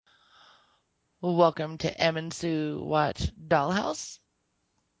Welcome to Em and Sue Watch Dollhouse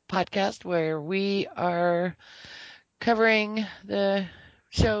podcast, where we are covering the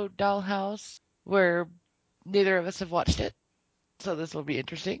show Dollhouse, where neither of us have watched it. So this will be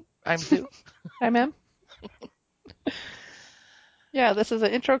interesting. I'm Sue. Hi, ma'am. Yeah, this is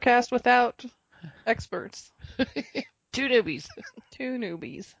an intro cast without experts. Two newbies. Two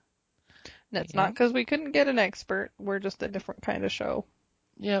newbies. That's Yeah. not because we couldn't get an expert. We're just a different kind of show.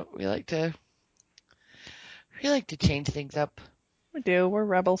 Yeah, we like to change things up. We do. We're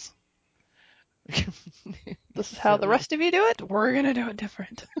rebels. This is how the So, rest of you do it. We're going to do it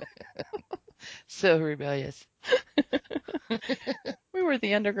different. so rebellious. We were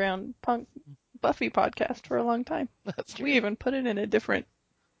the underground punk Buffy podcast for a long time. That's true. We even put it in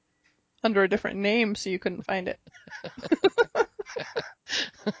under a different name so you couldn't find it.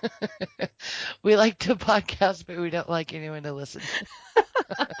 We like to podcast, but we don't like anyone to listen.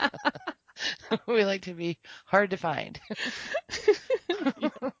 We like to be hard to find.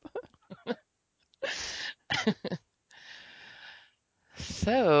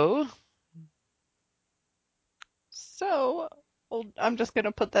 So, Well, I'm just going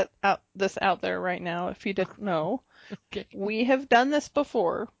to put this out there right now. If you didn't know, okay. we have done this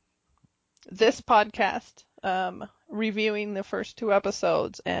before. This podcast, reviewing the first two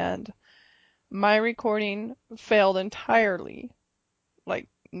episodes, and my recording failed entirely. Like,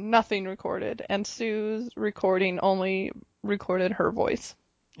 nothing recorded, and Sue's recording only recorded her voice.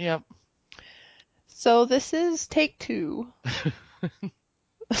 Yep. So this is take two.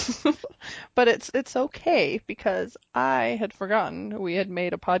 But it's okay because I had forgotten we had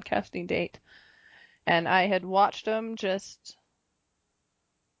made a podcasting date, and I had watched them just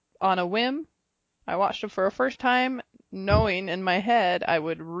on a whim. I watched them for a first time, knowing in my head I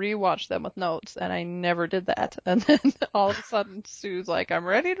would rewatch them with notes, and I never did that. And then all of a sudden, Sue's like, "I'm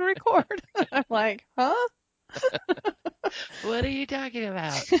ready to record." I'm like, "Huh?" What are you talking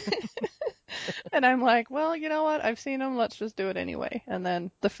about? And I'm like, "Well, you know what? I've seen them. Let's just do it anyway." And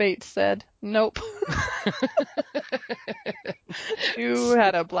then the fates said, "Nope." You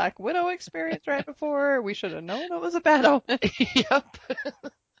had a Black Widow experience right before. We should have known it was a bad omen. Yep.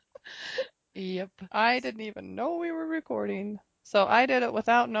 Yep. I didn't even know we were recording. So I did it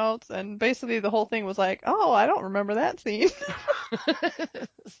without notes, and basically the whole thing was like, "Oh, I don't remember that scene."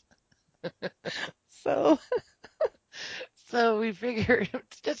 So, So we figured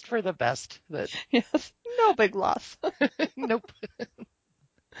it's just for the best that yes, no big loss. nope.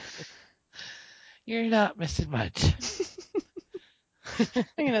 You're not missing much. I'm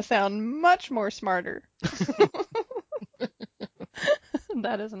going to sound much more smarter.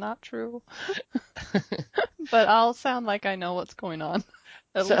 That is not true. But I'll sound like I know what's going on.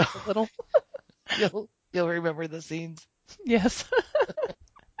 At So least a little. you'll remember the scenes. Yes.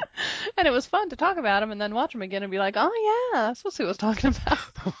 And it was fun to talk about them and then watch them again and be like, "Oh yeah, that's what Sue was talking about."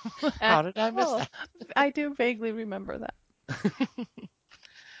 How did I miss that? I do vaguely remember that.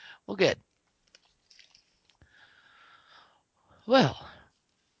 Well, good. Well,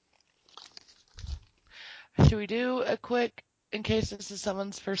 should we do a quick, in case this is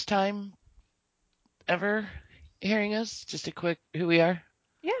someone's first time ever hearing us, just a quick who we are?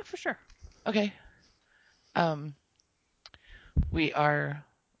 Yeah, for sure. Okay. We are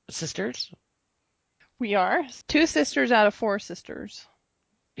sisters. We are 2 sisters out of 4 sisters.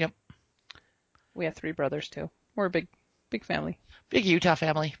 Yep. We have 3 brothers too. We're a big family. Big Utah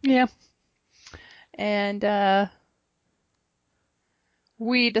family. Yeah. And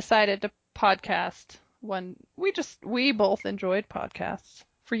we decided to podcast when we both enjoyed podcasts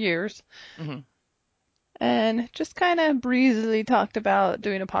for years. Mm-hmm. And just kind of breezily talked about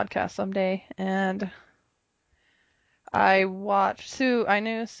doing a podcast someday. And I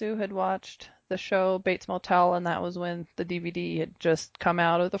knew Sue had watched the show Bates Motel, and that was when the DVD had just come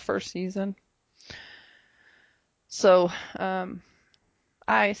out of the first season. So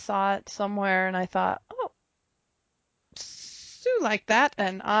I saw it somewhere and I thought, "Oh, Sue liked that."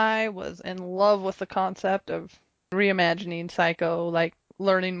 And I was in love with the concept of reimagining Psycho, like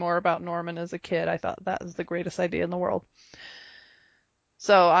learning more about Norman as a kid. I thought that was the greatest idea in the world.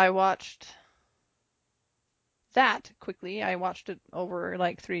 So I watched that quickly. I watched it over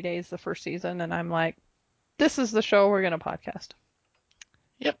like 3 days, the first season, and I'm like, "This is the show we're going to podcast."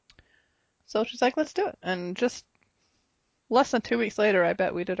 Yep. So she's like, "Let's do it." And just less than 2 weeks later, I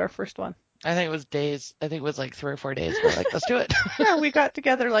bet we did our first one. I think it was days. I think it was like 3 or 4 days. We're like, let's do it. Yeah, we got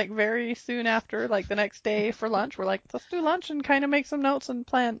together like very soon after, like the next day for lunch. We're like, "Let's do lunch and kind of make some notes and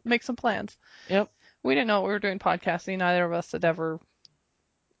make some plans." Yep. We didn't know we were doing podcasting. Neither of us had ever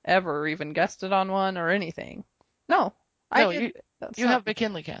even guested on one or anything. No, I did. That's You not. have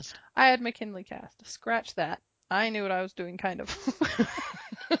McKinley Cast. I had McKinley Cast. Scratch that. I knew what I was doing, kind of.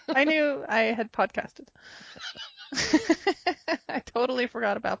 I knew I had podcasted. I totally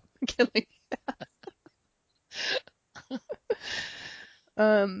forgot about McKinley.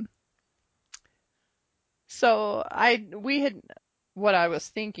 Um, so we had, what I was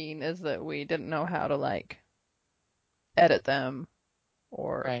thinking is that we didn't know how to like edit them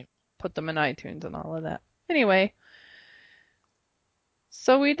or Right. put them in iTunes and all of that. Anyway,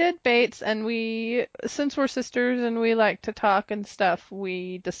 so we did Bates, and since we're sisters and we like to talk and stuff,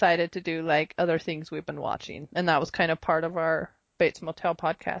 we decided to do like other things we've been watching. And that was kind of part of our Bates Motel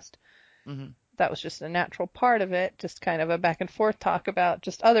podcast. Mm-hmm. That was just a natural part of it, just kind of a back and forth talk about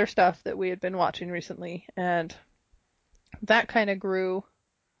just other stuff that we had been watching recently. And that kind of grew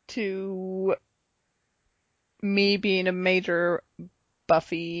to me being a major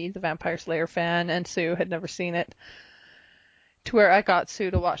Buffy the Vampire Slayer fan, and Sue had never seen it, to where I got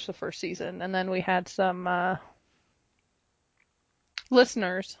Sue to watch the first season. And then we had some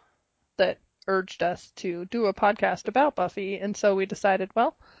listeners that urged us to do a podcast about Buffy, and so we decided,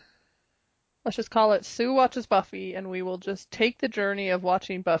 well, let's just call it Sue Watches Buffy, and we will just take the journey of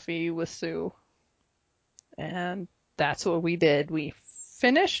watching Buffy with Sue. And that's what we did. We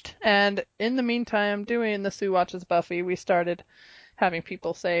finished, and in the meantime, doing the Sue Watches Buffy, we started having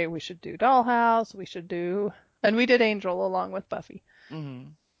people say we should do Dollhouse, and we did Angel along with Buffy. Mm-hmm.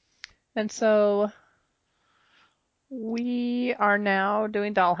 And so we are now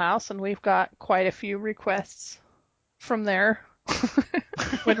doing Dollhouse, and we've got quite a few requests from there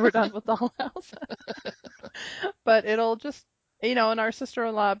when we're done with Dollhouse. But it'll just, and our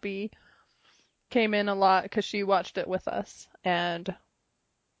sister-in-law B came in a lot because she watched it with us, and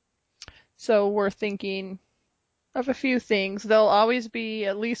so we're thinking of a few things. There'll always be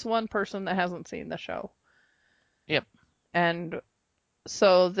at least one person that hasn't seen the show. Yep. And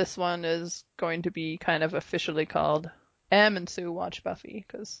so this one is going to be kind of officially called Em and Sue Watch Buffy,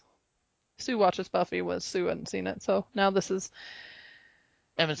 because Sue Watches Buffy was Sue hadn't seen it. So now this is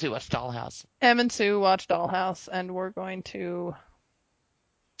Em and Sue watched Dollhouse. Em and Sue Watch Dollhouse, and we're going to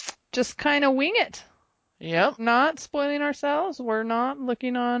just kind of wing it. Yep. Not spoiling ourselves. We're not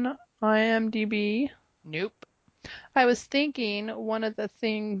looking on IMDb. Nope. I was thinking one of the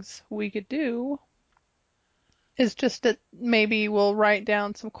things we could do is just that maybe we'll write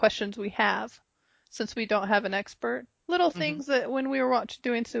down some questions we have, since we don't have an expert. Little Mm-hmm. things that when we were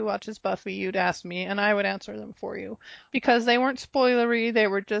doing Sue Watches Buffy, you'd ask me, and I would answer them for you. Because they weren't spoilery, they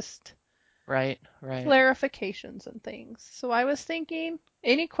were just Right. Right. clarifications and things. So I was thinking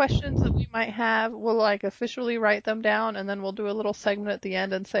any questions that we might have, we'll like officially write them down, and then we'll do a little segment at the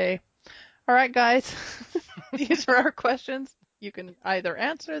end and say, all right, guys, these are our questions. You can either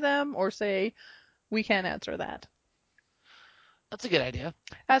answer them or say, we can't answer that. That's a good idea.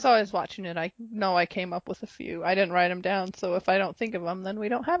 As I was watching it, I know I came up with a few. I didn't write them down, so if I don't think of them, then we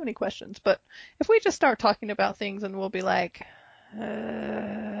don't have any questions. But if we just start talking about things and we'll be like,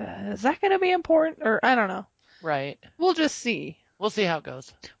 is that going to be important? Or I don't know. Right. We'll just see. We'll see how it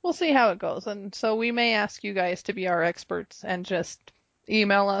goes. We'll see how it goes. And so we may ask you guys to be our experts and just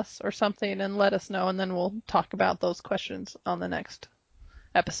email us or something and let us know, and then we'll talk about those questions on the next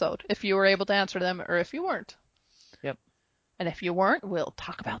episode, if you were able to answer them or if you weren't. Yep. And if you weren't, we'll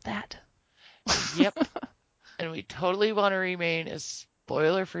talk about that. Yep. And we totally want to remain as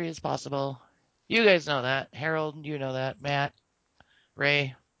spoiler free as possible. You guys know that. Harold, you know that. Matt,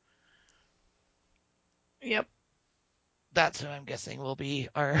 Ray. Yep. That's who I'm guessing will be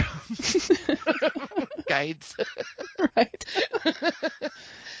our guides. Right.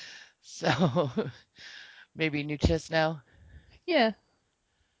 So maybe new chest now. Yeah.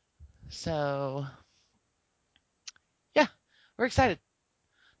 So yeah, we're excited.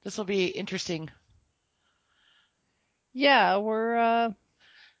 This will be interesting. Yeah,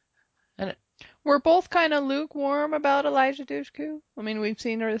 And we're both kind of lukewarm about Elijah Dushku. I mean, we've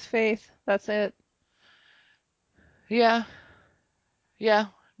seen her as Faith. That's it. yeah, yeah,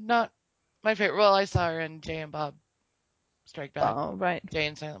 not my favorite. Well, I saw her in Jay and Bob Strike Back. Oh, right. Jay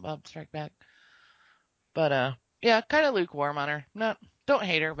and Silent Bob Strike Back. But yeah, kind of lukewarm on her. Not don't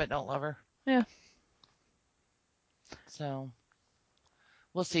hate her, but don't love her. Yeah. So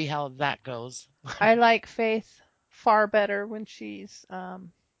we'll see how that goes. I like Faith far better when she's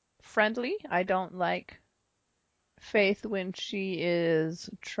friendly. I don't like Faith when she is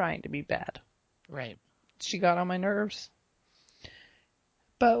trying to be bad. Right. She got on my nerves.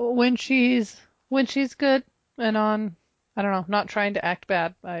 But when she's good and on, I don't know, not trying to act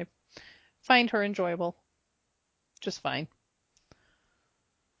bad, I find her enjoyable. Just fine.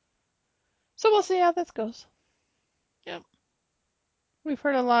 So we'll see how this goes. Yep. We've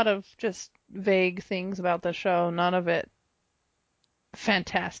heard a lot of just vague things about the show, none of it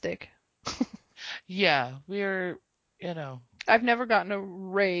fantastic. Yeah, we're, you know, I've never gotten a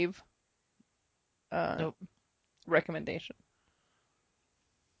rave uh, nope, recommendation,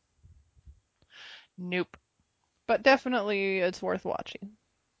 nope. but definitely it's worth watching.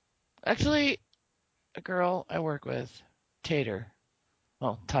 Actually, a girl I work with, Tater,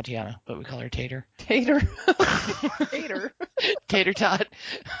 well, Tatiana, but we call her Tater. Tater. Tater. Tater Tot.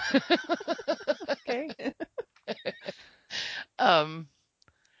 Okay. um,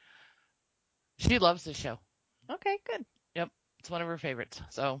 she loves this show. Okay, good. Yep, it's one of her favorites.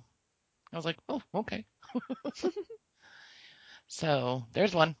 So I was like, oh, okay. So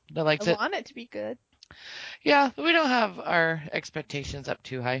there's one that I likes it. want it to be good. Yeah, we don't have our expectations up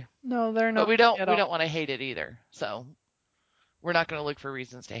too high, No, they're but not we high don't at we don't all. want to hate it either. So we're not going to look for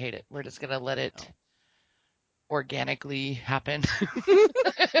reasons to hate it. We're just going to let it No. organically happen.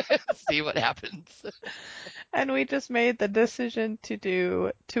 See what happens. And we just made the decision to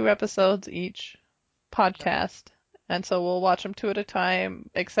do 2 episodes each podcast. And so we'll watch them two at a time,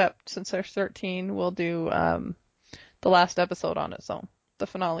 except since there's 13, we'll do the last episode on its own, the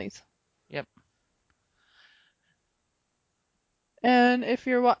finales. Yep. And if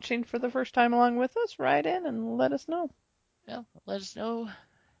you're watching for the first time along with us, write in and let us know. Well, let us know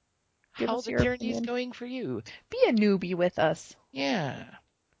Give how us the your journey is opinion. going for you. Be a newbie with us. Yeah.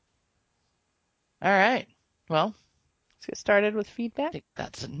 All right. Well, Let's get started with I feedback. think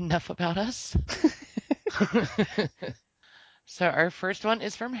that's enough about us. So our first one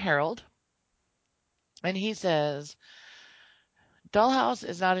is from Harold, and he says, Dollhouse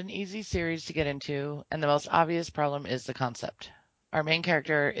is not an easy series to get into, and the most obvious problem is the concept. Our main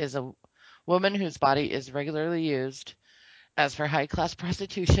character is a woman whose body is regularly used as for high class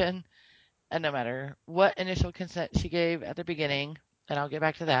prostitution, and no matter what initial consent she gave at the beginning, and I'll get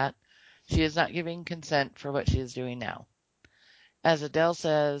back to that, she is not giving consent for what she is doing now. As Adele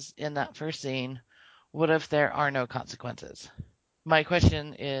says in that first scene, what if there are no consequences? My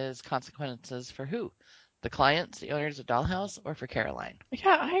question is consequences for who? The clients, the owners of Dollhouse, or for Caroline?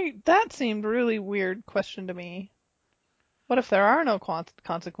 Yeah, that seemed really weird question to me. What if there are no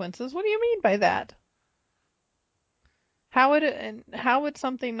consequences? What do you mean by that? How would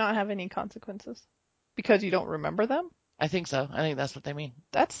something not have any consequences? Because you don't remember them? I think so. I think that's what they mean.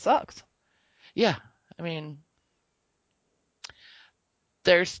 That sucks. Yeah. I mean,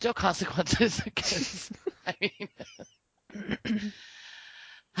 there's still consequences because, I mean,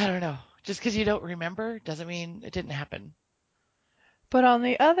 I don't know. Just because you don't remember doesn't mean it didn't happen. But on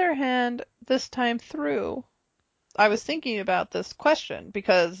the other hand, this time through, I was thinking about this question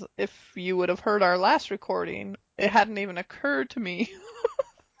because if you would have heard our last recording, it hadn't even occurred to me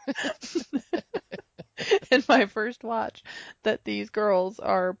in my first watch that these girls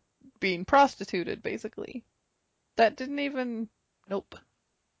are being prostituted, basically. That didn't even, Nope.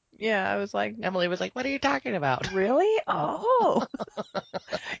 yeah, I was like, Emily was like, what are you talking about? really? Oh,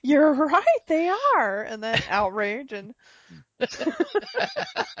 you're right, they are. And then outrage and,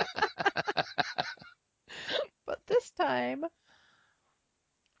 but this time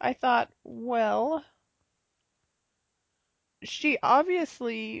I thought, well, she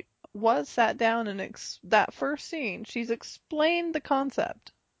obviously was sat down and that first scene, she's explained the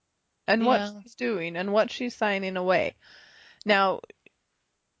concept and what Yeah. she's doing and what she's signing away. Now,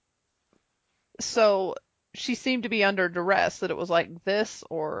 so she seemed to be under duress that it was like this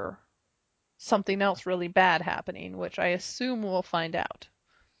or something else really bad happening, which I assume we'll find out.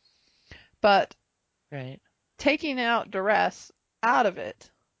 But Right. taking out duress out of it,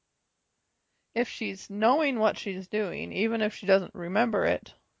 if she's knowing what she's doing, even if she doesn't remember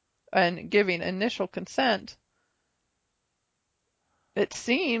it, and giving initial consent, it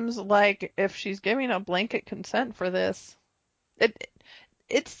seems like if she's giving a blanket consent for this, it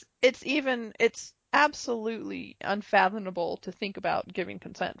it's absolutely unfathomable to think about giving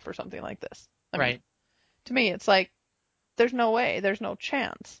consent for something like this. I mean, Right. to me, it's like there's no way, there's no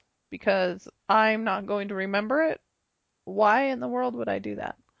chance because I'm not going to remember it. Why in the world would I do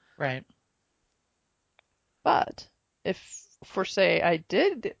that? Right. But if, for say, I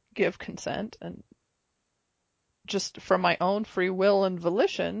did give consent and just from my own free will and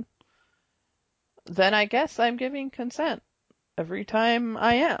volition, then I guess I'm giving consent every time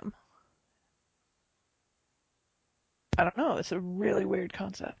I am. I don't know. It's a really weird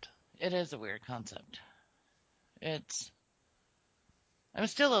concept. It is a weird concept. It's, I'm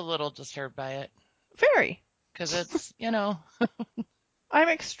still a little disturbed by it Very. because it's, you know, I'm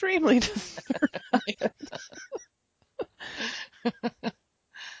extremely disturbed by it.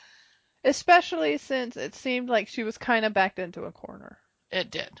 Especially since it seemed like she was kind of backed into a corner. It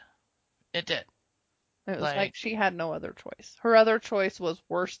did. It did. It was like Like, she had no other choice. Her other choice was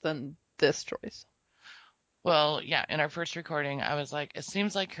worse than this choice. well, yeah, in our first recording, I was like, it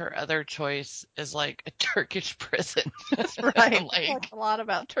seems like her other choice is like a Turkish prison. That's right. We Like, talked a lot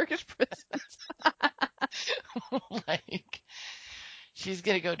about Turkish prisons. like, she's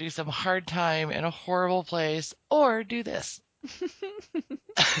gonna go do some hard time in a horrible place or do this.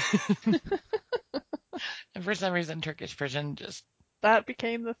 And for some reason, Turkish prison just, That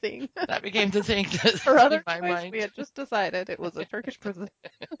became the thing. that became the thing Her in other my choice, we mind. had just decided it was a Turkish prison.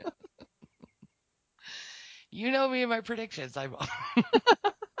 You know me and my predictions. I'm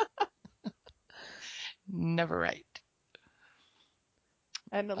never right.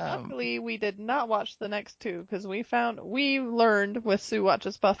 And Um, luckily, we did not watch the next two because we learned with Sue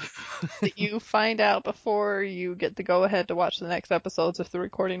Watches Buffy that you find out before you get the go ahead to watch the next episodes if the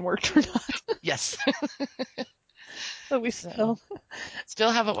recording worked or not. yes. So we So,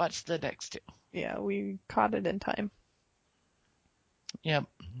 still haven't watched the next two. yeah, we caught it in time. Yep.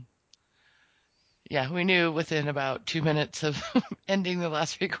 Yeah, we knew within about 2 minutes of ending the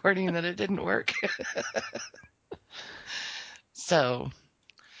last recording that it didn't work. So,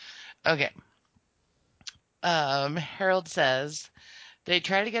 okay. Harold says they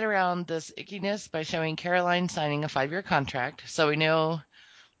try to get around this ickiness by showing Caroline signing a 5-year contract, so we know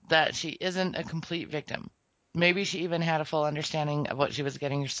that she isn't a complete victim. Maybe she even had a full understanding of what she was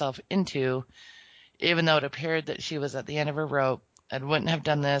getting herself into, even though it appeared that she was at the end of her rope and wouldn't have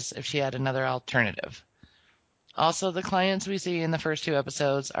done this if she had another alternative. Also, the clients we see in the first 2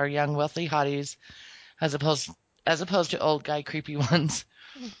 episodes are young, wealthy hotties, as opposed to old guy creepy ones,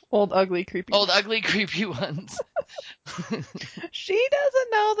 Old, ugly, creepy. old ugly creepy ones. She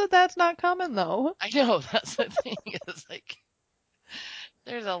doesn't know that that's not coming though. I know that's the thing. Is like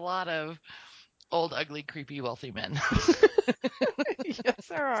there's a lot of old ugly creepy wealthy men. Yes,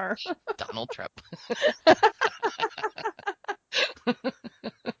 there are. Donald Trump.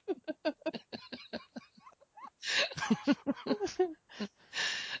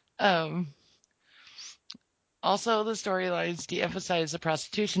 Um, Also, the storylines de-emphasize the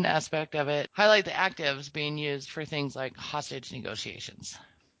prostitution aspect of it, highlight the actives being used for things like hostage negotiations.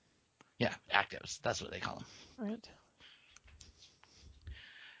 Yeah, actives. That's what they call them. Right.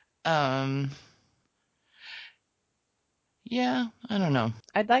 Um, yeah, I don't know.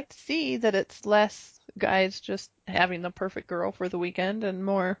 I'd like to see that it's less guys just having the perfect girl for the weekend and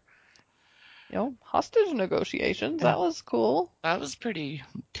more, hostage negotiations. Yeah, That was cool. that was pretty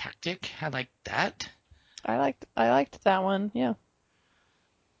tactic. I like that. I liked that one. Yeah.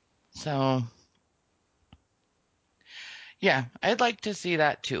 So, yeah, I'd like to see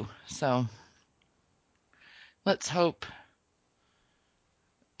that too. So, let's hope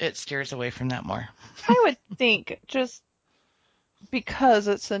it steers away from that more. I would think just because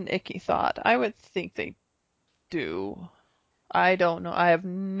it's an icky thought, I would think they do. I don't know. I have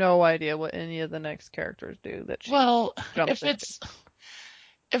no idea what any of the next characters do that she Well, jumps if into. it's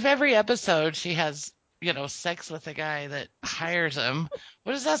if every episode she has, sex with a guy that hires him,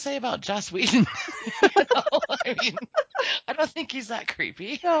 what does that say about Joss Whedon? I mean, I don't think he's that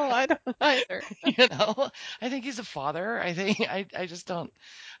creepy. No, I don't either. You know, I think he's a father. I just don't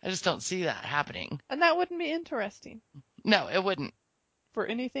see that happening. And that wouldn't be interesting No, it wouldn't. for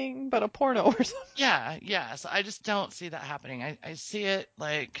anything but a porno or something. Yeah, yeah. So I just don't see that happening. I see it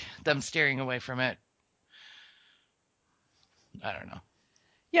like them steering away from it. I don't know.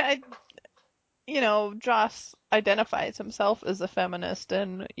 Yeah, Joss identifies himself as a feminist,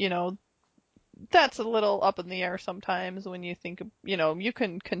 and that's a little up in the air sometimes when you think, you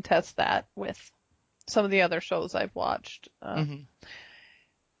can contest that with some of the other shows I've watched. Hmm.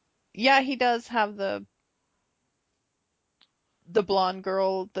 Yeah, he does have the blonde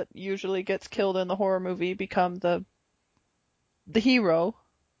girl that usually gets killed in the horror movie become the hero.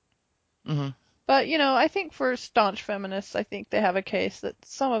 Hmm. But I think for staunch feminists, I think they have a case that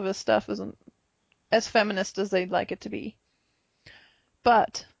some of his stuff isn't as feminist as they'd like it to be.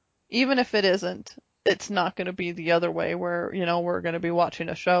 But even if it isn't, it's not going to be the other way where, we're going to be watching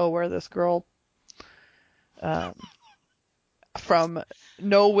a show where this girl, um, from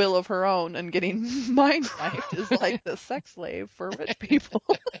no will of her own and getting mind wiped is like the sex slave for rich people.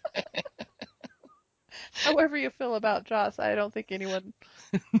 However you feel about Joss, I don't think anyone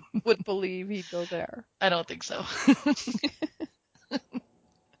would believe he'd go there. I don't think so.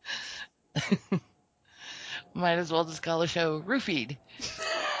 Might as well just call the show Roofied.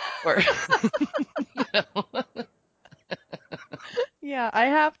 Or, you know. Yeah, I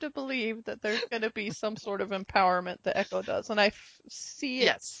have to believe that there's going to be some sort of empowerment that Echo does, and see it.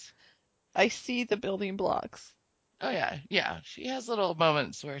 Yes. I see the building blocks. Oh yeah, yeah. She has little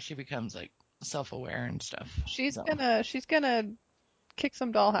moments where she becomes like self-aware and stuff. So She's gonna kick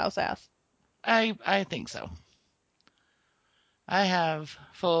some dollhouse ass. I think so. I have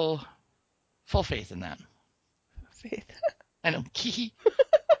full faith in that. Faith. I know.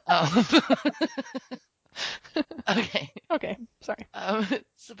 um, okay. Okay, sorry.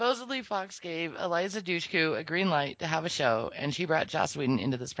 Supposedly Fox gave Eliza Dushku a green light to have a show, and she brought Joss Whedon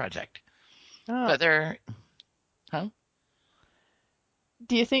into this project. Oh. But they're, huh?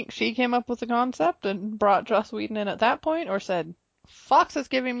 Do you think she came up with the concept and brought Joss Whedon in at that point, or said, Fox is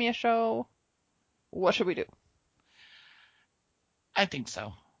giving me a show, what should we do? I think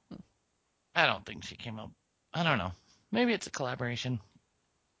so. I don't think she came up. I don't know. Maybe it's a collaboration.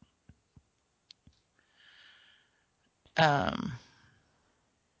 Um,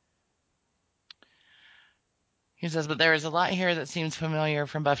 he says, but there is a lot here that seems familiar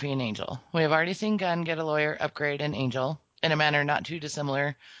from Buffy and Angel. We have already seen Gunn get a lawyer upgrade in Angel, in a manner not too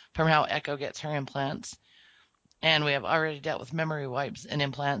dissimilar from how Echo gets her implants. And we have already dealt with memory wipes and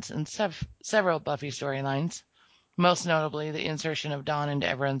implants in several Buffy storylines, most notably the insertion of Dawn into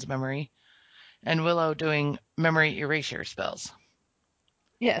everyone's memory, and Willow doing memory erasure spells.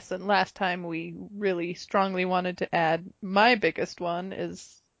 Yes, and last time we really strongly wanted to add my biggest one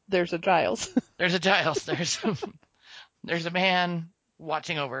is there's a Giles. There's a Giles. There's a man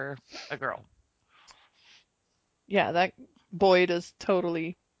watching over a girl. Yeah, that Boyd is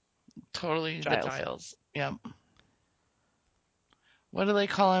totally Totally the Giles. Giles. Yep. What do they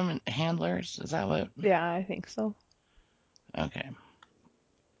call them? Handlers? Is that what? Yeah, I think so. Okay.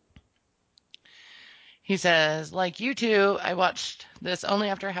 He says, like you two, I watched this only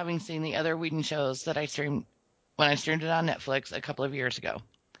after having seen the other Whedon shows that I streamed when I streamed it on Netflix a couple of years ago.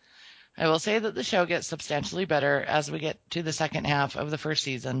 I will say that the show gets substantially better as we get to the second half of the first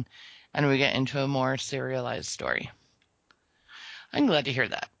season and we get into a more serialized story. I'm glad to hear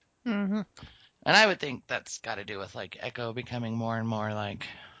that. Hmm. And I would think that's got to do with like Echo becoming more and more like,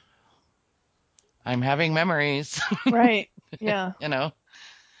 I'm having memories, Right. Yeah. you know?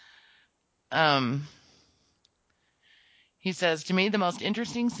 Um, he says, to me, the most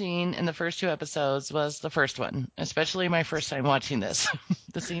interesting scene in the first two episodes was the first one, especially my first time watching this.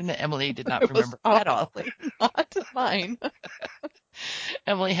 The scene that Emily did not It was remember at all. obviously not mine.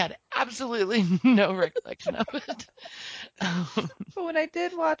 Emily had absolutely no recollection of it. But when I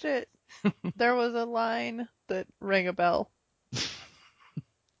did watch it, there was a line that rang a bell.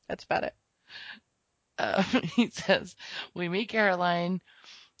 That's about it. He says, we meet Caroline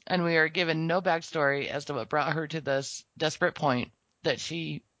and we are given no backstory as to what brought her to this desperate point that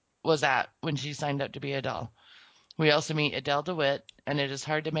she was at when she signed up to be a doll. We also meet Adele DeWitt, and it is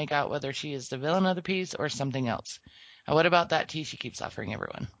hard to make out whether she is the villain of the piece or something else. And what about that tea she keeps offering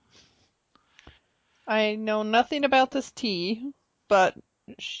everyone? I know nothing about this tea, but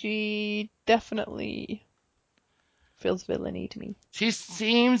she definitely feels villainy to me. She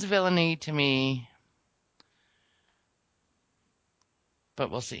seems villainy to me,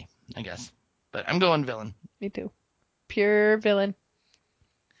 but we'll see, I guess. But I'm going villain. Me too. Pure villain.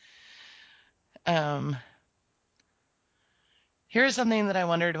 Um, Here's something that I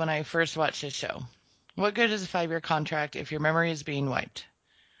wondered when I first watched this show. What good is a 5-year contract if your memory is being wiped?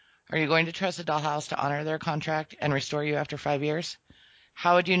 Are you going to trust a dollhouse to honor their contract and restore you after 5 years?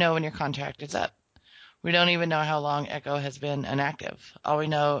 How would you know when your contract is up? We don't even know how long Echo has been inactive. All we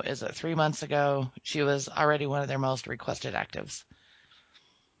know is that 3 months ago, she was already one of their most requested actives.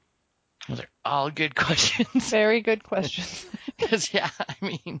 Those are all good questions. Very good questions. Because, yeah, I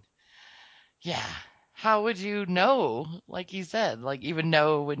mean, yeah. How would you know? Like you said, like even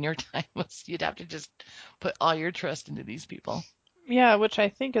know when your time was, you'd have to just put all your trust into these people. Yeah, which I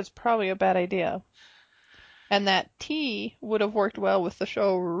think is probably a bad idea. And that tea would have worked well with the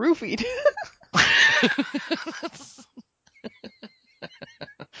show Roofied.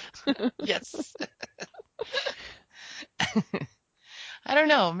 Yes. I don't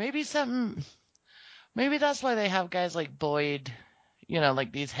know. Maybe that's why they have guys like Boyd,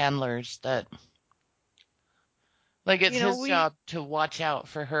 like these handlers that, like it's You know, his job to watch out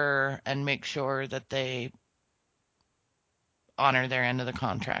for her and make sure that they honor their end of the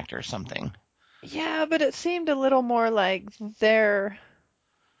contract or something. yeah, but it seemed a little more like they're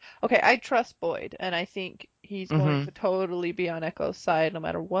okay. I trust Boyd, and I think he's going Mm-hmm. to totally be on Echo's side no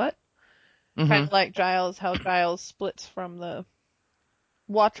matter what. Kind Mm-hmm. of like Giles, how Giles splits from the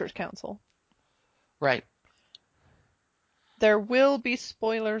Watchers Council. Right. There will be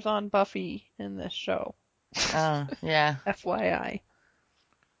spoilers on Buffy in this show, Yeah. FYI.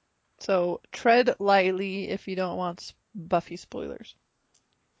 So tread lightly if you don't want Buffy spoilers.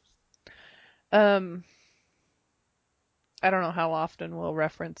 Um, I don't know how often we'll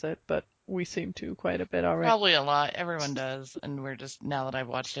reference it, but we seem to quite a bit already. Probably a lot. Everyone does. And we're just, now that I've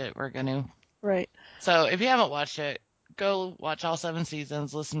watched it, we're going to. Right. So if you haven't watched it, go watch all 7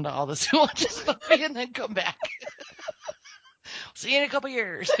 seasons, listen to all the Sue watches Buffy, and then come back. See you in a couple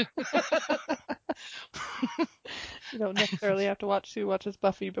years. You don't necessarily have to watch Sue Watches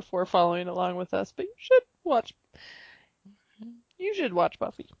Buffy before following along with us, but you should watch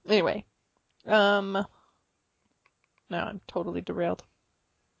Buffy. Anyway, now I'm totally derailed.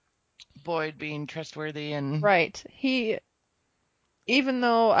 Boyd being trustworthy and Right. Even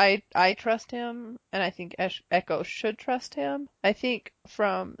though I trust him, and I think Echo should trust him, I think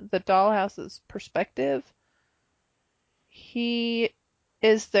from the Dollhouse's perspective, he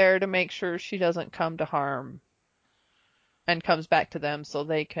is there to make sure she doesn't come to harm and comes back to them so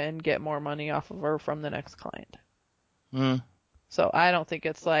they can get more money off of her from the next client. mm, So I don't think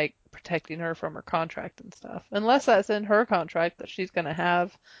it's like protecting her from her contract and stuff. Unless that's in her contract that she's going to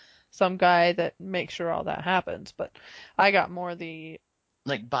have some guy that makes sure all that happens. But I got more the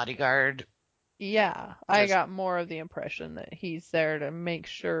like bodyguard. yeah, I Just, got more of the impression that he's there to make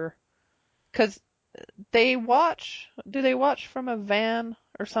sure because do they watch from a van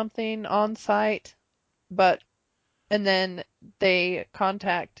or something on site? But and then they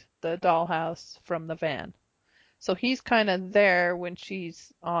contact the dollhouse from the van. So he's kind of there when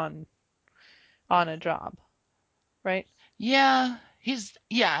she's on a job, right? yeah,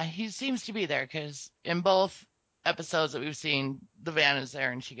 he seems to be there because in both episodes that we've seen, the van is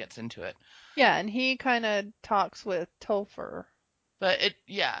there and she gets into it. Yeah, and he kind of talks with Topher. But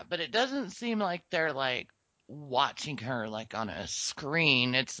it doesn't seem like they're like watching her like on a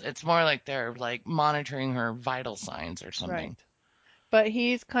screen. It's more like they're like monitoring her vital signs or Right. something. But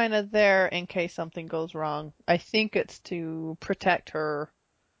he's kind of there in case something goes wrong. I think it's to protect her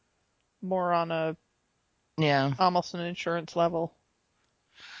more on a Yeah. almost an insurance level.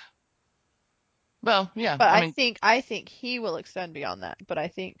 Well, yeah. But I I mean, think I think he will extend beyond that. But I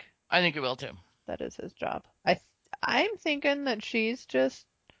think I think it will too. that is his job. I'm thinking that she's just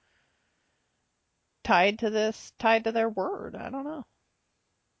tied to their word. I don't know.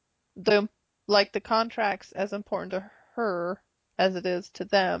 The like the contract's as important to her as it is to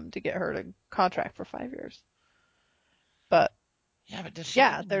them to get her to contract for 5 years. But Yeah, but does she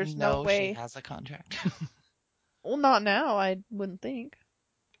yeah, even there's no know she way. has a contract? Well, not now, I wouldn't think.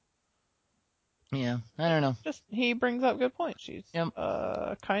 Yeah, I don't know. Just he brings up good points. She's Yep,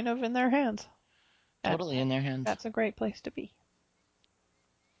 kind of in their hands. And totally in their hands. that's a great place to be.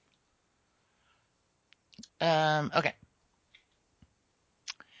 Okay.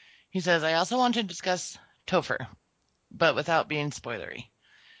 He says, I also want to discuss Topher, but without being spoilery.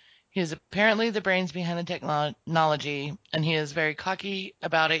 He is apparently the brains behind the technology, and he is very cocky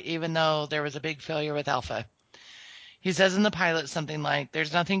about it, even though there was a big failure with Alpha. He says in the pilot something like,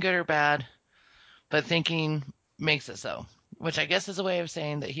 there's nothing good or bad, but thinking makes it so, which I guess is a way of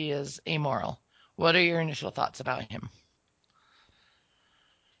saying that he is amoral. What are your initial thoughts about him?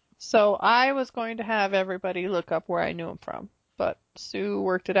 So I was going to have everybody look up where I knew him from, but Sue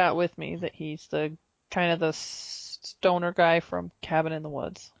worked it out with me that he's the kind of the stoner guy from Cabin in the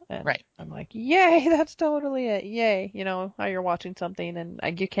Woods. And Right. I'm like, yay, that's totally it. Yay. You know, how you're watching something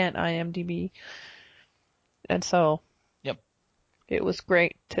and you can't IMDb. And so Yep. it was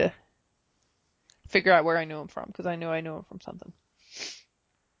great to figure out where I knew him from because I knew him from something.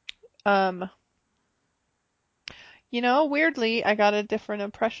 Um, weirdly, I got a different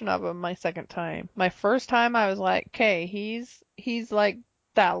impression of him my second time. My first time, I was like, okay, he's like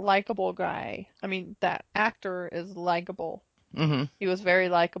that likable guy. I mean, that actor is likable. Mm-hmm. He was very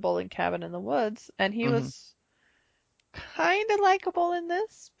likable in Cabin in the Woods, and he Mm-hmm. was kind of likable in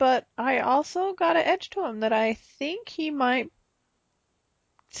this, but I also got an edge to him that I think he might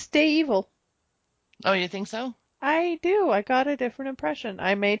stay evil. Oh, you think so? I do. I got a different impression.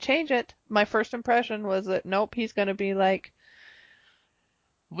 I may change it. My first impression was that nope, he's going to be like,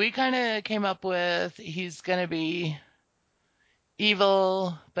 We kind of came up with he's going to be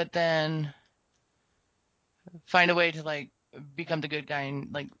evil, but then find a way to like become the good guy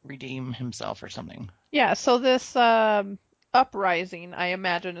and like redeem himself or something. yeah, so this uprising, I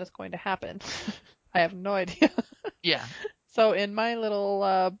imagine, is going to happen. I have no idea. Yeah. So, in my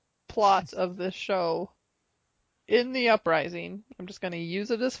little plot of this show, in the uprising, I'm just going to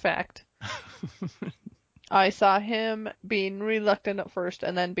use it as fact. I saw him being reluctant at first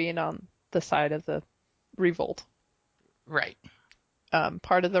and then being on the side of the revolt, Right.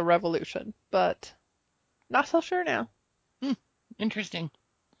 part of the revolution, but not so sure now. Hmm. Interesting.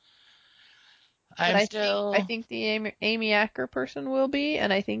 But I'm I still think the Amy Acker person will be,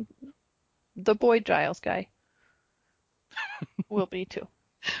 and I think the Boyd Giles guy. Will be too.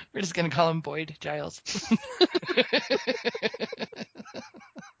 We're just gonna call him Boyd Giles.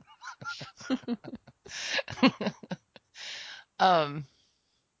 um,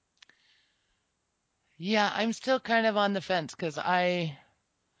 yeah, I'm still kind of on the fence because I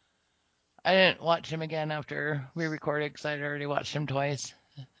didn't watch him again after we recorded because I'd already watched him twice.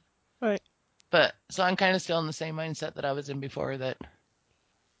 Right. But so I'm kind of still in the same mindset that I was in before. That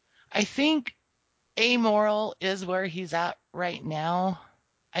I think amoral is where he's at right now.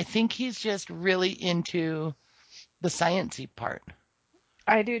 I think he's just really into the sciencey part,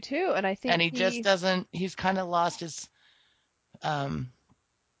 I do too, and I and think he just he's doesn't. He's kind of lost his um,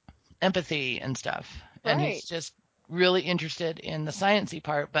 empathy and stuff, and he's right. just really interested in the sciencey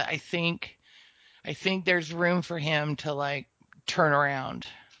part. But I think there's room for him to like turn around.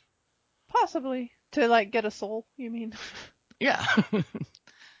 Possibly to like get a soul, you mean? Yeah.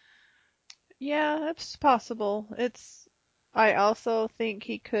 Yeah, it's possible. It's I also think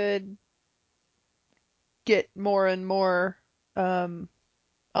he could get more and more um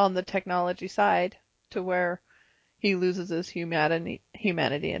on the technology side to where he loses his humanity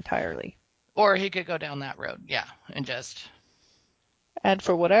entirely. Or he could go down that road. Yeah. And just, And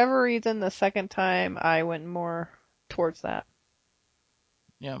for whatever reason, the second time I went more towards that.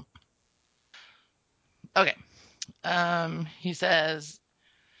 you know. Okay. He says,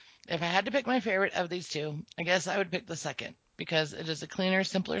 if I had to pick my favorite of these two, I guess I would pick the second because it is a cleaner,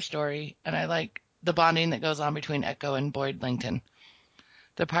 simpler story, and I like the bonding that goes on between Echo and Boyd Langton.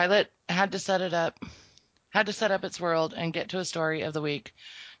 The pilot had to set up its world and get to a story of the week,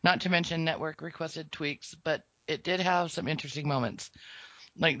 not to mention network requested tweaks, but it did have some interesting moments,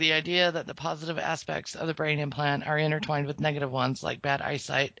 like the idea that the positive aspects of the brain implant are intertwined with negative ones like bad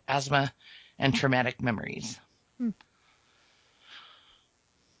eyesight, asthma, and traumatic memories. Hmm.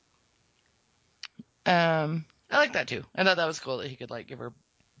 I like that too. I thought that was cool that he could like give her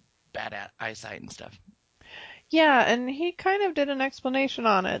bad eyesight and stuff. Yeah, and he kind of did an explanation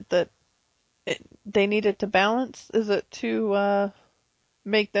on it that they needed to balance. Is it to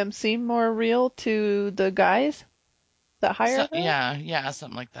make them seem more real to the guys that So hire her? yeah, yeah,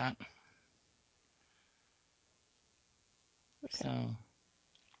 something like that. Okay. So,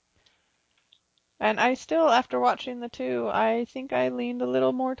 And I still, after watching the two, I think I leaned a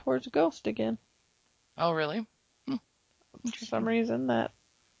little more towards Ghost again. oh really? Hmm, For some interesting. reason, that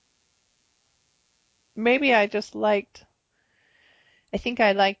maybe I just liked. I think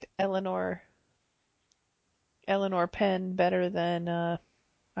I liked Eleanor Penn better than I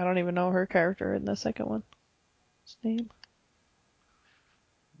don't even know her character in the second one. What's his name?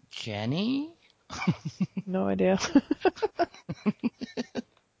 Jenny? No idea.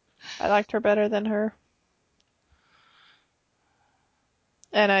 I liked her better than her,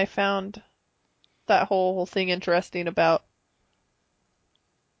 and I found that whole thing interesting about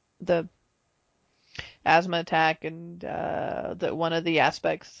the asthma attack and that one of the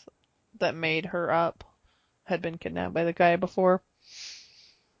aspects that made her up had been kidnapped by the guy before.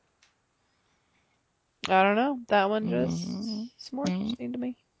 I don't know. That one just Mm-hmm. is more Mm-hmm. interesting to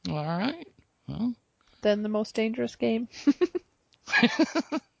me All right. Well, than the most dangerous game.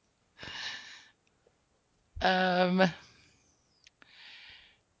 um,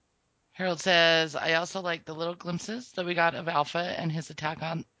 Harold says, I also like the little glimpses that we got of Alpha and his attack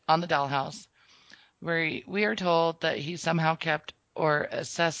on the dollhouse, where we are told that he somehow kept or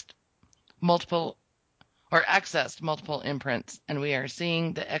assessed multiple or accessed multiple imprints, and we are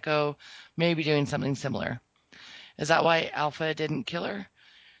seeing the Echo may be doing something similar. Is that why Alpha didn't kill her?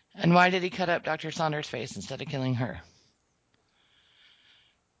 And why did he cut up Dr. Saunders' face instead of killing her?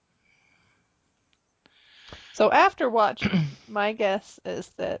 So after watching, my guess is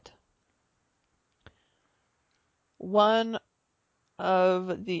that one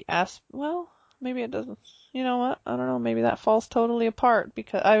of the well, maybe it doesn't. You know what? I don't know. Maybe that falls totally apart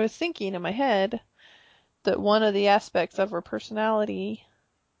because I was thinking in my head that one of the aspects of her personality,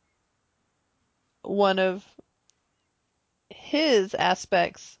 one of his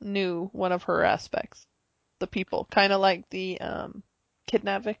aspects knew one of her aspects. The people, kind of like the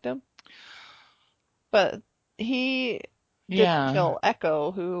kidnap victim, but he didn't Yeah, kill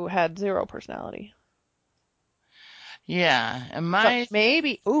Echo, who had zero personality. yeah. And So my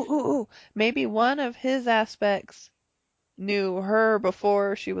maybe, maybe one of his aspects knew her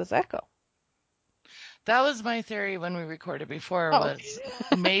before she was Echo. that was my theory when we recorded before Oh, was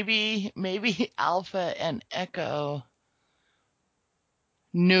maybe Alpha and Echo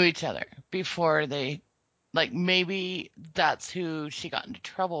knew each other before they like maybe that's who she got into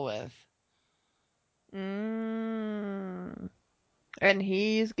trouble with. mm. And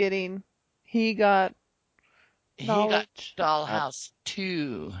he got he got knowledge about. Dollhouse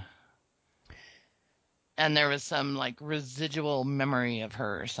 2, and there was some like residual memory of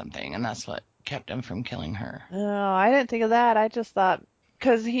her or something, and that's what kept him from killing her. No, I didn't think of that. I just thought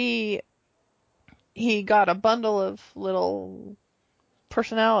because he got a bundle of little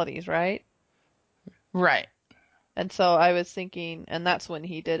personalities, right? Right. And so I was thinking, and that's when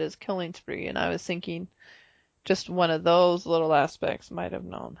he did his killing spree, and I was thinking just one of those little aspects might have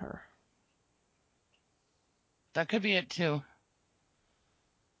known her. That could be it too.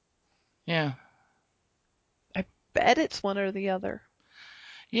 Yeah. I bet it's one or the other.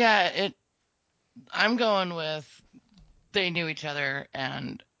 Yeah, I'm going with they knew each other,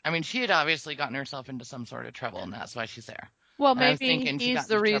 and I mean she had obviously gotten herself into some sort of trouble, and that's why she's there. Well, And I'm maybe thinking she he's got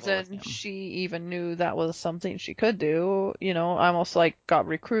the into trouble with reason him. she even knew that was something she could do, almost like got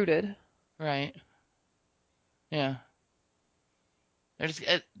recruited. Right. Yeah.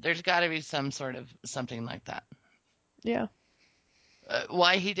 There's got to be some sort of something like that. Yeah.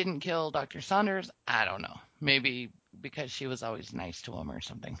 Why he didn't kill Dr. Saunders, I don't know. Maybe because she was always nice to him or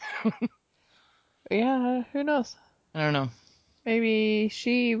something. Yeah, who knows? I don't know. Maybe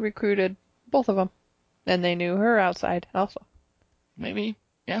she recruited both of them, and they knew her outside also. Maybe.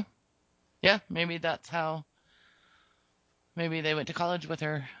 Yeah. Yeah. Maybe that's how. Maybe they went to college with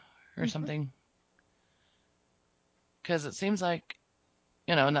her or Hmm. something. Because it seems like,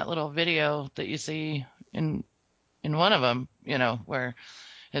 in that little video that you see in one of them, where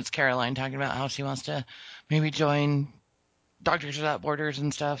it's Caroline talking about how she wants to maybe join Doctors Without Borders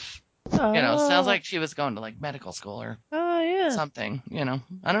and stuff. Sounds Oh, like she was going to like medical school or oh yeah, something,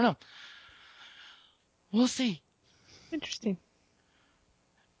 I don't know. We'll see. interesting.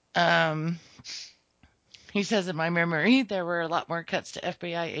 Um, he says in my memory there were a lot more cuts to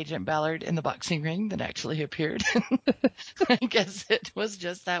FBI agent Ballard in the boxing ring than actually appeared. I guess it was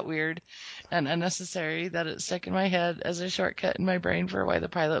just that weird and unnecessary that it stuck in my head as a shortcut in my brain for why the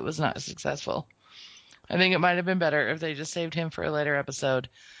pilot was not successful. I think it might have been better if they just saved him for a later episode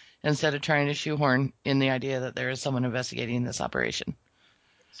instead of trying to shoehorn in the idea that there is someone investigating this operation.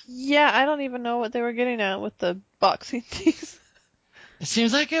 Yeah, I don't even know what they were getting at with the boxing things. It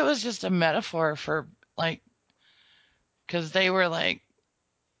seems like it was just a metaphor for, like, because they were like,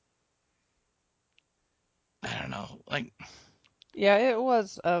 I don't know, like Yeah, it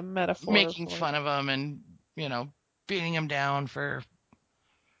was a metaphor making for. fun of him and, beating him down for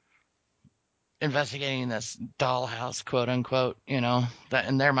investigating this dollhouse, quote unquote, that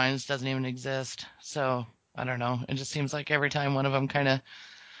in their minds doesn't even exist. So I don't know. It just seems like every time one of them kind of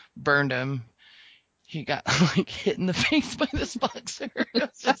burned him, he got like hit in the face by this boxer. It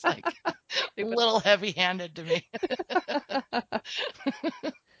was just like a little heavy handed to me.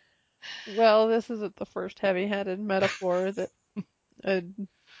 Well, this isn't the first heavy-handed metaphor that a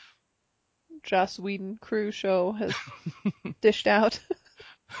Joss Whedon crew show has dished out.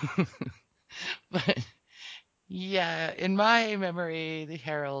 But yeah, in my memory, the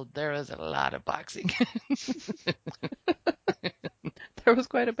Herald, there was a lot of boxing. There was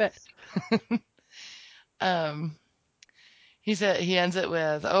quite a bit. um, He said he ends it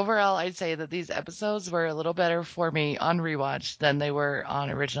with, overall, I'd say that these episodes were a little better for me on rewatch than they were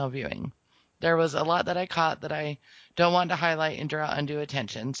on original viewing. There was a lot that I caught that I don't want to highlight and draw undue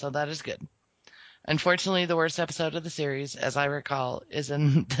attention, so that is good. Unfortunately, the worst episode of the series, as I recall, is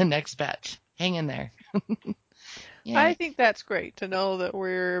in the next batch. Hang in there. I Yay. think that's great to know that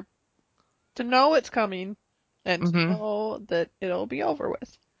to know it's coming and to Hmm. know that it'll be over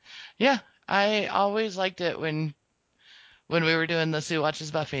with. Yeah, I always liked it when we were doing the Sue Watches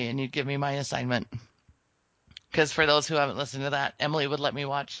Buffy and you'd give me my assignment. Because for those who haven't listened to that, Emily would let me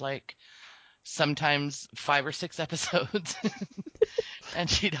watch like sometimes 5 or 6 episodes. And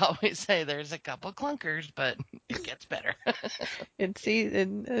she'd always say there's a couple clunkers, but it gets better. In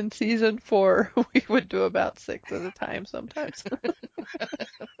season 4, we would do about 6 at a time sometimes.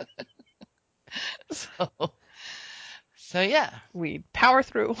 so so yeah. We'd power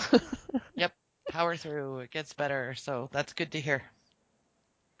through. Yep. Power through. It gets better. So that's good to hear.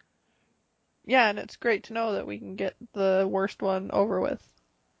 Yeah, and it's great to know that we can get the worst one over with.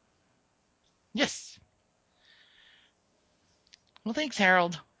 Yes. Well, thanks,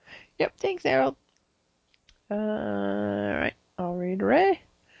 Harold. Yep, thanks, Harold. Alright, I'll read Ray.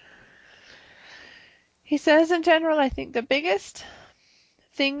 He says, in general, I think the biggest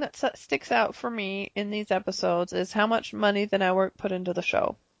thing that sticks out for me in these episodes is how much money the network put into the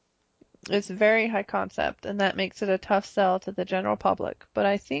show. It's very high concept, and that makes it a tough sell to the general public, but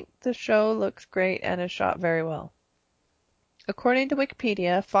I think the show looks great and is shot very well. According to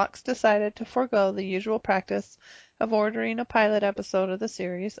Wikipedia, Fox decided to forego the usual practice of ordering a pilot episode of the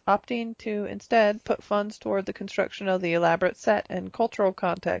series, opting to instead put funds toward the construction of the elaborate set and cultural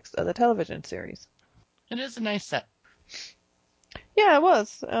context of the television series. It is a nice set. Yeah, it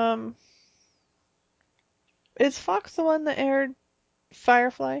was. Is Fox the one that aired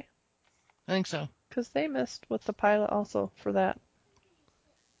Firefly? I think so. Because they missed with the pilot also for that.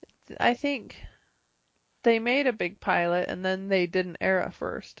 I think they made a big pilot and then they didn't air it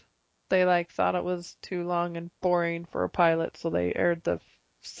first. They thought it was too long and boring for a pilot, so they aired the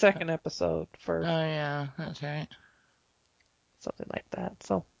second episode Oh, first. yeah, that's right. Something like that.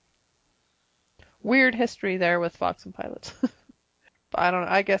 So weird history there with Fox and pilots. But I don't.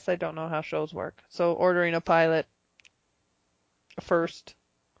 I guess I don't know how shows work. So ordering a pilot first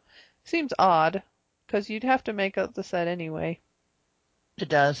seems odd, because you'd have to make up the set anyway. It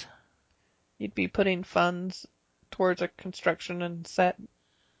does. You'd be putting funds towards a construction and set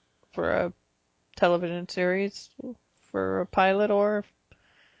for a television series for a pilot or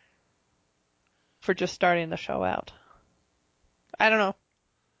for just starting the show out. I don't know.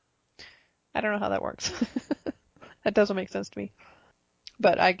 I don't know how that works. That doesn't make sense to me.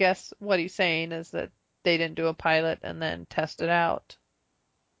 But I guess what he's saying is that they didn't do a pilot and then test it out.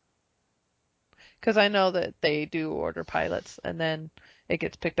 Because I know that they do order pilots and then it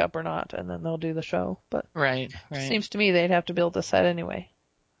gets picked up or not, and then they'll do the show. But Right, it right, seems to me they'd have to build the set anyway.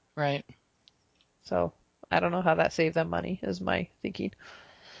 right. So I don't know how that saved them money, is my thinking.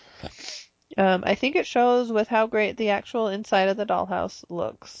 I think it shows with how great the actual inside of the dollhouse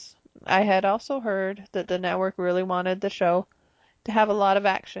looks. I had also heard that the network really wanted the show to have a lot of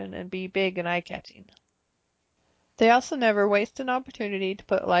action and be big and eye-catching. They also never waste an opportunity to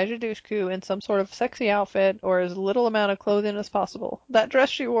put Elijah Dushku in some sort of sexy outfit or as little amount of clothing as possible. That dress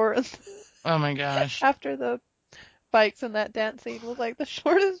she wore Oh my gosh. after the bikes in that dance scene was like the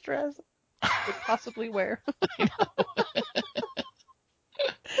shortest dress I could possibly wear.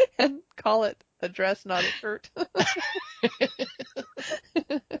 And call it a dress, not a shirt.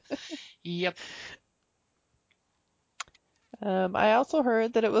 Yep. I also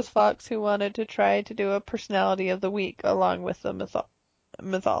heard that it was Fox who wanted to try to do a personality of the week along with the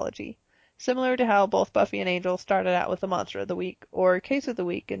mythology, similar to how both Buffy and Angel started out with the monster of the week or case of the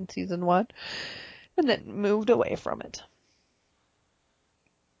week in season 1 and then moved away from it.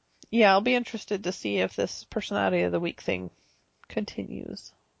 Yeah, I'll be interested to see if this personality of the week thing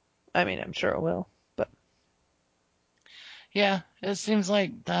continues. I mean, I'm sure it will, but Yeah, it seems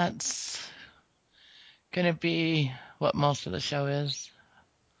like that's gonna be what most of the show is.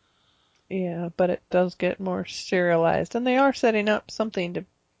 yeah, but it does get more serialized, and they are setting up something to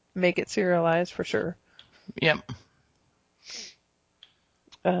make it serialized for sure. Yep.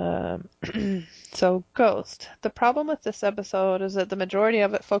 Um, so Ghost. The problem with this episode is that the majority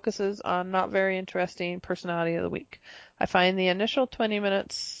of it focuses on not very interesting personality of the week. I find the initial 20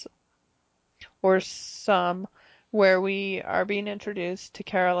 minutes or some where we are being introduced to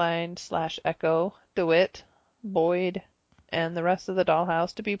Caroline slash Echo, DeWitt, Boyd, and the rest of the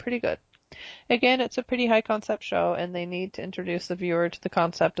dollhouse to be pretty good. Again, it's a pretty high concept show and they need to introduce the viewer to the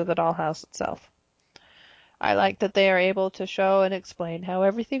concept of the dollhouse itself. I like that they are able to show and explain how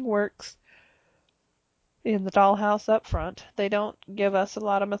everything works in the dollhouse up front. They don't give us a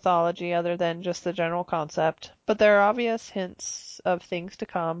lot of mythology other than just the general concept, but there are obvious hints of things to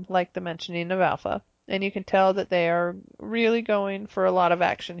come, like the mentioning of Alpha. And you can tell that they are really going for a lot of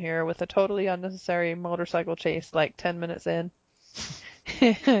action here with a totally unnecessary motorcycle chase like 10 minutes in.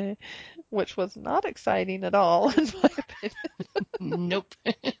 Which was not exciting at all, in my opinion. Nope.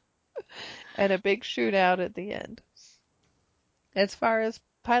 And a big shootout at the end. As far as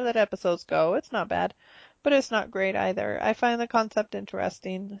pilot episodes go, it's not bad, but it's not great either. I find the concept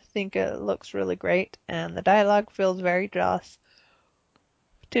interesting, think it looks really great, and the dialogue feels very Joss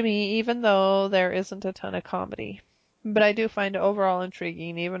to me, even though there isn't a ton of comedy. But I do find it overall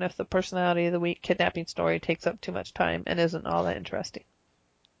intriguing, even if the personality of the week kidnapping story takes up too much time and isn't all that interesting.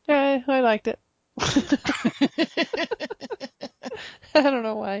 I liked it. I don't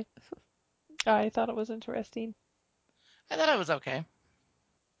know why. I thought it was interesting. I thought it was okay.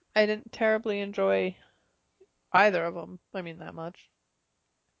 I didn't terribly enjoy either of them. I mean, that much.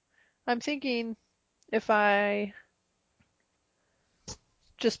 I'm thinking if I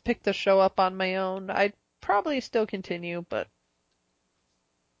just picked the show up on my own, I'd probably still continue, but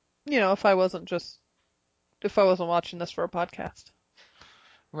if I wasn't watching this for a podcast.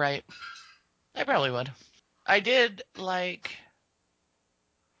 Right. I probably would. I did like,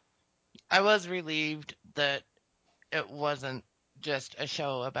 I was relieved that it wasn't just a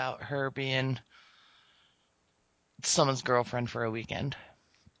show about her being someone's girlfriend for a weekend.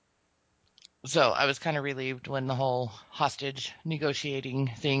 So I was kind of relieved when the whole hostage negotiating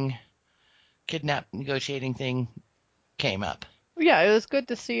thing, kidnap negotiating thing came up. Yeah, it was good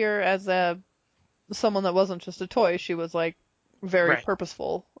to see her as a someone that wasn't just a toy. She was like very Right.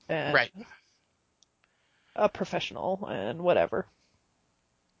 purposeful and Right. a professional and whatever.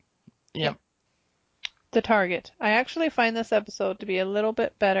 Yeah. Yep. The target. I actually find this episode to be a little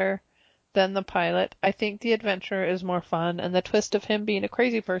bit better than the pilot. I think the adventure is more fun, and the twist of him being a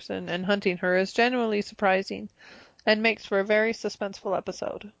crazy person and hunting her is genuinely surprising and makes for a very suspenseful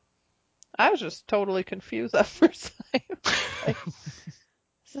episode. I was just totally confused that first time. Like,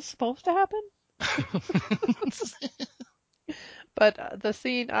 is this supposed to happen? But the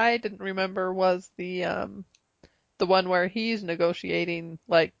scene I didn't remember was the one where he's negotiating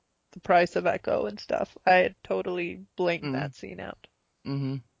like the price of Echo and stuff. I had totally blanked mm, that scene out.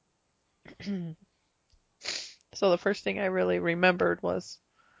 mm-hmm. So the first thing I really remembered was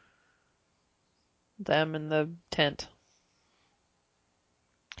them in the tent.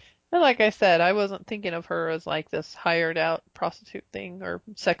 And like I said, I wasn't thinking of her as like this hired out prostitute thing or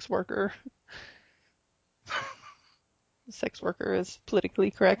sex worker. Sex worker is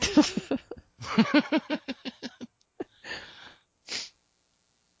politically correct.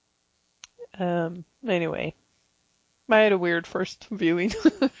 Anyway, I had a weird first viewing.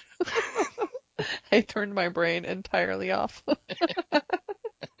 I turned my brain entirely off.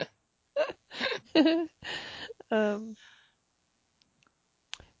 um,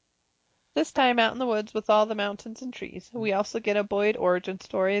 this time out in the woods with all the mountains and trees, we also get a Boyd origin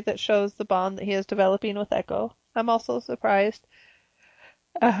story that shows the bond that he is developing with Echo. I'm also surprised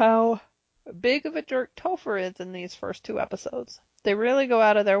at how big of a jerk Topher is in these first two episodes. They really go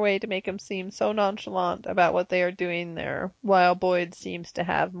out of their way to make him seem so nonchalant about what they are doing there, while Boyd seems to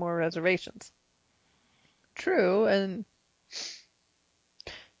have more reservations. True, and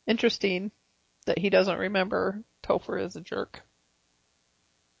interesting that he doesn't remember Topher is a jerk.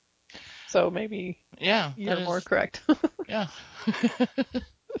 So maybe Yeah, that you're more is. correct. Yeah.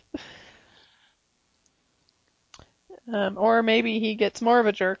 Or maybe he gets more of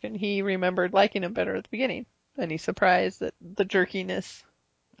a jerk and he remembered liking him better at the beginning. And he's surprised that the jerkiness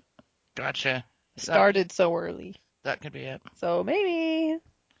Gotcha. That started so early. that could be it. So maybe.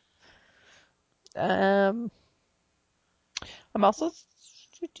 Um, I'm also.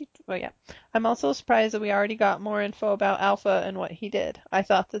 Oh yeah. I'm also surprised that we already got more info about Alpha and what he did. I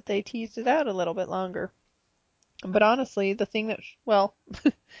thought that they teased it out a little bit longer. But honestly, the thing that, well,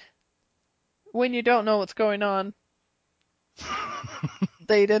 when you don't know what's going on,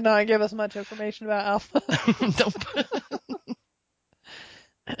 they did not give us much information about Alpha. Nope.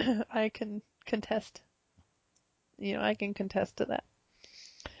 I can contest. I can contest to that.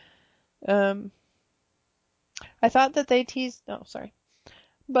 Um, I thought that they teased. No, sorry.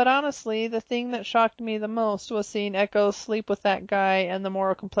 But honestly, the thing that shocked me the most was seeing Echo sleep with that guy and the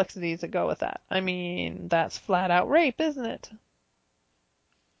moral complexities that go with that. I mean, that's flat out rape, isn't it?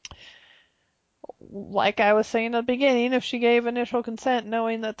 Like I was saying at the beginning, if she gave initial consent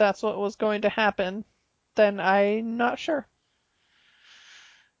knowing that that's what was going to happen, then I'm not sure.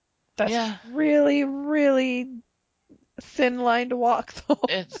 That's Yeah, really, really thin line to walk, though.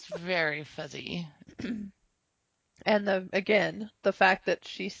 it's very fuzzy. And the fact that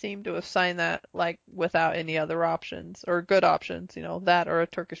she seemed to have signed that like without any other options or good options, that or a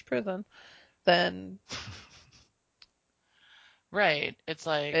Turkish prison, then Right.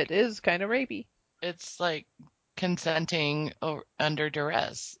 it is kind of rapey. It's like consenting under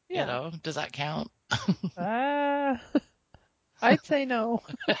duress, Yeah. Does that count? Uh, I'd say no.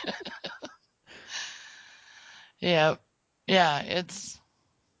 Yeah. Yeah, it's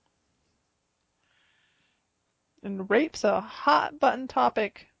And rape's a hot button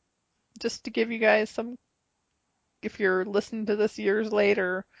topic. Just to give you guys some, if you're listening to this years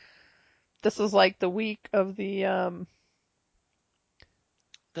later, this was like the week of the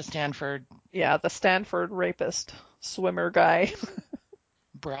Stanford the Stanford rapist swimmer guy.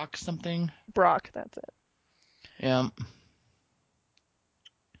 Brock something. Brock, that's it. Yeah.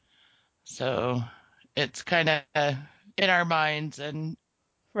 So it's kind of in our minds, and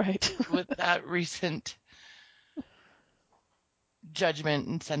Right. with that recent judgment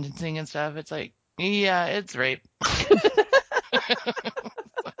and sentencing and stuff, it's like, yeah, it's rape.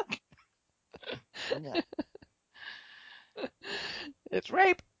 Yeah. It's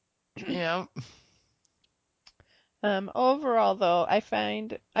rape. Yeah. Overall, though, I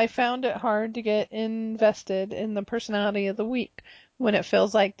found it hard to get invested in the personality of the week when it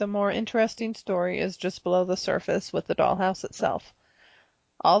feels like the more interesting story is just below the surface with the dollhouse itself.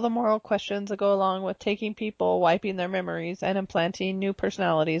 All the moral questions that go along with taking people, wiping their memories, and implanting new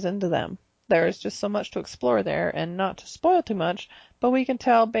personalities into them. There is just so much to explore there, and not to spoil too much, but we can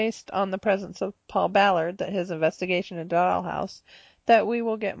tell based on the presence of Paul Ballard that his investigation into Dollhouse that we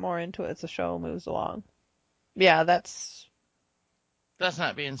will get more into it as the show moves along. Yeah, That's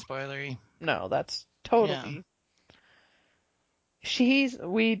not being spoilery. no, that's Yeah. totally.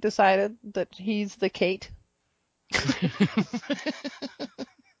 We decided that he's the Kate,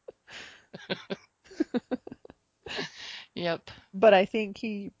 Yep. but I think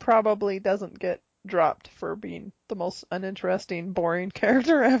he probably doesn't get dropped for being the most uninteresting, boring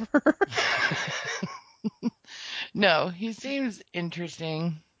character ever. No, he seems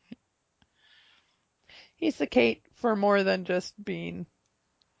interesting. He's the Kate for more than just being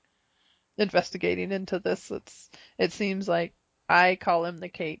investigating into this. It seems like I call him the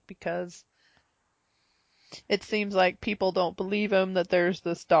Kate because it seems like people don't believe him that there's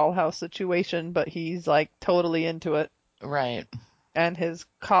this dollhouse situation, but he's like totally into it. Right. And his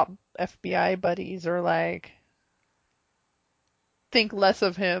cop FBI buddies are like think less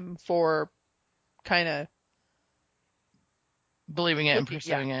of him for kind of Believing it and looking,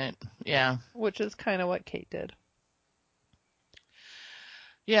 yeah, pursuing it. Yeah. which is kind of what Kate did.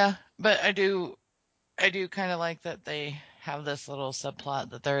 Yeah. But I do kind of like that they have this little subplot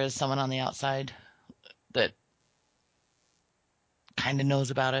that there is someone on the outside that kind of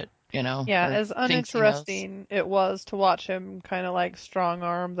knows about it, Yeah, or as thinks he knows. uninteresting it was to watch him kind of like strong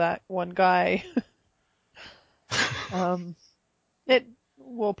arm that one guy. um, it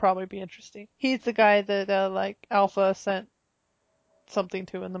will probably be interesting. He's the guy that like Alpha sent something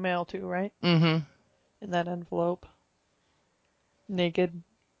to in the mail to, right? Mm-hmm. In that envelope, naked.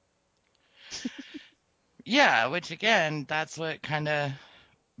 Yeah, which again, that's what kind of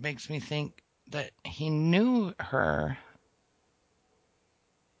makes me think that he knew her,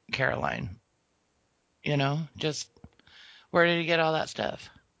 Caroline. Just where did he get all that stuff?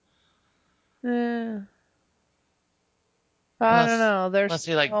 Eh, I don't Unless know. unless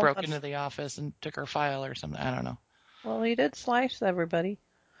he like Well, broke into the office and took her file or something. I don't know. well, he did slice everybody.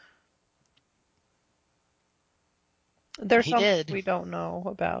 There's He some did. we don't know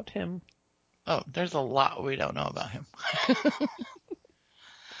about him. Oh, there's a lot we don't know about him.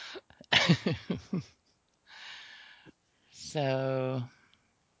 So,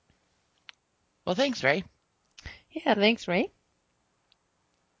 well, thanks, Ray. Yeah, thanks, Ray.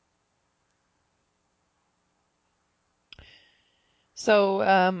 So,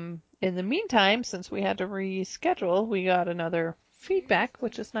 in the meantime, since we had to reschedule, we got another feedback,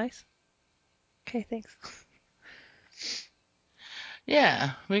 which is nice. Okay, thanks.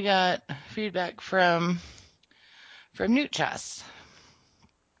 Yeah, we got feedback from Newt Chess.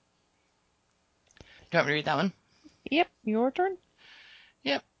 Do you want me to read that one? Yep, your turn.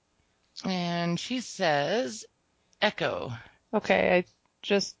 Yep. And she says, Echo. Okay, I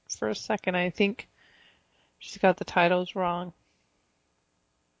just for a second I think she's got the titles wrong.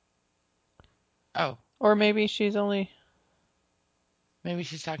 Oh, Or maybe she's only maybe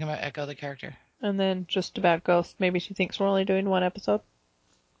she's talking about Echo the character. and then just about Ghost. Maybe she thinks we're only doing one episode.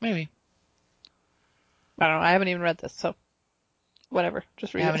 Maybe. I don't know. I haven't even read this, so whatever.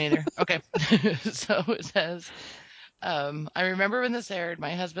 Just I read haven't it. either. Okay. So it says, I remember when this aired,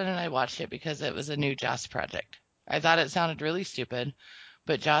 my husband and I watched it because it was a new Joss project. I thought it sounded really stupid,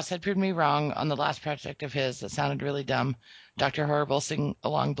 but Joss had proved me wrong on the last project of his that sounded really dumb, Dr. Horrible Sing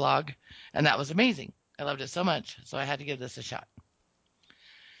Along blog, and that was amazing. I loved it so much, so I had to give this a shot.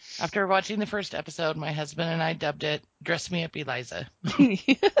 After watching the first episode, my husband and I dubbed it Dress Me Up Eliza,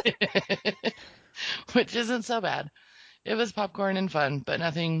 which isn't so bad. It was popcorn and fun, but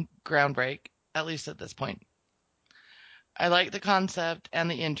nothing groundbreak, at least at this point. I like the concept and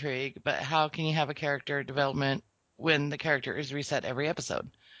the intrigue, but how can you have a character development when the character is reset every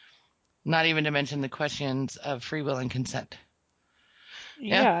episode? Not even to mention the questions of free will and consent.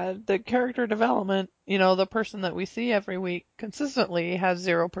 Yeah, Yeah, the character development, the person that we see every week consistently has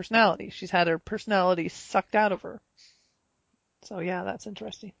zero personality. She's had her personality sucked out of her. So yeah, that's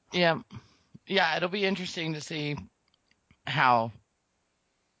interesting. yeah, yeah. It'll be interesting to see how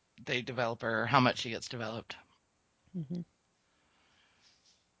they develop her, or how much she gets developed. Hmm.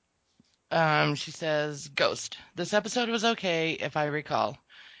 She says, Ghost. This episode was okay, if I recall.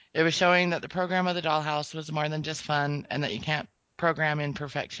 It was showing that the program of the dollhouse was more than just fun and that you can't program in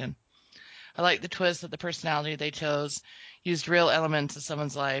perfection. I like the twist that the personality they chose used real elements of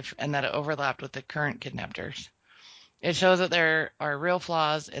someone's life and that it overlapped with the current kidnappers. It shows that there are real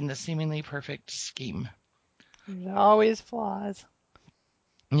flaws in the seemingly perfect scheme. There's always flaws.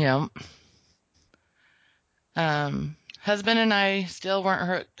 Yeah. Husband and I still weren't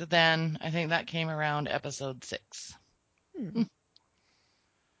hooked then. I think that came around episode 6. Hmm.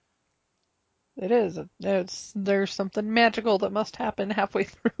 It is. There's something magical that must happen halfway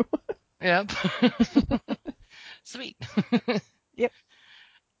through. Yep. Sweet. Yep.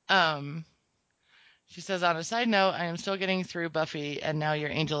 Um, she says, on a side note, I am still getting through Buffy and now your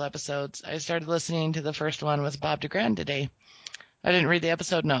Angel episodes. I started listening to the first one with Bob DeGrand today. I didn't read the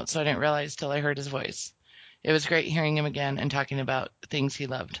episode notes, so I didn't realize till I heard his voice. It was great hearing him again and talking about things he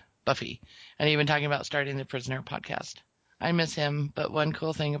loved, Buffy, and even talking about starting the Prisoner podcast. I miss him, but one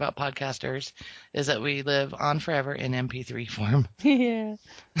cool thing about podcasters is that we live on forever in MP3 form. Yeah.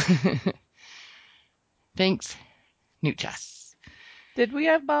 Thanks, Newchas. Did we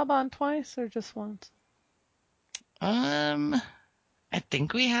have Bob on twice or just once? Um, I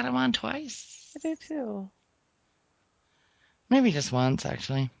think we had him on twice. I do too. Maybe just once,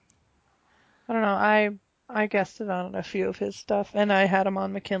 actually. I don't know. I guessed it on a few of his stuff, and I had him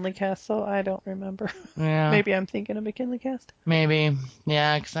on McKinley Cast, so I don't remember. Yeah, Maybe I'm thinking of McKinley Cast. maybe.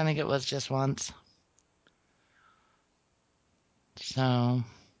 Yeah, because I think it was just once. So,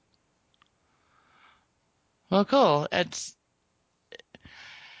 well, cool.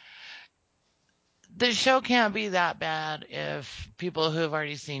 The show can't be that bad if people who have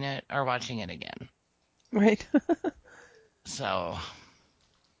already seen it are watching it again. Right. So,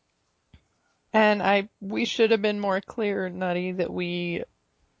 And we should have been more clear, Nutty, that we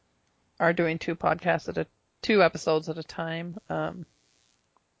are doing two episodes at a time. That's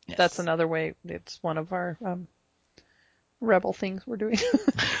yes. another way. It's one of our rebel things we're doing.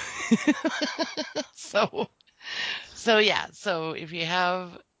 so, so yeah. So if you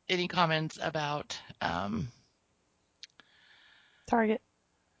have any comments about Target.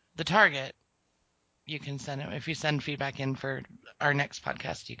 the target, you can send it. If you send feedback in for our next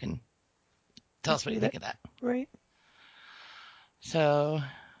podcast, you can tell us what you Include think it. of that. Right. So,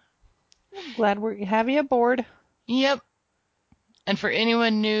 I'm glad we have you aboard. yep. And for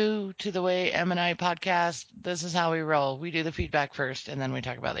anyone new to the way M and I podcast, this is how we roll. We do the feedback first, and then we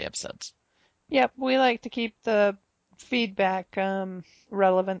talk about the episodes. Yep, we like to keep the feedback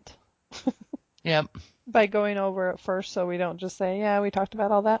relevant Yep. by going over it first so we don't just say, yeah, we talked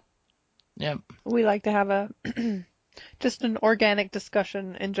about all that. Yep. We like to have a just an organic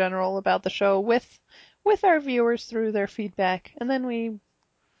discussion in general about the show with our viewers through their feedback. And then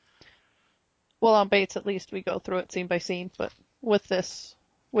well, on Bates at least we go through it scene by scene, but with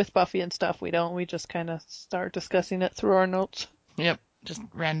Buffy and stuff we don't. We just kind of start discussing it through our notes. Yep. Just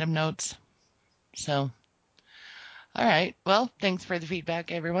random notes. So, all right. Well, thanks for the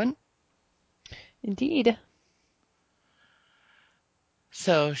feedback, everyone. Indeed.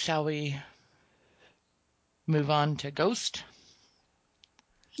 So, shall we move on to Ghost?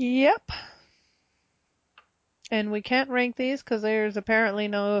 Yep. And we can't rank these because there's apparently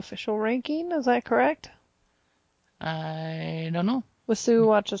no official ranking. Is that correct? I don't know. With Sue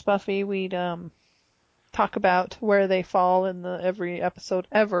watches Buffy, we'd talk about where they fall in every episode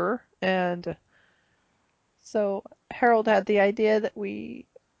ever, and so Harold had the idea that we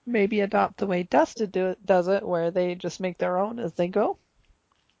maybe adopt the way Dusted does it, where they just make their own as they go.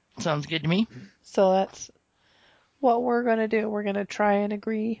 Sounds good to me. So that's what we're gonna do. We're gonna try and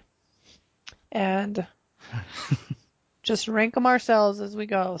agree and just rank them ourselves as we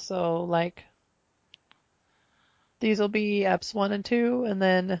go. So like these will be eps 1 and 2, and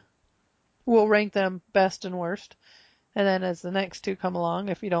then we'll rank them best and worst. And then as the next two come along,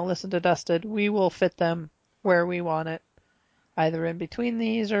 if you don't listen to Dusted, we will fit them where we want it, either in between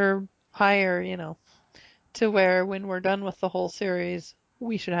these or higher, to where when we're done with the whole series,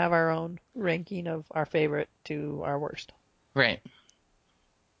 we should have our own ranking of our favorite to our worst. Right.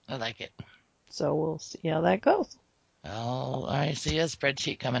 I like it. So we'll see how that goes. Well, I see a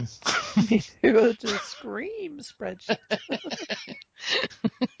spreadsheet coming. Me too. Just scream spreadsheet.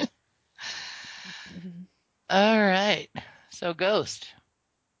 All right. So, Ghost.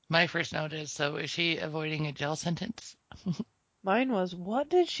 My first note is, so is she avoiding a jail sentence? Mine was, what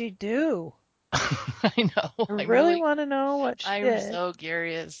did she do? I know. I really want to know what she I'm did. so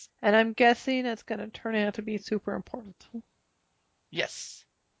curious. And I'm guessing it's going to turn out to be super important. Yes.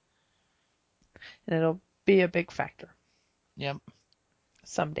 And it'll be a big factor Yep.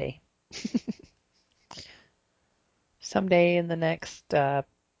 someday. Someday in the next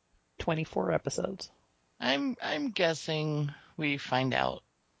 24 episodes. I'm guessing we find out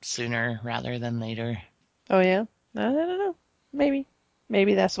sooner rather than later. Oh, yeah? I don't know. Maybe.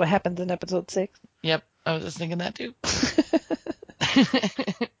 Maybe that's what happens in episode 6. Yep. I was just thinking that too.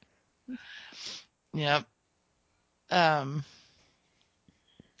 Yep. Um,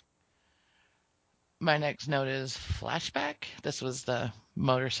 my next note is flashback. This was the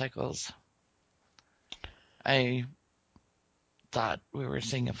motorcycles. I thought we were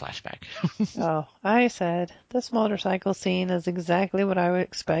seeing a flashback. Oh, I said this motorcycle scene is exactly what I would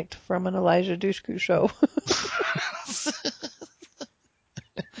expect from an Elijah Dushku show.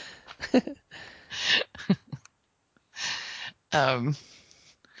 um,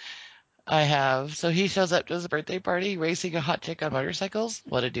 I have. So he shows up to his birthday party racing a hot chick on motorcycles.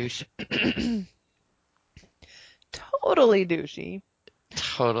 What a douche. Totally douchey.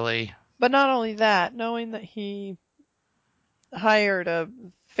 Totally. But not only that, knowing that he hired a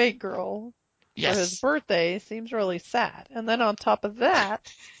fake girl for his Yes. birthday seems really sad. And then on top of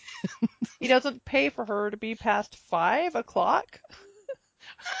that, he doesn't pay for her to be past 5 o'clock.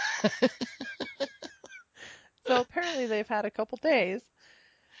 So apparently they've had a couple days.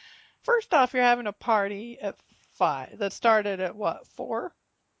 First off, you're having a party at 5 that started at what, 4?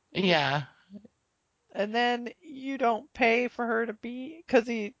 Yeah. And then you don't pay for her to be, because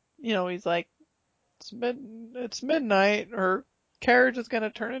he's like, it's midnight, her carriage is going to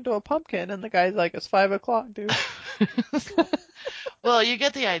turn into a pumpkin. And the guy's like, it's 5 o'clock, dude. Well, you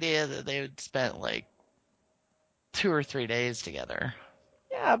get the idea that they had spent like 2 or 3 days together.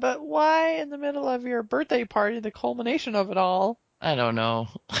 Yeah, but why in the middle of your birthday party, the culmination of it all, I don't know.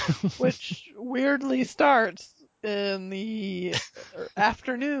 which weirdly starts in the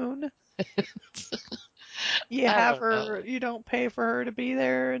afternoon, I don't know. you don't pay for her to be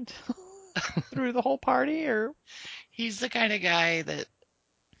there until through the whole party, or He's the kind of guy that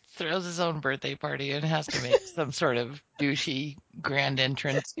throws his own birthday party and has to make some sort of douchey grand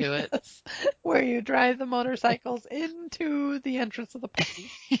entrance to it. yes, where you drive the motorcycles into the entrance of the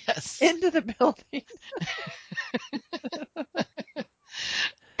party, Yes. into the building.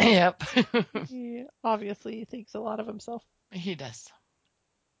 Yep. He obviously thinks a lot of himself, He does.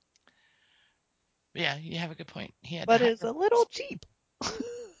 Yeah, you have a good point. He had to but is hire. a little cheap.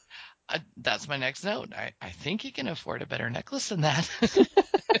 That's my next note. I think he can afford a better necklace than that.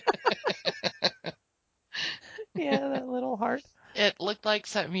 Yeah, that little heart. It looked like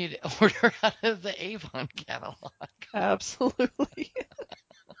something you'd order out of the Avon catalog. Absolutely.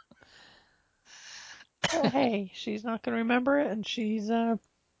 Well, hey, she's not going to remember it, and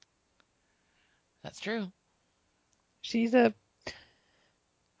That's true. she's a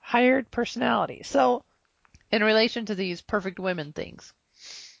hired personality. So, in relation to these perfect women things,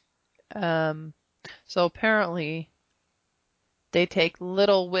 um, so apparently they take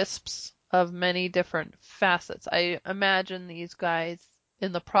little wisps of many different facets. I imagine these guys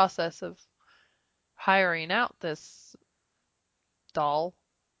in the process of hiring out this doll,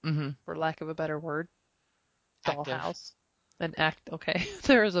 Hmm. for lack of a better word, Active. dollhouse, an act. Okay,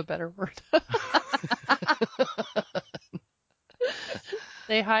 there is a better word.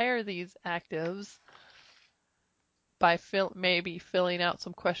 They hire these actives by maybe filling out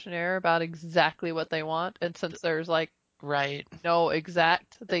some questionnaire about exactly what they want. And since there's like Right. no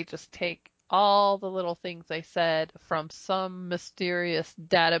exact, they just take all the little things they said from some mysterious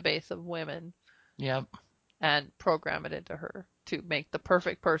database of women Yep. and program it into her to make the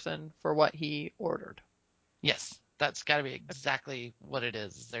perfect person for what he ordered. Yes. That's got to be exactly what it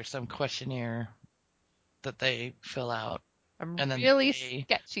is. There's some questionnaire that they fill out, I'm and then really they.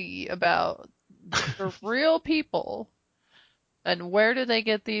 sketchy about these are real people. And where do they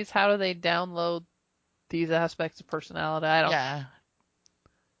get these? How do they download these aspects of personality? I don't. Yeah.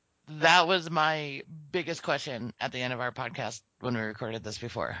 That was my biggest question at the end of our podcast when we recorded this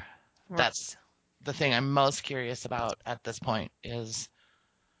before. Right. That's the thing I'm most curious about at this point is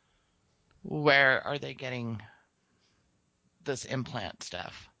where are they getting this implant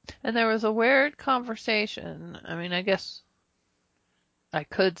stuff? And there was a weird conversation. I mean, I guess I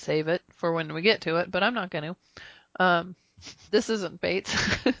could save it for when we get to it, but I'm not going to. This isn't Bates.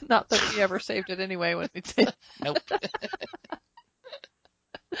 Not that we ever saved it anyway when we did. Nope.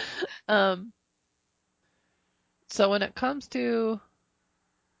 Um, so when it comes to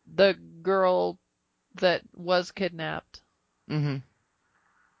the girl that was kidnapped, Hmm.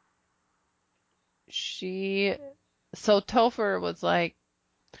 she, so Topher was like,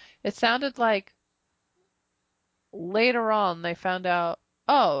 it sounded like later on they found out,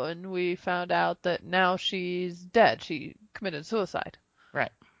 oh, and we found out that now she's dead. She committed suicide.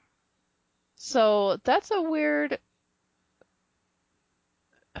 Right. So that's a weird,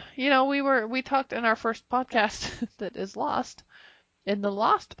 we talked in our first podcast that is Lost. In the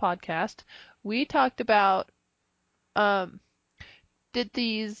Lost podcast, we talked about, um, did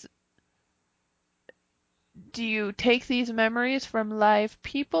these, do you take these memories from live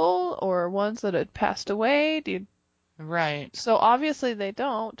people or ones that had passed away? Right. So obviously they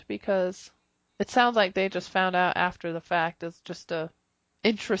don't, because it sounds like they just found out after the fact. It's just a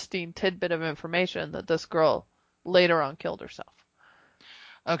interesting tidbit of information that this girl later on killed herself.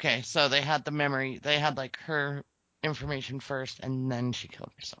 Okay, so they had the memory. They had like her information first, and then she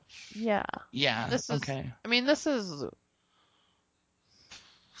killed herself. Yeah. Yeah. This is, Okay. I mean, this is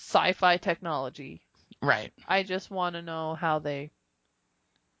sci-fi technology. Right. I just want to know how How they've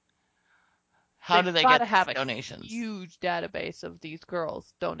do they got get to these have a donations? huge database of these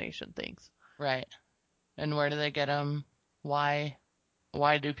girls' donation things. Right. And where do they get them? Why?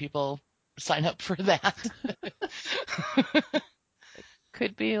 Why do people sign up for that?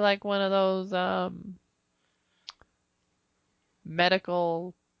 Could be like one of those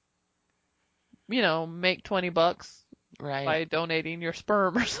medical, make $20 Right. by donating your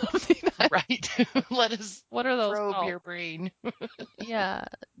sperm or something. Right. Let us What are those probe called? your brain. Yeah,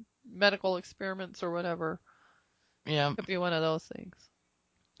 medical experiments or whatever. Yeah. Could be one of those things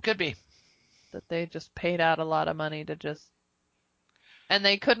Could be. that they just paid out a lot of money to just, and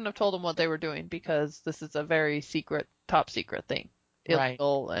they couldn't have told them what they were doing because this is a very secret, top secret thing, Right.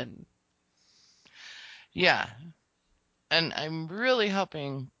 illegal, and Yeah. And I'm really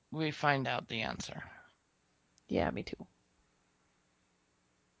hoping we find out the answer. yeah, me too.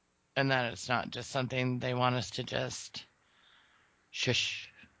 And that it's not just something they want us to just shush,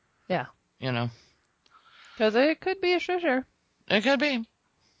 Yeah, you know. because it could be a shusher. It could be.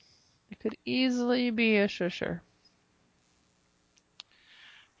 It could easily be a shusher.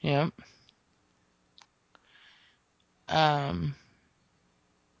 Yeah. Um,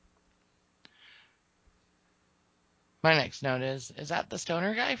 my next note is that the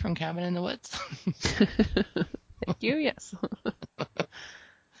stoner guy from Cabin in the Woods? Thank you. Yes,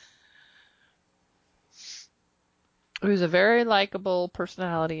 he was a very likable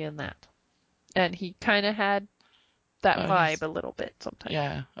personality in that, and he kind of had that Oh, vibe he's, a little bit sometimes.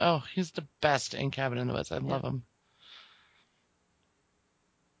 yeah. Oh, he's the best in Cabin in the Woods. I Yeah, love him.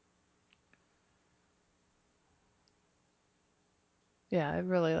 yeah, I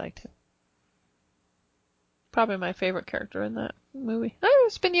really liked him. Probably my favorite character in that movie. Oh,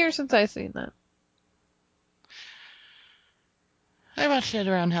 it's been years since I've seen that. I watched it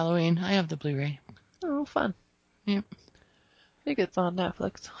around Halloween. I have the Blu-ray. Oh, fun. Yep. I think it's on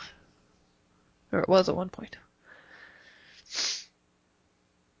Netflix. Or it was at one point.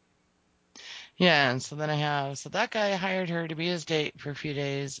 Yeah, and so then so that guy hired her to be his date for a few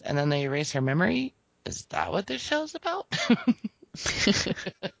days, and then they erase her memory. Is that what this show's about?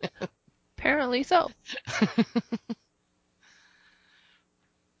 Apparently so.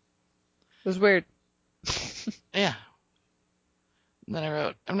 It was weird. Yeah. And then I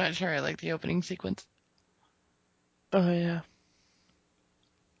wrote, I'm not sure I like the opening sequence, Oh, yeah.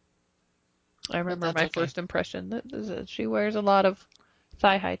 I but remember that's my okay. first impression that is that she wears a lot of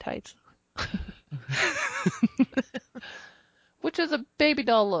thigh-high tights, which is a baby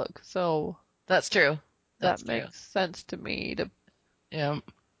doll look, so That's true. that That's true. makes sense to me. Yeah.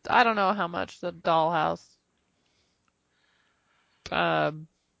 I don't know how much the dollhouse um,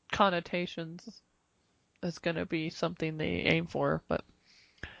 connotations is going to be something they aim for, but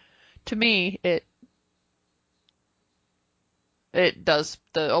to me, it does.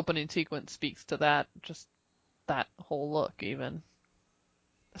 The opening sequence speaks to that, just that whole look, even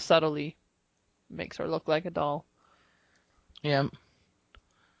subtly makes her look like a doll. Yeah.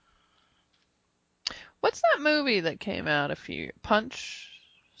 What's that movie that came out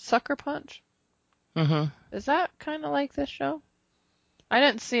Sucker Punch? Mhm. Is that kind of like this show? I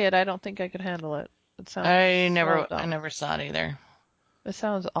didn't see it. I don't think I could handle it. It sounds so I dumb. never saw it either. It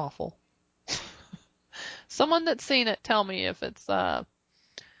sounds awful. Someone that's seen it, tell me if it's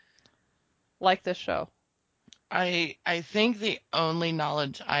like this show. I think the only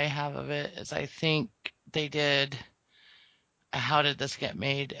knowledge I have of it is I think they did a How Did This Get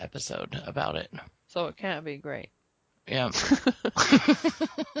Made episode about it. So it can't be great. Yeah.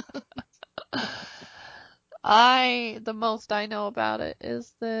 The most I know about it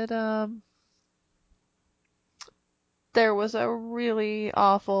is that there was a really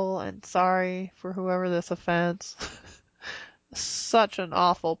awful, and sorry for whoever this offends, such an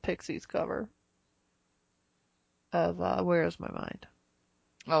awful Pixies cover of Where Is My Mind.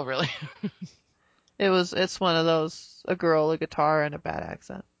 Oh, really? It's one of those, a girl, a guitar, and a bad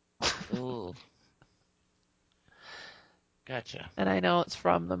accent. Ooh, gotcha. And I know it's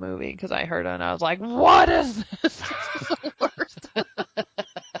from the movie because I heard it and I was like, what is this? This is the worst.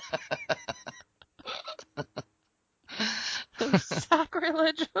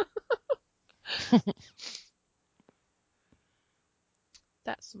 Sacrilege.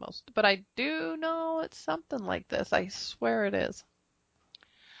 That's the most. But I do know it's something like this. I swear it is.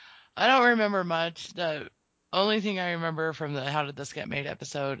 I don't remember much. only thing I remember from the How Did This Get Made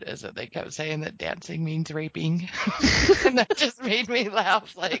episode is that they kept saying that dancing means raping. And that just made me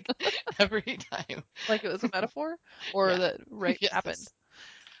laugh like every time. Like it was a metaphor, or Yeah. that rape happened. Yes.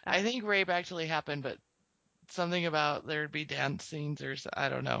 I think rape actually happened, but something about there'd be dance scenes or I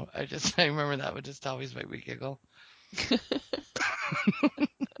don't know. I remember that would just always make me giggle.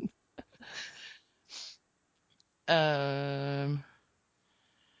 Um,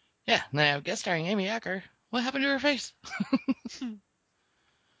 yeah. Now guest starring Amy Acker. What happened to her face?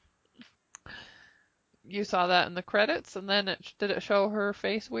 You saw that in the credits, and then did it show her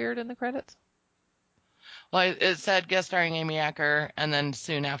face weird in the credits? Well, it said guest starring Amy Acker, and then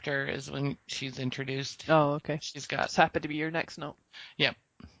soon after is when she's introduced. Oh, okay. She's got, Just happened to be your next note. yep.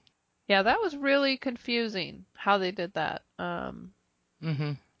 Yeah, that was really confusing how they did that.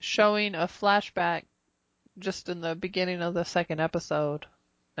 Mm-hmm. Showing a flashback just in the beginning of the second episode.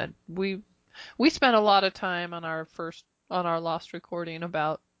 And we spent a lot of time on our lost recording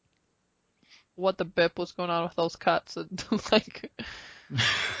about what the bip was going on with those cuts and like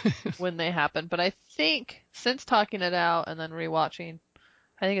when they happened. But I think since talking it out and then rewatching,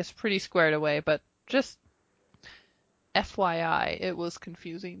 I think it's pretty squared away. But just FYI, it was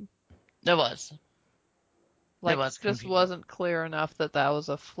confusing. It was. It Like, was just confusing. wasn't clear enough that that was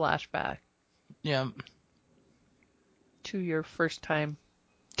a flashback Yeah. to your first time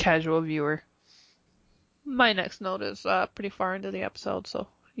casual viewer. My next note is pretty far into the episode, so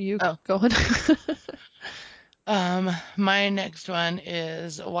you Oh. go ahead. My next one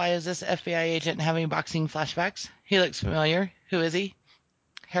is why is this FBI agent having boxing flashbacks? He looks familiar. Who is he?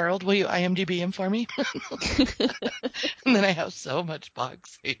 Harold, will you IMDb him for me? And then I have so much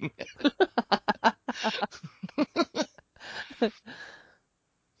boxing.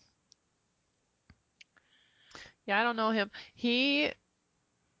 Yeah, I don't know him.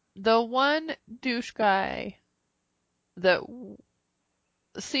 The one douche guy that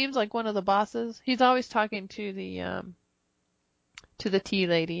seems like one of the bosses. He's always talking to the tea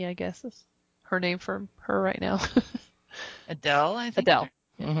lady, I guess is her name for her right now. Adele, I think. Adele.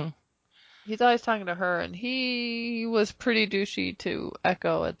 Yeah. Mm-hmm. He's always talking to her, and he was pretty douchey to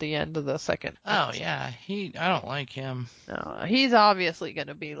Echo at the end of the second Oh episode. yeah, I don't like him. No, he's obviously going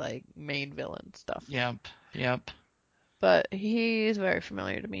to be like main villain stuff, Yep, yep, but he's very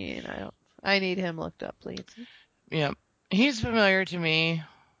familiar to me, and I need him looked up, please. yep. He's familiar to me,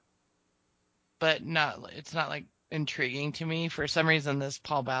 but it's not like intriguing to me. For some reason, this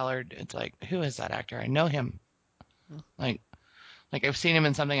Paul Ballard, it's like, who is that actor? I know him. Like, like I've seen him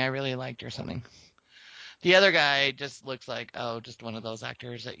in something I really liked or something. The other guy just looks like, oh, just one of those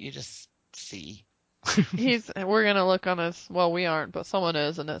actors that you just see. We're gonna look on his, well, we aren't, but someone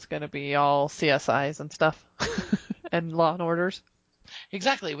is, and it's gonna be all CSIs and stuff, and Law and Orders.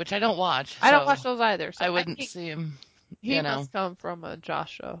 Exactly, which I don't watch, I don't so watch those either, so I I wouldn't think see him, he must come from a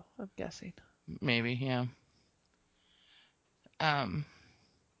Josh show, I'm guessing. maybe, yeah. Um,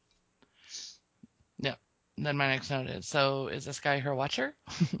 yeah. Then my next note is, so is this guy her watcher?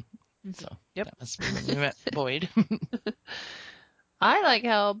 So Yep. that must be when we met Boyd. I like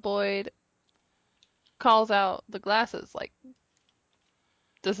how Boyd calls out the glasses, like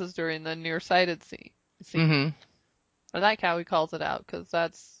this is during the nearsighted scene. Hmm. I like how he calls it out because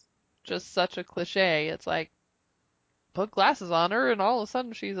that's just such a cliche. It's like put glasses on her, and all of a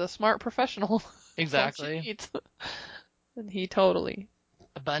sudden she's a smart professional. That's all she Exactly. needs. And he totally.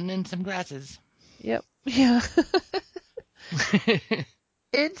 A bun and some glasses. Yep. Yeah.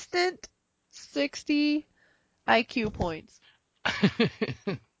 Instant 60 IQ points.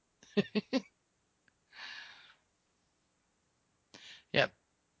 Yep.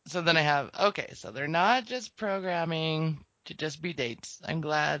 So then I have, okay, so they're not just programming to just be dates. I'm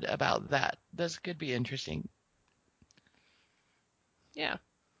glad about that. This could be interesting. Yeah.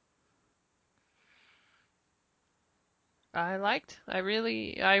 I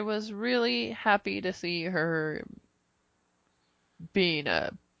was really happy to see her being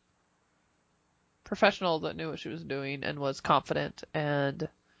a professional that knew what she was doing and was confident and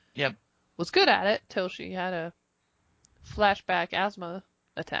Yep. was good at it till she had a flashback asthma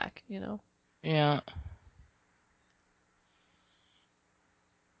attack, Yeah.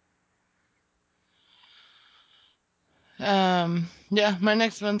 Yeah, my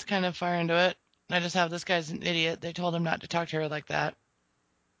next one's kind of far into it. I just have this guy's an idiot. They told him not to talk to her like that.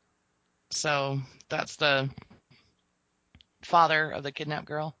 So that's the father of the kidnapped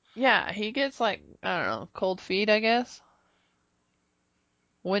girl. Yeah, he gets like, I don't know, cold feet, I guess,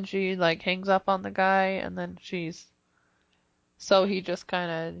 when she like hangs up on the guy and then so he just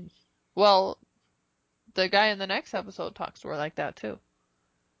kind of, well, the guy in the next episode talks to her like that too.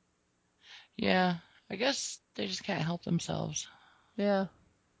 Yeah, I guess they just can't help themselves. Yeah.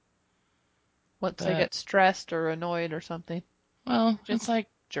 Once they But get stressed or annoyed or something, well, they're just it's like,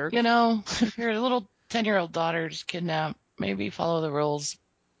 jerks. if your little 10-year-old daughter's kidnapped, maybe follow the rules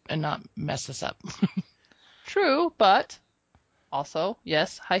and not mess this up. True, but also,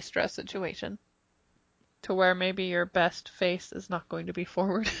 yes, high stress situation to where maybe your best face is not going to be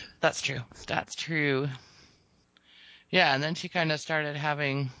forward. That's true. That's true. Yeah, and then she kind of started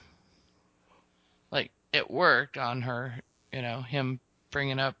having, like, it worked on her, him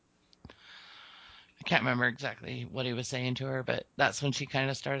bringing up, I can't remember exactly what he was saying to her, but that's when she kind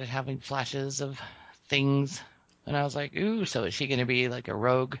of started having flashes of things. And I was like, ooh, so is she going to be like a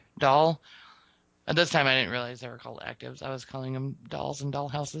rogue doll? At this time, I didn't realize they were called actives. I was calling them dolls and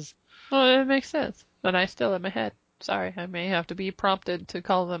dollhouses. Well, it makes sense. But I still in my head. Sorry, I may have to be prompted to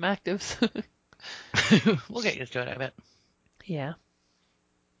call them actives. We'll get used to it, I bet. Yeah.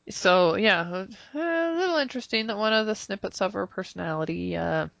 So, yeah, a little interesting that one of the snippets of her personality,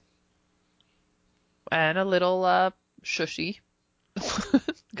 and a little, shushy,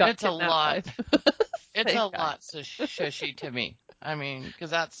 got It's a kidnapped lot. by the It's same a guy. lot so shushy to me. I mean,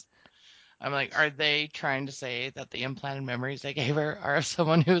 because I'm like, are they trying to say that the implanted memories they gave her are of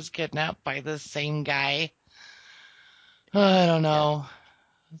someone who was kidnapped by the same guy? I don't Yeah. know.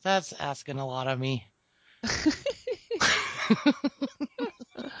 That's asking a lot of me.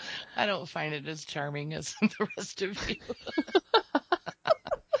 I don't find it as charming as the rest of you.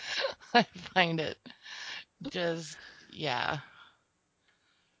 I find it just, yeah,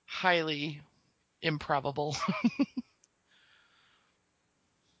 highly improbable.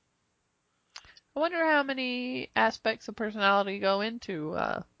 I wonder how many aspects of personality go into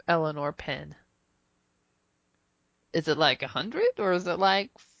Eleanor Penn. Is it like 100 or is it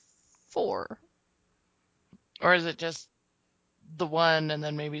like 4? Or is it just the one and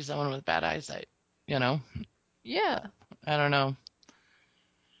then maybe someone with bad eyesight? You know? Yeah, I don't know.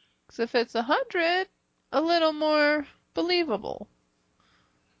 because if it's 100, a little more believable.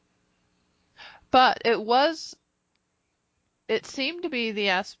 But it seemed to be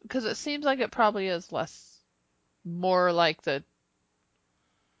because it seems like it probably is more like the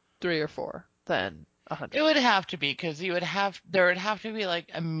 3 or 4 than It 100. would have to be because there would have to be like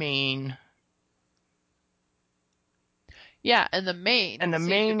a main, Yeah, and the main and the seemed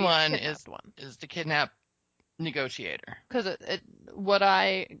to main be the one kidnapped one. is the kidnap negotiator. Because what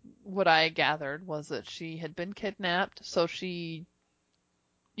I gathered was that she had been kidnapped, so she,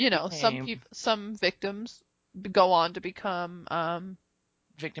 Became some victims go on to become,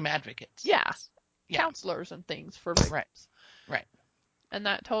 victim advocates. yeah, Yeah, counselors and things for right, victims. right, And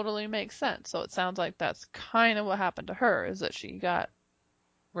that totally makes sense. So it sounds like that's kind of what happened to her, is that she got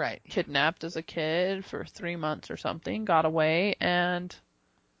right, kidnapped as a kid for 3 months or something, got away, and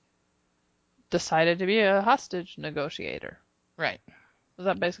decided to be a hostage negotiator. right. Is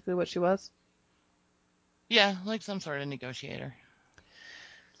that basically what she was? Yeah, like some sort of negotiator.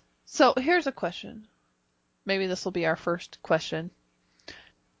 So here's a question. Maybe this will be our first question.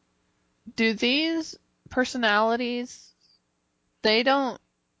 Do these personalities, they don't,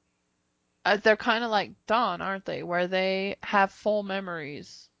 they're kind of like Dawn, aren't they? Where they have full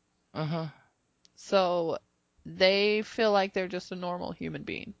memories. Uh huh. So they feel like they're just a normal human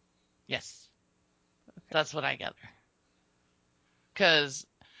being. Yes, that's what I gather. Because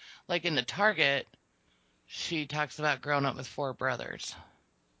like in the Target, she talks about growing up with four brothers.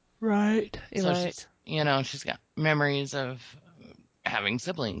 Right. So Right. she's got memories of having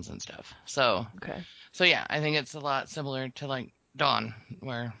siblings and stuff. Okay. So yeah, I think it's a lot similar to like Dawn,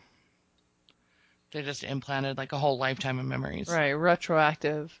 where they just implanted like a whole lifetime of memories. Right.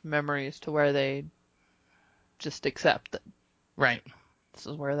 Retroactive memories to where they just accept that Right. this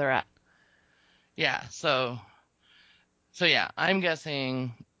is where they're at. Yeah. So yeah, I'm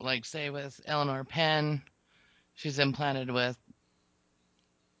guessing like say with Eleanor Penn, she's implanted with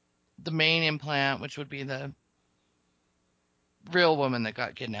the main implant, which would be the real woman that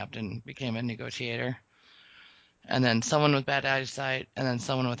got kidnapped and became a negotiator, and then someone with bad eyesight, and then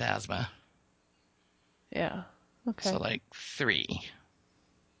someone with asthma. Yeah. So Okay. like three.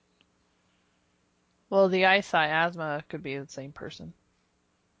 Well, the eyesight asthma could be the same person.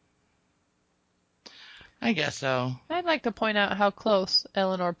 I guess so. I'd like to point out how close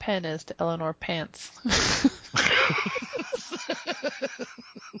Eleanor Penn is to Eleanor Pants.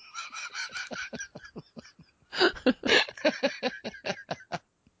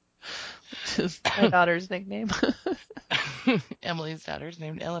 Which is my daughter's nickname. Emily's daughter's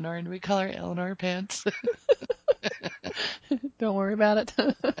named Eleanor, and we call her Eleanor Pants. Don't worry about it.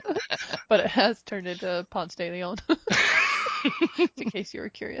 But it has turned into Ponce de Leon, in case you were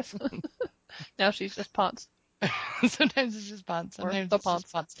curious. Now she's just Ponce. Sometimes it's just Ponce. or Sometimes the it's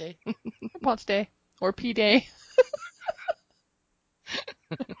just Ponce, Ponce Day. or Ponce Day, or P Day.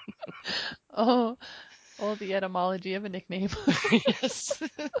 Oh, oh, the etymology of a nickname. Yes.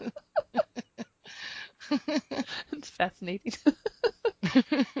 It's fascinating.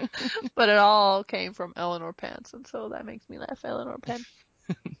 But it all came from Eleanor Pants, and so that makes me laugh. Eleanor Pen.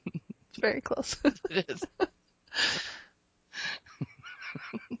 It's very close. It is.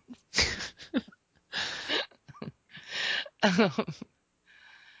 Um,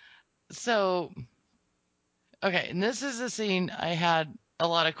 so, okay, and this is a scene I had a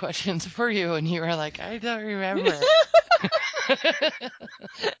lot of questions for you, and you were like, I don't remember.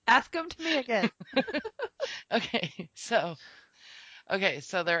 Ask him to me again. Okay, so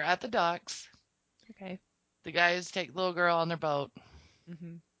they're at the docks. Okay. The guys take the little girl on their boat.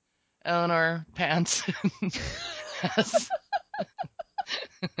 Hmm. Eleanor Pants has,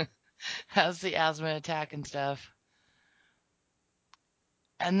 has the asthma attack and stuff.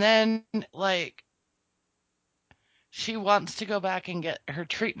 And then, like, she wants to go back and get her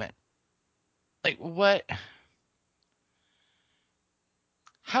treatment. Like, what?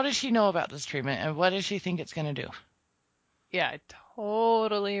 How does she know about this treatment, and what does she think it's going to do? Yeah, I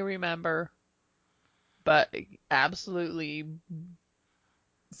totally remember, but absolutely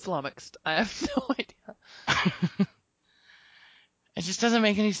flummoxed. I have no idea. It just doesn't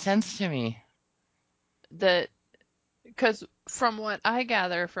make any sense to me. That, because from what I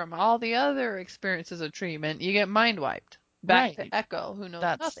gather from all the other experiences of treatment, you get mind wiped back to Right. Echo, who knows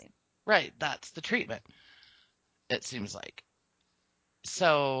That's nothing. right. That's the treatment, it seems like.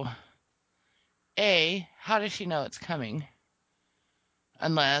 So, A, how does she know it's coming?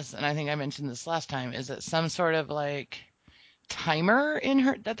 Unless, and I think I mentioned this last time, is it some sort of like timer in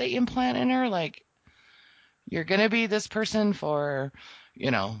her that they implant in her? Like, you're going to be this person for, you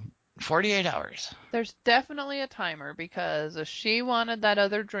know, 48 hours. There's definitely a timer because if she wanted that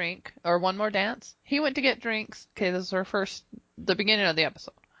other drink or one more dance, he went to get drinks. Okay, this is her first, the beginning of the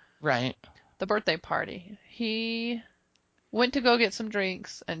episode, Right. the birthday party. He went to go get some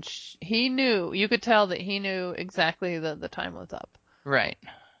drinks, and he knew, you could tell that he knew exactly that the time was up. Right.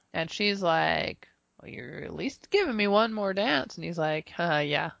 And she's like, well, you're at least giving me one more dance. And he's like,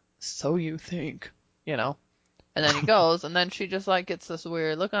 yeah, so you think, you know. And then he goes, and then she just like gets this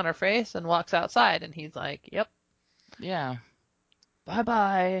weird look on her face and walks outside, and he's like, yep, Yeah. bye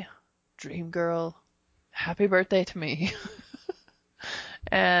bye, dream girl. Happy birthday to me.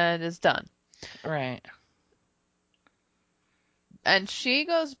 And it's done. Right. And she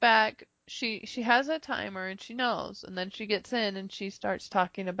goes back, she has a timer and she knows, and then she gets in and she starts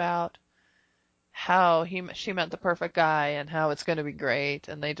talking about how she met the perfect guy and how it's going to be great,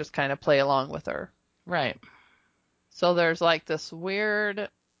 and they just kind of play along with her. Right. So there's like this weird,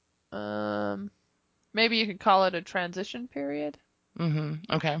 um, maybe you could call it a transition period.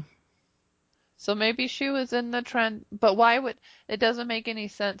 Okay. So maybe she was in the trend, but why would it doesn't make any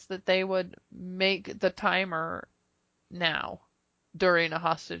sense that they would make the timer now during a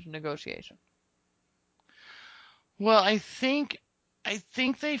hostage negotiation. Well, I think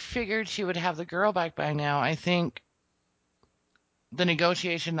they figured she would have the girl back by now. I think the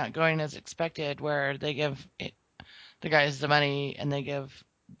negotiation not going as expected, where they give the guys the money and they give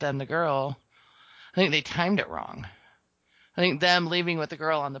them the girl. I think they timed it wrong. I think them leaving with the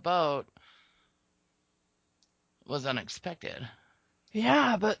girl on the boat was unexpected.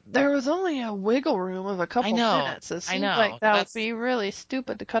 Yeah, but there was only a wiggle room of a I couple know. minutes. It I seems like know. that would That's be really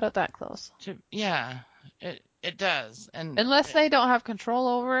stupid to cut it that close. yeah. It does. And Unless they don't have control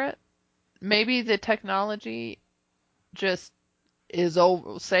over it, maybe the technology just is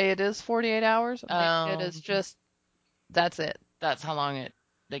over, say it is 48 hours, maybe it is um just, that's it. that's how long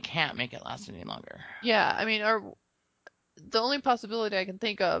they can't make it last any longer. Yeah, I mean, or the only possibility I can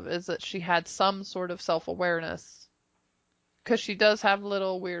think of is that she had some sort of self-awareness, because she does have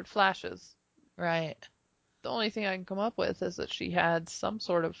little weird flashes. Right. The only thing I can come up with is that she had some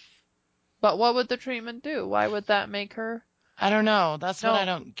sort of, but what would the treatment do? Why would that make her? I don't know. That's what I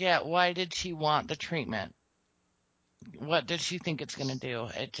No. don't get. Why did she want the treatment? What did she think it's going to do?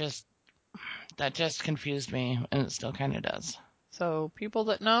 That just confused me, and it still kind of does. So people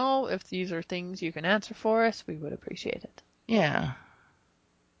that know, if these are things you can answer for us, we would appreciate it. Yeah.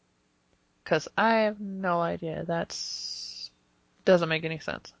 Because I have no idea. That's doesn't make any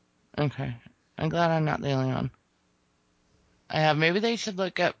sense. Okay. I'm glad I'm not the only one. Maybe they should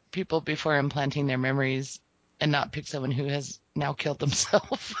look up people before implanting their memories and not pick someone who has now killed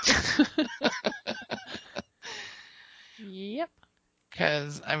themselves. Yep.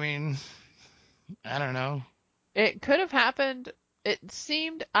 Because, I mean, I don't know. It could have happened. It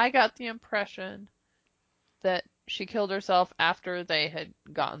seemed, I got the impression that she killed herself after they had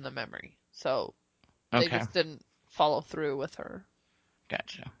gotten the memory. So they Okay. just didn't follow through with her.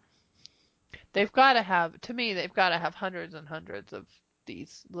 Gotcha. They've got to have, to me, they've got to have hundreds and hundreds of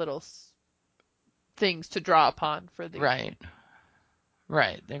these little things to draw upon for the, Right.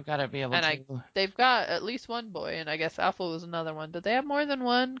 Right. They've got to be able and to. they've got at least one boy, and I guess Alpha was another one. Did they have more than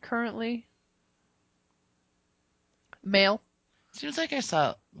one currently? Male? Seems like I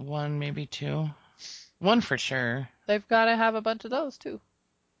saw one, maybe two. One for sure. They've got to have a bunch of those too.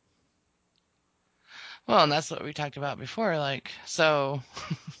 Well, and that's what we talked about before. Like, so.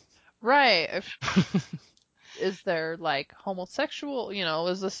 Right. Is there like homosexual,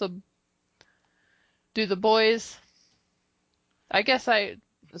 is this do the boys, I guess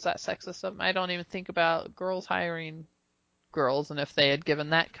is that sexism? I don't even think about girls hiring girls and if they had given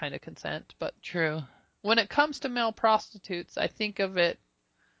that kind of consent. But True. when it comes to male prostitutes, I think of it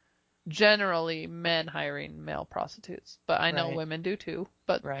generally men hiring male prostitutes. But I know Right. women do too.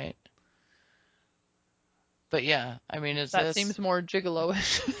 But Right. But yeah, I mean, that seems more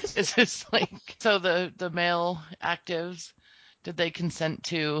gigolo-ish. is this like, so the male actives, did they consent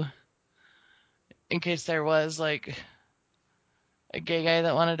to, in case there was like a gay guy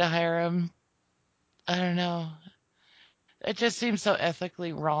that wanted to hire him? I don't know. It just seems so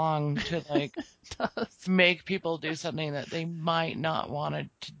ethically wrong to like Does. make people do something that they might not want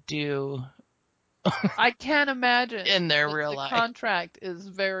to do I can't imagine in their that real the life. contract is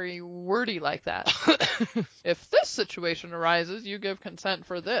very wordy like that. If this situation arises, you give consent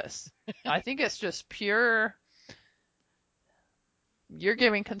for this. I think it's just pure, you're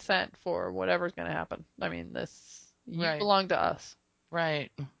giving consent for whatever's going to happen. I mean, you Right. belong to us.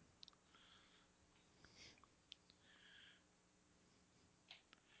 Right.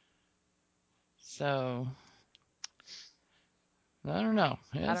 So, I don't know.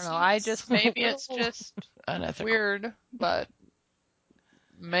 I It don't know. seems a Maybe it's little just unethical. weird, but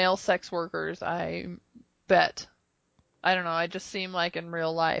male sex workers, I bet. I don't know. I just seem like in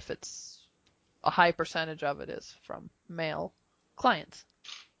real life, it's a high percentage of it is from male clients.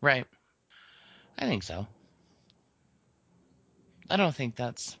 Right. I think so. I don't think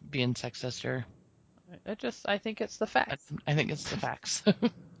that's being sexist or I think it's the facts. I think it's the facts.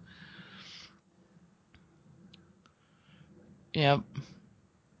 Yep.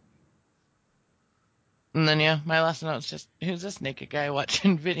 And then yeah, my last note is just who's this naked guy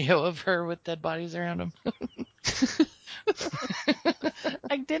watching video of her with dead bodies around him?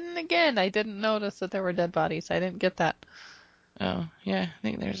 I didn't notice that there were dead bodies. I didn't get that. Oh yeah, I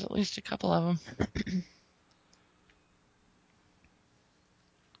think there's at least a couple of them.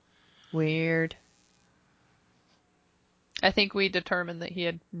 Weird. I think we determined that he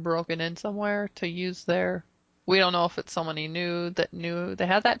had broken in somewhere to use their. We don't know if it's someone he knew they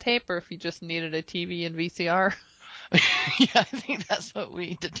had that tape or if he just needed a TV and VCR. Yeah, I think that's what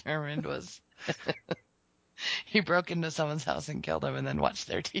we determined was he broke into someone's house and killed him and then watched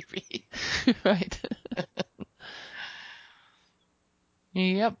their TV. Right.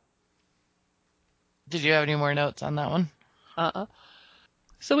 Yep. Did you have any more notes on that one? Uh-uh.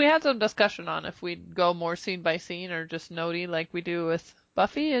 So we had some discussion on if we'd go more scene by scene or just notey like we do with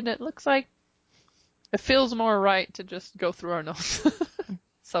Buffy, and it looks like it feels more right to just go through our notes.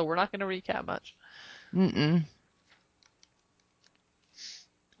 So we're not going to recap much. Mm-mm.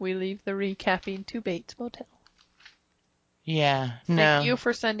 We leave the recapping to Bates Motel. Yeah, Thank no. you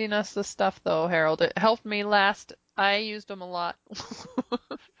for sending us the stuff, though, Harold. It helped me last. I used them a lot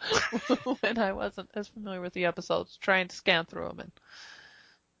when I wasn't as familiar with the episodes, trying to scan through them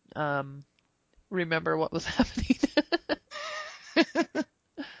and remember what was happening.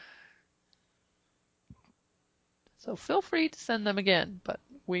 So feel free to send them again, but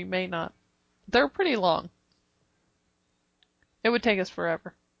we may not. They're pretty long. It would take us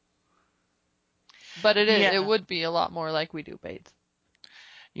forever. But it Yeah, would be a lot more like we do Bates.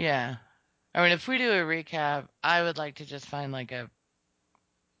 yeah. I mean, if we do a recap, I would like to just find like a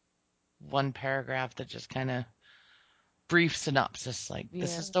one paragraph that just kind of brief synopsis. Like,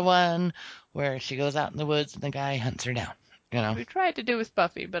 this Yeah. is the one where she goes out in the woods and the guy hunts her down. You Which know? we tried to do with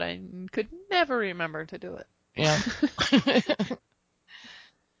Buffy, but I could never remember to do it. Yep.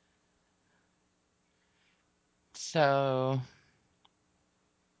 So,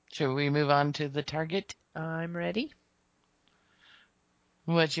 should we move on to the target? I'm ready.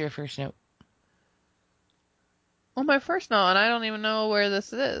 What's your first note? Well, my first note, and I don't even know where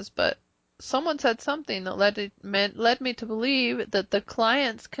this is, but someone said something that led me to believe that the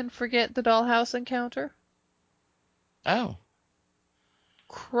clients can forget the dollhouse encounter. Oh.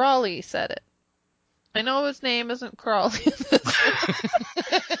 Crawley said it. I know his name isn't Crawley in this,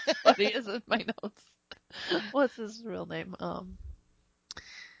 but he is in my notes. What's his real name? Oh,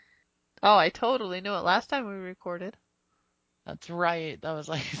 I totally knew it last time we recorded. That's right. That was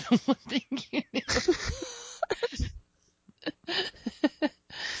like the one thing you knew.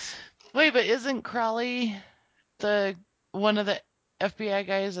 Wait, but isn't Crowley the one of the FBI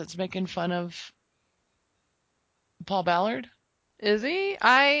guys that's making fun of Paul Ballard? Is he?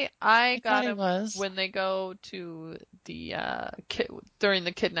 I I thought got he him was. when they go to the during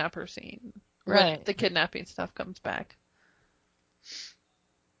the kidnapper scene when Right. the kidnapping stuff comes back.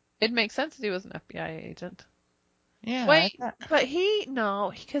 It makes sense that he was an FBI agent. Yeah, I Wait, thought. but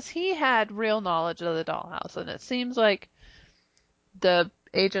no, because he had real knowledge of the dollhouse, and it seems like the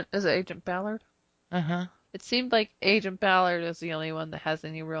agent is it Agent Ballard? Uh-huh. It seemed like Agent Ballard is the only one that has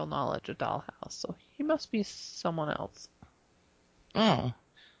any real knowledge of Dollhouse, so he must be someone else. Oh.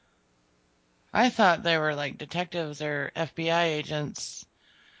 I thought they were like detectives or FBI agents,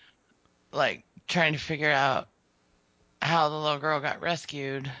 like trying to figure out how the little girl got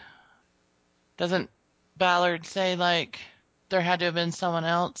rescued. Doesn't Ballard say like there had to have been someone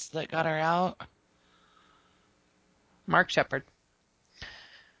else that got her out? Mark Shepard,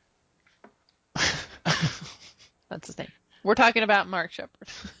 that's his name. We're talking about Mark Shepard,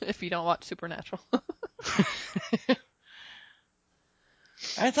 if you don't watch Supernatural.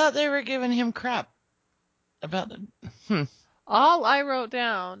 I thought they were giving him crap about the. Hmm. All I wrote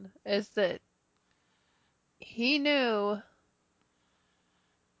down is that he knew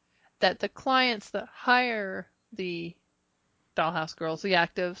that the clients that hire the Dollhouse girls, the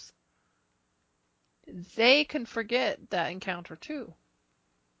actives, they can forget that encounter too.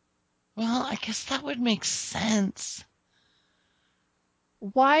 Well, I guess that would make sense.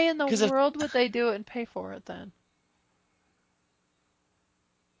 Why in the Because if. world would they do it and pay for it then?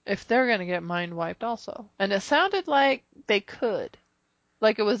 If they're going to get mind wiped also. And it sounded like they could,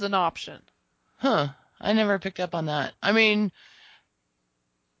 like it was an option. Huh. I never picked up on that. I mean,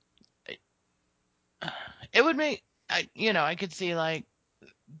 it would make. I could see like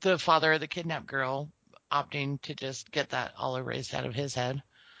the father of the kidnapped girl opting to just get that all erased out of his head.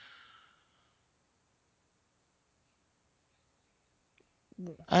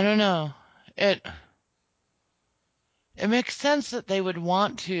 I don't know. It it makes sense that they would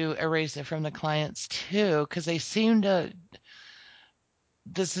want to erase it from the clients too, because they seem to.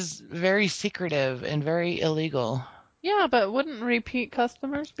 This is very secretive and very illegal. Yeah, but wouldn't repeat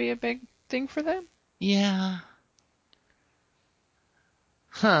customers be a big thing for them? Yeah.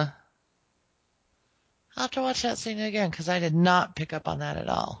 Huh. I'll have to watch that scene again because I did not pick up on that at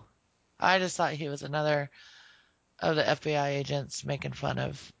all. I just thought he was another of the FBI agents making fun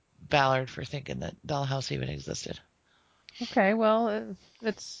of Ballard for thinking that Dollhouse even existed. Okay, well,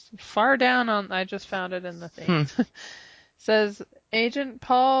 it's far down on. I just found it in the thing. Hmm. Says Agent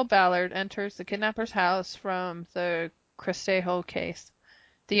Paul Ballard enters the kidnapper's house from the Cristejo case.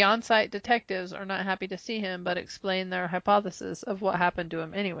 The on-site detectives are not happy to see him, but explain their hypothesis of what happened to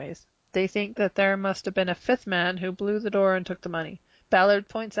him anyways. They think that there must have been a fifth man who blew the door and took the money. Ballard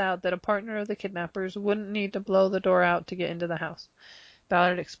points out that a partner of the kidnappers wouldn't need to blow the door out to get into the house.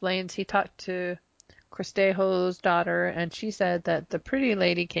 Ballard explains he talked to Cristejo's daughter, and she said that the pretty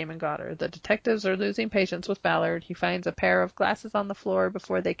lady came and got her. The detectives are losing patience with Ballard. He finds a pair of glasses on the floor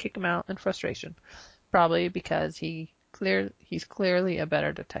before they kick him out in frustration, probably because he's clearly a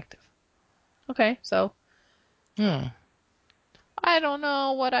better detective. Okay, so Hmm. I don't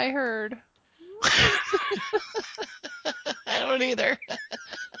know what I heard. I don't either.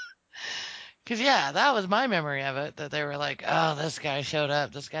 Because, yeah, that was my memory of it, that they were like, oh, this guy showed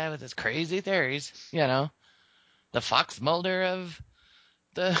up, this guy with his crazy theories, the Fox Mulder of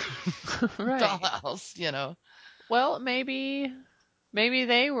the Right. dollhouse. Well, maybe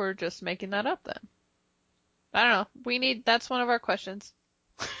they were just making that up then. I don't know. That's one of our questions.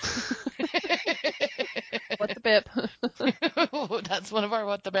 What the bip? That's one of our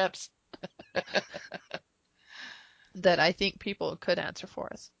what the beps. That I think people could answer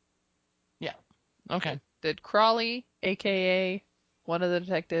for us. Yeah. Okay. Did Crawley, aka one of the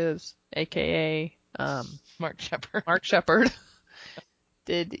detectives, aka Mark Shepard. Mark Shepard,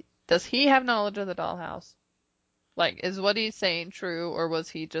 does he have knowledge of the dollhouse? Like, is what he's saying true, or was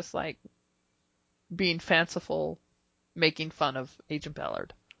he just like being fanciful, making fun of Agent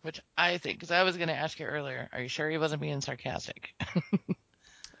Ballard? Which I think, because I was going to ask you earlier, are you sure he wasn't being sarcastic?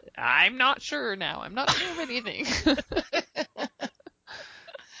 I'm not sure now. I'm not sure of anything.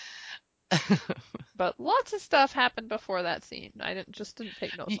 But lots of stuff happened before that scene. I didn't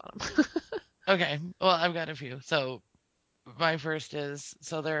take notes on them. Okay. Well, I've got a few. So my first is,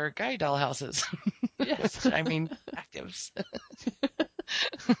 so there are guy dollhouses, Yes. which I mean actives.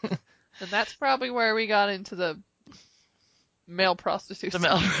 And And that's probably where we got into the male The prostitutes,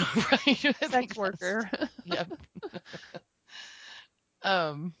 male, right? I sex think that's, worker. yep.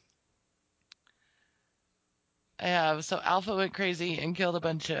 Um, I have. So Alpha went crazy and killed a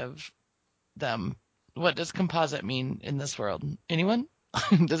bunch of them. What does composite mean in this world? Anyone?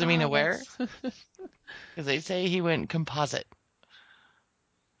 Does it mean aware? That's Because they say he went composite.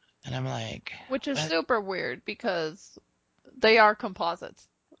 And I'm like, which is what? super weird because they are composites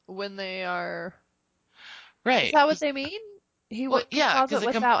when they are. Is Right. that what they mean? He Well, went yeah, because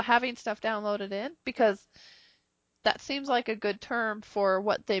composite without having stuff downloaded in? Because that seems like a good term for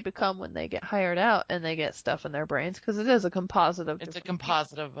what they become when they get hired out and they get stuff in their brains because it is a composite of it's a different people.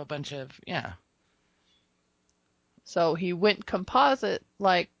 composite of a bunch of, yeah, So he went composite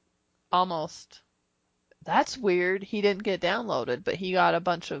like almost. That's weird. He didn't get downloaded, but he got a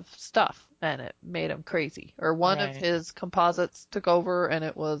bunch of stuff and it made him crazy. Or one of right. his composites took over and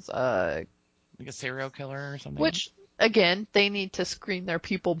it was Like a serial killer or something. which again, they need to screen their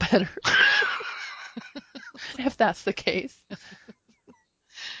people better if that's the case.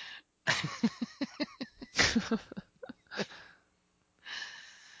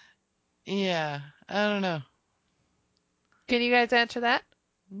 Yeah, I don't know. Can you guys answer that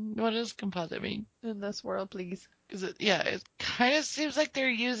What does composite mean? in this world, please? Because yeah, it kind of seems like they're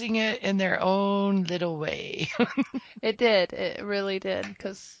using it in their own little way. It did. It really did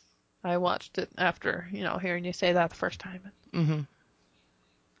because I watched it after, hearing you say that the first time. hmm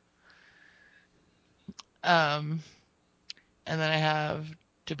Um, and then I have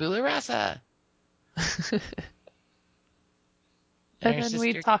Tabula Rasa and And her then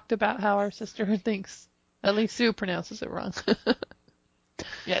we sister. talked about how our sister thinks, at least Sue pronounces it wrong.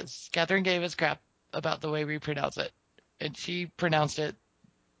 Yes, Catherine gave us crap about the way we pronounce it, and she pronounced it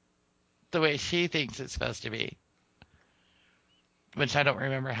the way she thinks it's supposed to be, which I don't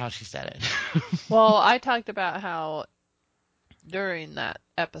remember how she said it. Well, I talked about how during that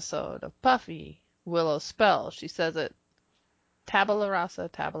episode of Buffy, Willow's spell, she says it tabula rasa,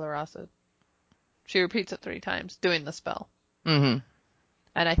 tabula rasa. She repeats it 3 times doing the spell. hmm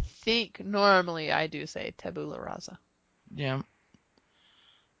And I think normally I do say tabula rasa. Yeah.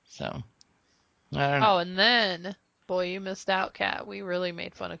 So I don't know. Oh, and then, boy, you missed out, Kat. We really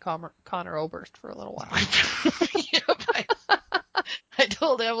made fun of Connor Oberst for a little while. Yep, I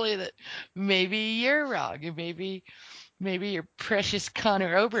told Emily that maybe you're wrong, and maybe your precious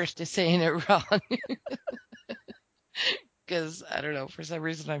Connor Oberst is saying it wrong. Because I don't know, for some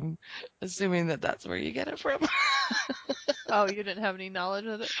reason I'm assuming that that's where you get it from. Oh, you didn't have any knowledge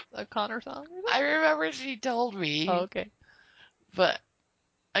of a Connor song? I remember she told Oh, me, okay. but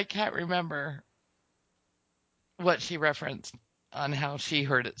I can't remember what she referenced on how she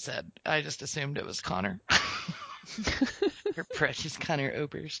heard it said. I just assumed it was Connor. Your precious Connor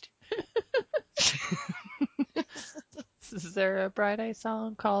Oberst. Is there a Bright Eye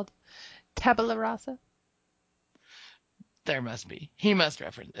song called Tabula Rasa? There must be. He must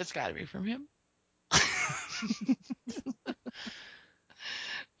reference. It's got to be from him.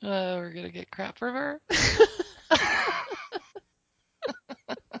 We're gonna get crap from her.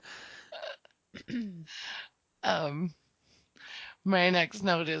 Um, my next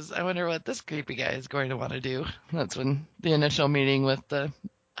note is I wonder what this creepy guy is going to want to do. That's when the initial meeting with the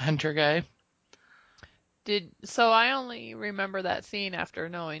hunter guy. So I only remember that scene after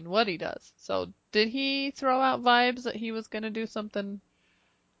knowing what he does. So did he throw out vibes that he was gonna do something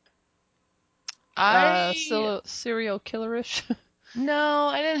I serial killerish? no,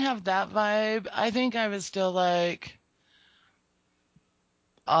 I didn't have that vibe. I think I was still like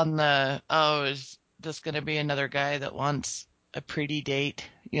on the is this gonna be another guy that wants a pretty date,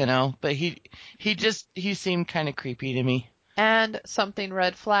 you know? But he seemed kind of creepy to me. And something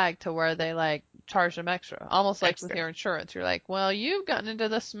red flag to where they like charge them extra. Almost like with Extra. your insurance. You're like, well, you've gotten into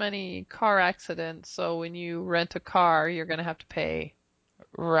this many car accidents, so when you rent a car, you're gonna have to pay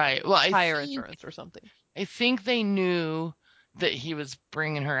Right. Well, higher insurance or something. I think they knew that he was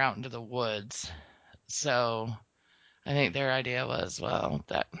bringing her out into the woods. So I think their idea was, well,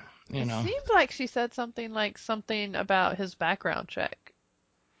 that, you It know, seemed like she said something about his background check.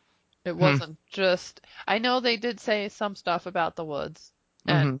 It hmm, wasn't just. I know they did say some stuff about the woods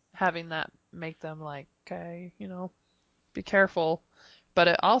and hmm, having that make them like, okay, be careful. But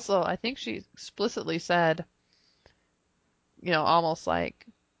it also, I think she explicitly said, almost like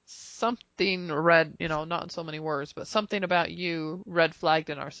something red, not in so many words, but something about you red flagged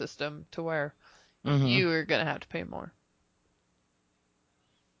in our system to where hmm. you are going to have to pay more.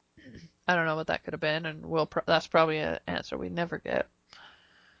 I don't know what that could have been, and that's probably an answer we never get.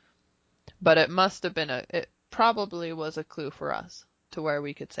 But it must have been it probably was a clue for us. to where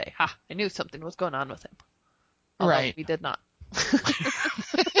we could say, "Ha, I knew something was going on with him," although Right. we did not.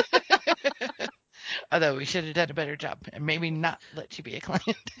 Although we should have done a better job and maybe not let you be a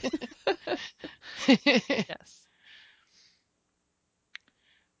client. Yes.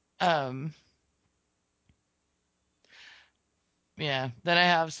 um, yeah. Then I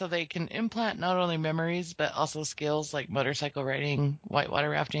have so they can implant not only memories but also skills like motorcycle riding, whitewater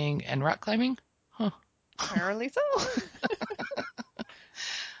rafting, and rock climbing. Huh. Apparently so.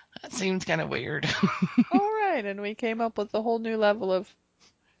 That seems kind of weird. All right, and we came up with a whole new level of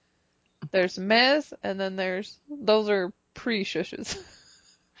there's mez, and then there's those are pre-shushes.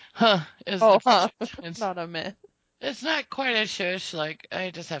 Huh. Is the Oh, huh. pressure. Not a meh. It's not quite a shush. Like I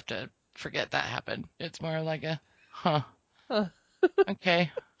just have to forget that happened. It's more like a huh. Huh.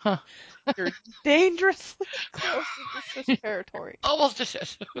 Okay. Huh. You're dangerously close to the shush territory. Almost a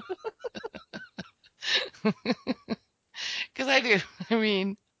shush. Because I do. I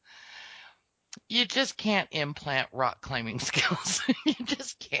mean, you just can't implant rock climbing skills. You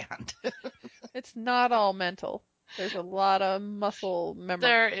just can't. It's not all mental. There's a lot of muscle memory.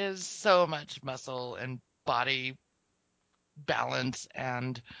 There is so much muscle and body balance,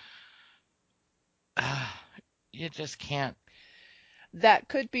 and uh, you just can't. That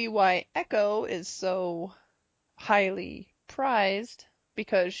could be why Echo is so highly prized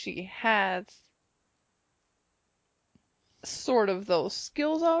because she has sort of those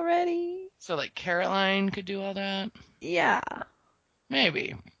skills already. So, like, Caroline could do all that? Yeah.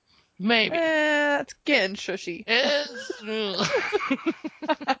 Maybe. Maybe. That's getting shushy. Is.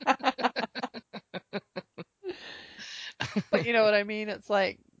 But you know what I mean? It's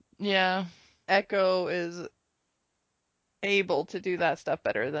like Yeah, Echo is able to do that stuff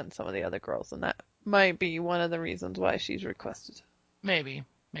better than some of the other girls, and that might be one of the reasons why she's requested. maybe.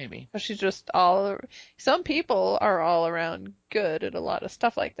 Maybe. But she's just all. Some people are all around good at a lot of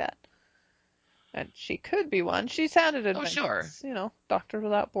stuff like that. And she could be one. She sounded Oh, sure. adventurous, Doctors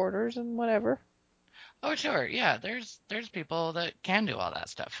Without Borders and whatever. Oh, sure. Yeah, there's people that can do all that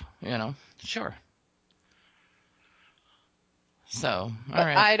stuff, Sure. So, all But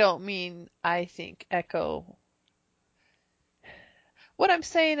right. I don't mean I think Echo. What I'm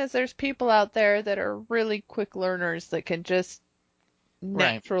saying is there's people out there that are really quick learners that can just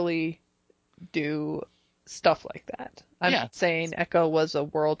Right. naturally do stuff like that. I'm Yeah. not saying Echo was a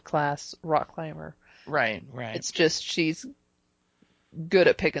world class rock climber. Right, right. It's just she's good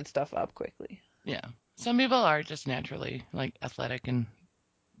at picking stuff up quickly. Yeah. Some people are just naturally like athletic and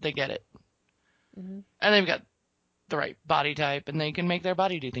they get it. Hmm. And they've got the right body type and they can make their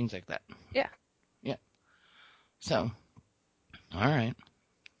body do things like that. Yeah. Yeah. So, all right.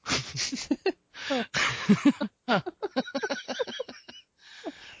 Huh. Huh.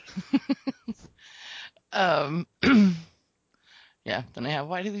 Um yeah, then I have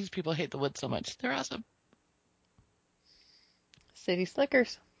why do these people hate the woods so much? They're awesome. City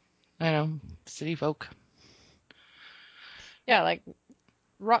slickers. I know. City folk. Yeah, like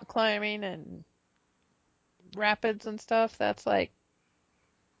rock climbing and rapids and stuff. That's what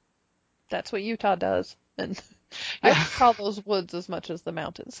Utah does. And I Yeah, wouldn't call those woods as much as the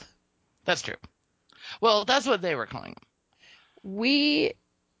mountains. that's true. Well, that's what they were calling them. We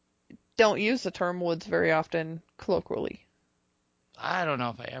don't use the term woods very often colloquially. I don't know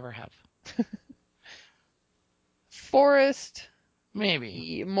if I ever have. Forest,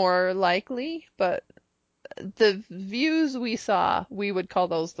 Maybe. more likely, but the views we saw, we would call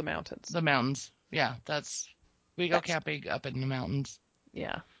those the mountains. The mountains. Yeah, we go That's, camping up in the mountains.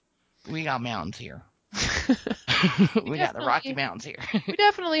 yeah. We got mountains here. We We got the Rocky definitely Mountains here. we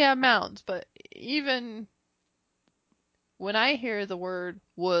definitely have mountains, but even when I hear the word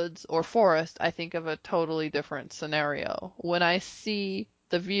woods or forest, I think of a totally different scenario. When I see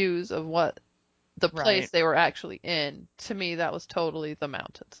the views of what the place Right, they were actually in, to me that was totally the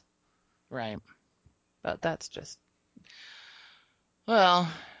mountains. right. But that's just Well,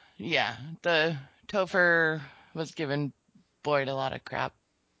 yeah, the Topher was giving Boyd a lot of crap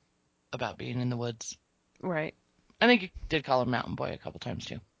about being in the woods. right. I think he did call him Mountain Boy a couple times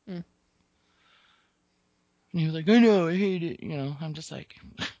too. Mm. And he was like, I know, I hate it. I'm just like,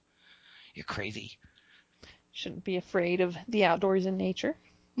 you're crazy. Shouldn't be afraid of the outdoors and nature.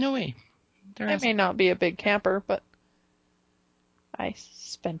 No way. They're I may awesome. not be a big camper, but I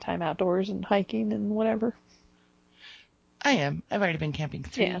spend time outdoors and hiking and whatever. I am. I've already been camping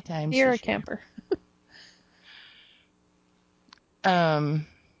Yeah, 3 times you're a this year. camper. Um,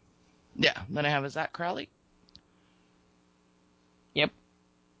 yeah. Then I have a Zach Crowley. Yep.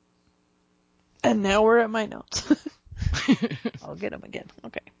 And now we're at my notes. I'll get them again.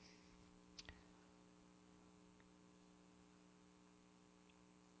 Okay.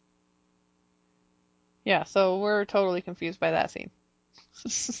 Yeah, so we're totally confused by that scene.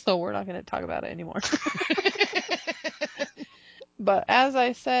 So we're not going to talk about it anymore. But as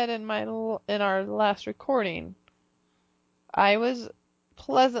I said in our last recording, I was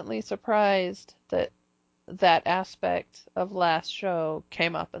pleasantly surprised that that aspect of last show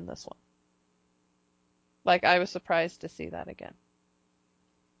came up in this one. Like, I was surprised to see that again.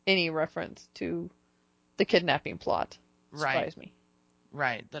 Any reference to the kidnapping plot Right, surprised me.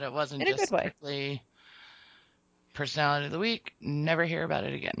 right. That it wasn't In a good just way. strictly personality of the week. Never hear about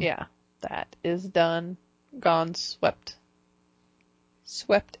it again. Yeah, that is done, gone, swept.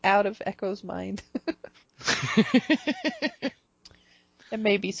 Swept out of Echo's mind. It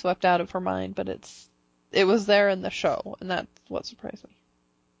may be swept out of her mind, but it was there in the show, and that's what surprised me.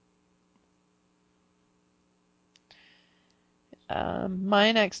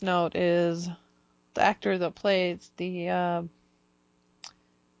 My next note is the actor that plays the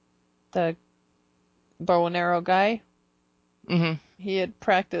bow and arrow guy. hmm He had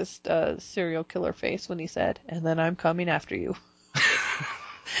practiced a serial killer face when he said, "And then I'm coming after you."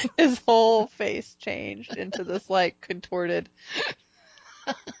 His whole face changed into this like contorted.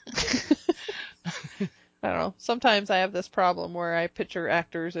 I don't know. Sometimes I have this problem where I picture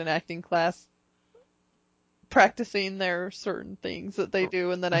actors in acting class practicing their certain things that they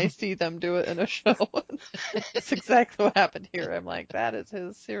do, and then I see them do it in a show. That's exactly what happened here. I'm like, that is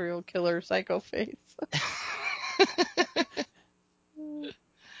his serial killer psycho face.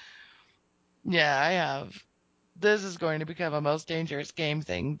 Yeah, I have. This is going to become a most dangerous game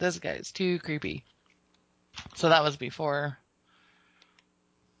thing. This guy's too creepy. So that was before.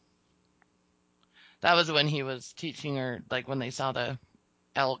 That was when he was teaching her, like when they saw the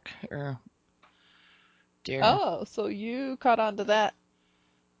elk or deer. Oh, so you caught on to that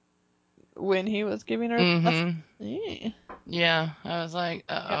when he was giving her the lesson? Mm-hmm. Yeah. Yeah, I was like,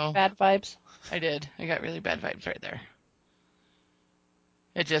 Got uh-oh. bad vibes. I did. I got really bad vibes right there.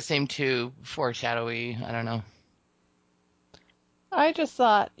 It just seemed too foreshadowy. I don't know. I just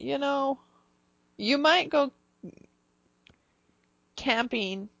thought, you might go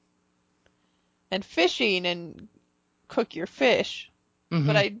camping and fishing and cook your fish, but Mm-hmm.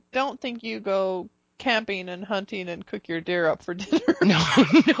 I don't think you go camping and hunting and cook your deer up for dinner. No,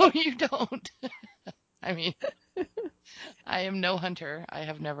 no, you don't. I mean, I am no hunter. I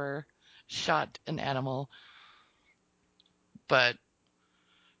have never shot an animal, but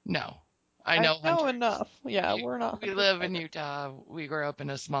no, I I know know hunters. enough. Yeah, we're not We hunters live in either. Utah. We grew up in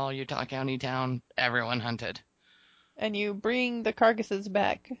a small Utah County town. Everyone hunted. And you bring the carcasses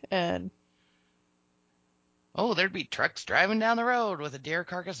back, and Oh, there'd be trucks driving down the road with a deer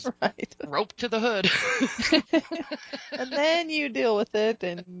carcass right. roped to the hood. And then you deal with it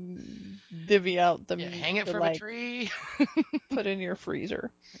and divvy out the Yeah, meat hang it to from a like tree. put in your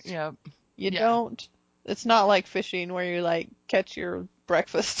freezer. Yeah, You yeah. don't. It's not like fishing where you like catch your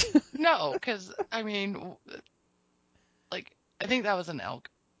breakfast. No, because I mean, like I think that was an elk.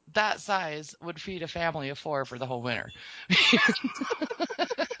 That size would feed a family of four for the whole winter.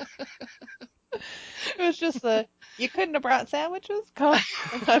 It was just you couldn't have brought sandwiches, coffee,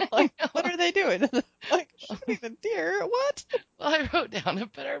 and I'm I like, what know. are they doing? Like shooting a deer? What? Well, I wrote down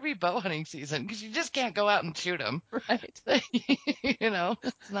it better be bow hunting season because you just can't go out and shoot them. Right.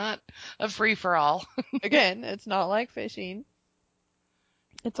 It's not a free for all. Again, it's not like fishing.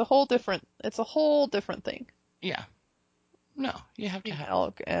 It's a whole different thing. Yeah, no, you have to Shooting have.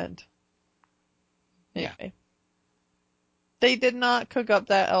 elk and Yeah. anyway. They did not cook up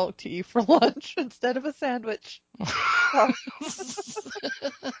that elk to eat for lunch instead of a sandwich. Sorry.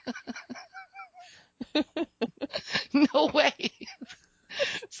 No way.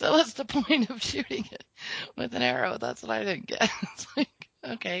 So what's the point of shooting it with an arrow? That's what I didn't get. It's like,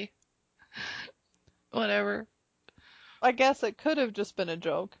 okay, whatever. I guess it could have just been a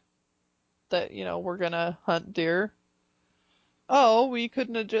joke that, we're gonna hunt deer. Oh, we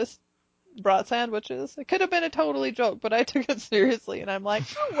couldn't have just brought sandwiches. It could have been a totally joke, but I took it seriously and I'm like,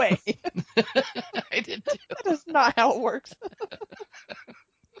 no way. I did too. That is not how it works.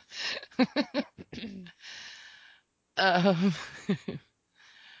 Um,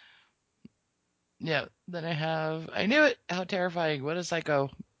 yeah, then I knew it. How terrifying. What a psycho.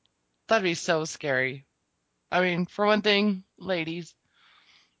 That'd be so scary. I mean, for one thing, ladies,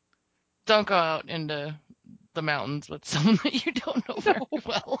 don't go out into the mountains with someone that you don't know very No,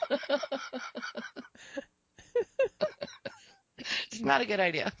 well. It's not a good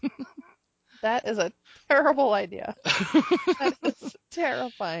idea. that is a terrible idea. That is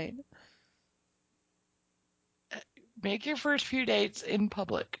terrifying. Make your first few dates in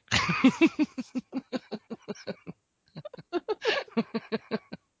public.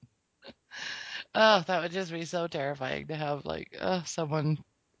 Oh, that would just be so terrifying to have like someone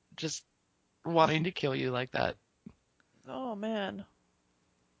just wanting to kill you like that. Oh man.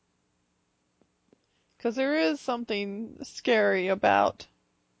 Because there is something scary about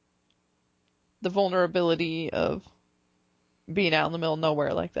the vulnerability of being out in the middle of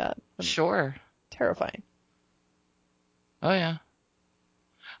nowhere like that. And Sure. terrifying. Oh yeah.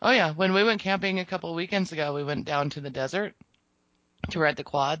 Oh yeah. When we went camping a couple of weekends ago, we went down to the desert to ride the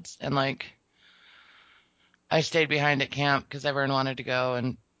quads, and like I stayed behind at camp because everyone wanted to go,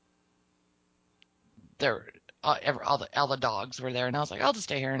 and there all the dogs were there, and I was like, I'll just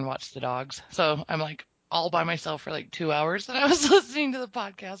stay here and watch the dogs. So I'm like all by myself for like 2 hours, and I was listening to the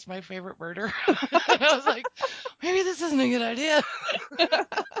podcast, My Favorite Murder. And I was like, maybe this isn't a good idea.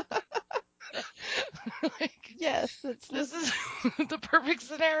 Like, Yes, this is the perfect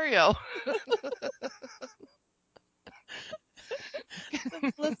scenario.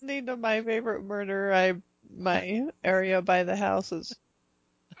 since listening to My Favorite Murder, my area by the house is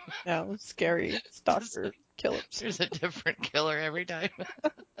now scary Just, stalker killers. there's a different killer every time.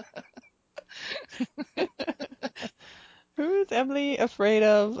 Who is Emily afraid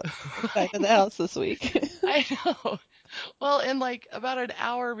of inside of the house this week? I know. Well, and like about an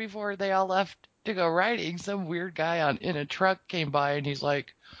hour before they all left to go riding, some weird guy in a truck came by, and he's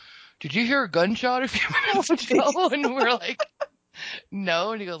like, "Did you hear a gunshot a few Oh, minutes ago?" jeez. And we're like,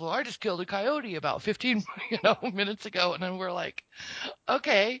 "No." And he goes, "Well, I just killed a coyote about 15, minutes ago." And then we're like,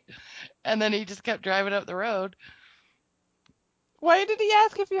 "Okay." And then he just kept driving up the road. Why did he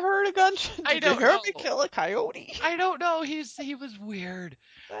ask if you heard a gunshot? I Did you don't hear me know. kill a coyote? I don't know. He was weird.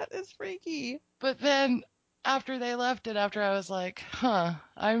 That is freaky. But then after they left and after I was like, huh,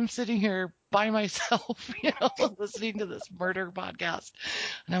 I'm sitting here by myself, listening to this murder podcast.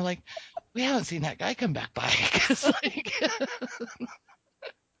 And I'm like, we haven't seen that guy come back by. Because, like,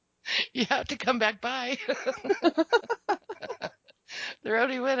 you have to come back by. The road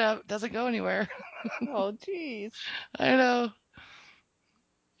he went up doesn't go anywhere. Oh, jeez. I know.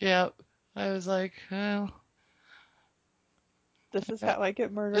 Yeah. I was like, well, This is how I get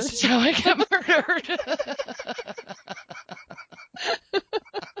this murdered. is how I get murdered.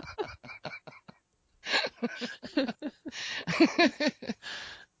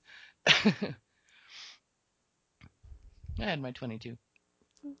 I had my 22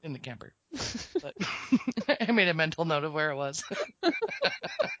 in the camper, but I made a mental note of where it was.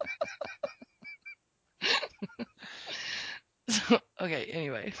 Okay,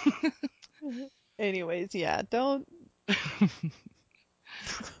 anyway. Anyways, yeah, don't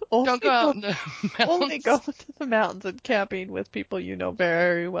Don't go only out go in the only go mountains. to the mountains and camping with people you know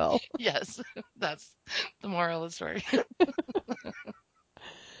very well. Yes, that's the moral of the story.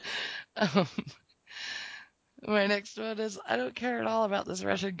 Um, my next one is I don't care at all about this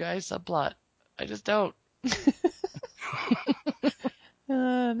Russian guy subplot. I just don't.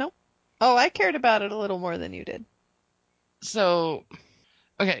 Nope. Oh, I cared about it a little more than you did. So,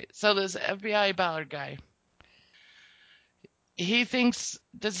 okay, so this FBI Ballard guy,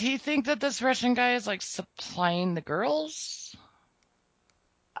 does he think that this Russian guy is like supplying the girls?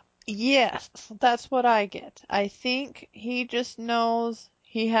 Yes, that's what I get. I think he just knows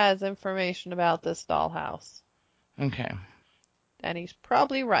he has information about this dollhouse. Okay. And he's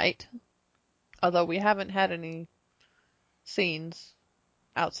probably right. Although we haven't had any scenes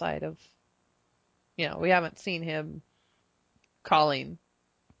outside of, we haven't seen him calling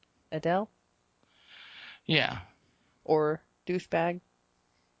Adele Yeah. or douchebag.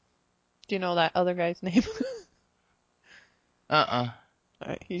 Do you know that other guy's name? Uh-uh.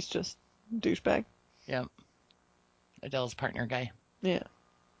 Alright, he's just douchebag. Yep. Adele's partner guy. Yeah.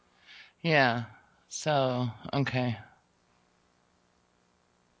 Yeah. So, okay.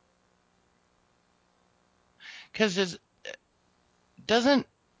 Because doesn't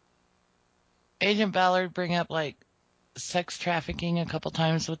Agent Ballard bring up like sex trafficking a couple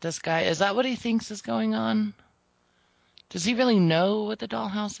times with this guy? Is that what he thinks is going on? Does he really know what the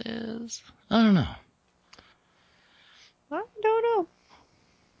dollhouse is? I don't know. I don't know.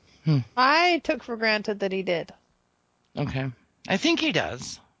 Hmm. I took for granted that he did. Okay. I think he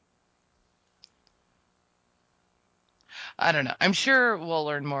does. I don't know. I'm sure we'll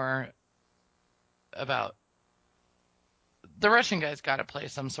learn more about the Russian guy's got to play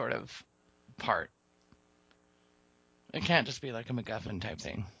some sort of part. It can't just be like a MacGuffin type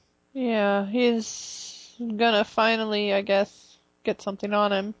thing. Yeah, he's gonna finally, I guess, get something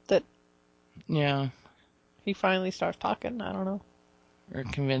on him that Yeah. he finally starts talking. I don't know. Or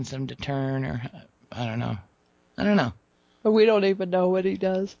convince him to turn, or I don't know. I don't know. But we don't even know what he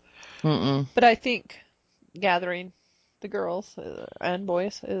does. Mm-mm. But I think gathering the girls and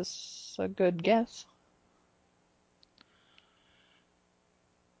boys is a good guess.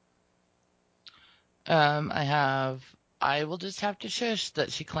 I will just have to shush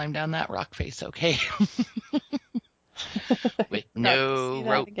that she climbed down that rock face, okay? With Got to see no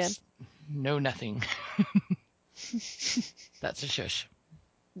that again. ropes, no nothing. That's a shush.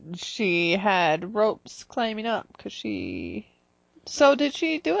 She had ropes climbing up because she. So did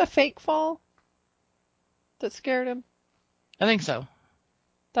she do a fake fall that scared him? I think so.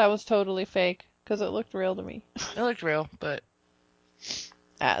 That was totally fake because it looked real to me. It looked real, but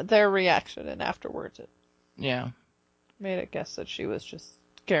Their reaction and afterwards it yeah. made it guess that she was just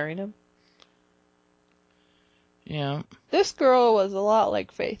scaring him. Yeah. This girl was a lot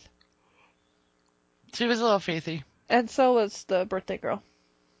like Faith, She was a little faithy. and so was the birthday girl.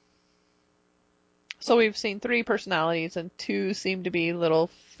 So we've seen 3 personalities, and 2 seem to be little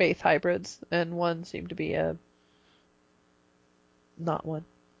Faith hybrids, and 1 seemed to be a not one.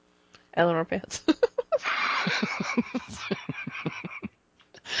 Eleanor Pants.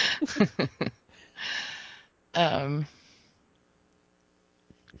 um,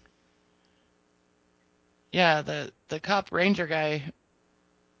 yeah, the cop ranger guy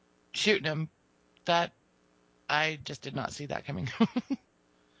shooting him, that I just did not see that coming.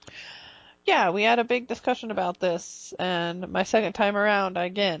 Yeah, we had a big discussion about this, and my second time around,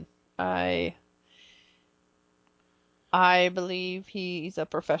 again, I I believe he's a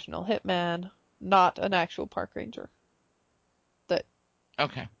professional hitman, not an actual park ranger. That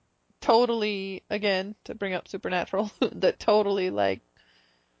Okay. totally, again, to bring up Supernatural, that totally like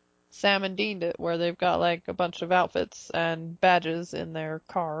Sam and Dean'd it, where they've got like a bunch of outfits and badges in their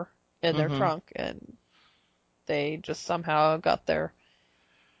car, in their Mm-hmm. trunk, and they just somehow got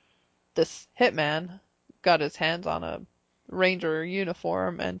this hitman got his hands on a ranger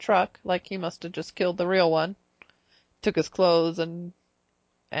uniform and truck, like he must have just killed the real one, took his clothes and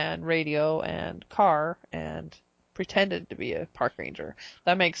radio and car and pretended to be a park ranger.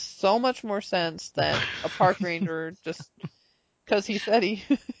 That makes so much more sense than a park ranger just because he said he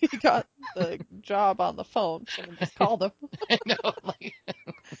he got the job on the phone. Someone just called him. I know, like,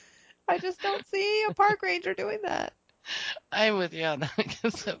 I just don't see a park ranger doing that. I'm with you on that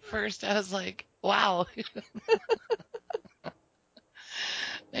because at first I was like, wow,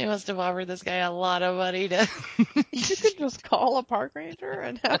 they must have offered this guy a lot of money to. You could just call a park ranger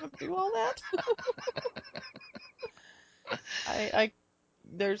and have him do all that. I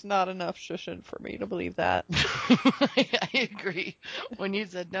there's not enough shushin for me to believe that. I agree. When you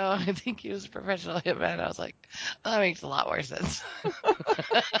said no, I think he was a professional hitman, I was like, that makes a lot more sense.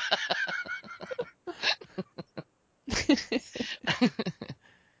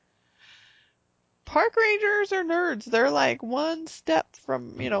 Park rangers are nerds. They're like one step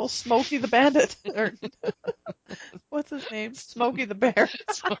from, Smokey the Bandit. Or what's his name? Smokey the Bear.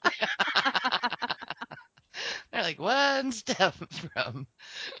 So, they're like one step from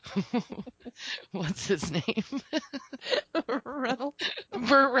what's his name? Reynolds.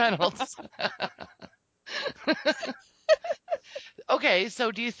 Burt Reynolds. Okay,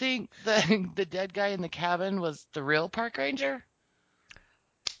 so do you think the dead guy in the cabin was the real park ranger?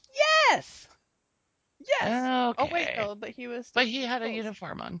 Yes! Yes! Oh, wait, Okay. no, but he was But still he in his had a clothes.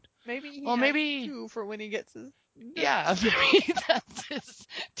 uniform on. Maybe he Well, has maybe, two for when he gets his yeah, nuts. maybe that's his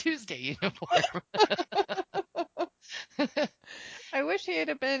Tuesday uniform. I wish he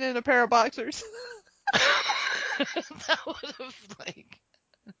had been in a pair of boxers. That would have, like,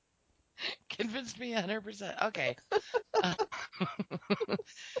 convinced me 100%. Okay. Uh,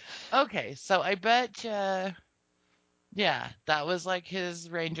 okay, so I bet, yeah, that was like his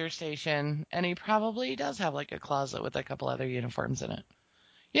ranger station, and he probably does have like a closet with a couple other uniforms in it.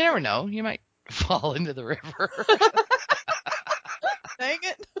 You never know, you might fall into the river. Dang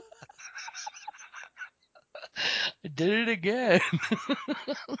it. I did it again.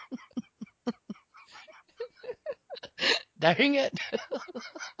 Dang it.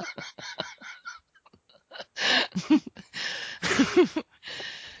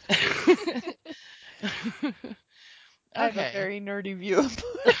 I have a Okay. very nerdy view of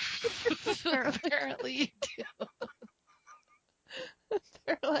apparently. Apparently you do.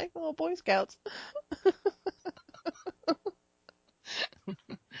 They're like little Boy Scouts.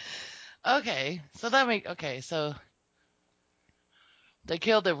 Okay, so they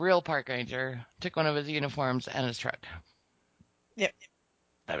killed the real park ranger, took one of his uniforms and his truck. Yep.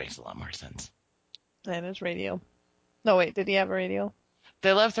 That makes a lot more sense. And his radio. No, wait, did he have a radio?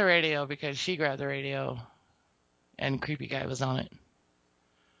 They left the radio because she grabbed the radio and creepy guy was on it.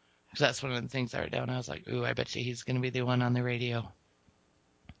 So that's one of the things I wrote down. I was like, ooh, I bet you he's going to be the one on the radio.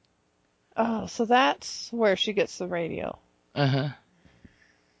 Oh, so that's where she gets the radio. Uh-huh.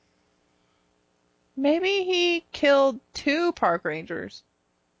 Maybe he killed two park rangers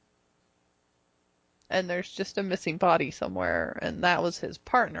and there's just a missing body somewhere, and that was his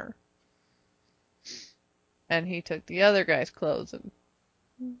partner. And he took the other guy's clothes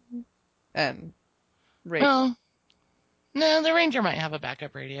and raped him. Well, no, the ranger might have a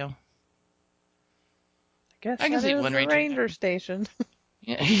backup radio. I guess I can that see is one the ranger ranger there. station.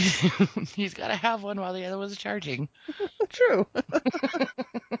 Yeah, he's got to have one while the other was charging. True.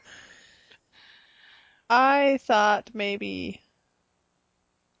 I thought maybe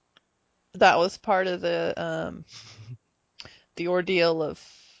that was part of the ordeal of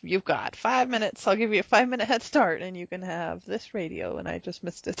you've got 5 minutes. I'll give you a 5 minute head start, and you can have this radio. And I just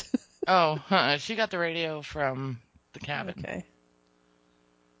missed it. Oh, she got the radio from the cabin Okay.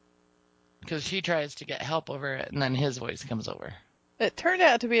 because she tries to get help over it, and then his voice comes over. It turned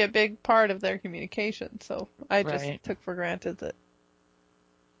out to be a big part of their communication, so I just Right. took for granted that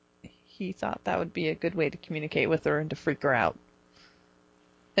he thought that would be a good way to communicate with her and to freak her out.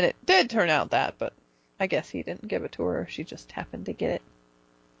 And it did turn out that, but I guess he didn't give it to her. She just happened to get it.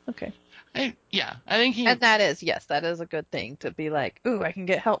 Okay. Yeah, I think he. And that is, yes, that is a good thing to be like, ooh, I can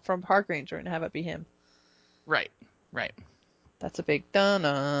get help from Park Ranger and have it be him. Right. Right. That's a big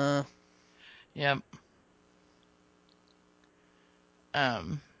dun. Yep.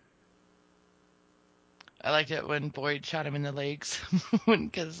 Um, I liked it when Boyd shot him in the legs,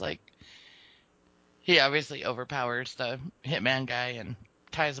 because like he obviously overpowers the hitman guy and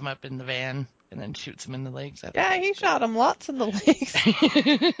ties him up in the van and then shoots him in the legs. I thought Yeah, that was he shot him lots in the legs.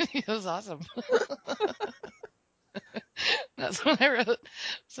 great. It was awesome. That's when I wrote.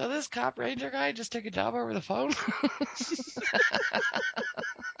 So this cop ranger guy just took a job over the phone.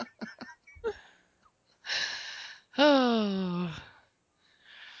 Oh,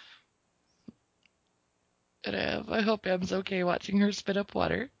 and I hope Em's okay watching her spit up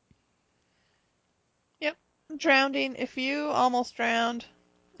water. Yep. Drowning. If you almost drowned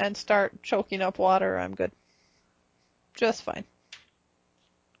and start choking up water, I'm good. Just fine.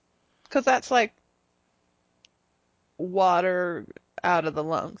 Because that's like water out of the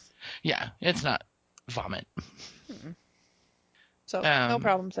lungs. Yeah, it's not vomit. Mm-mm. So, no Um,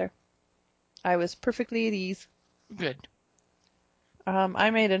 problems there. I was perfectly at ease. good. I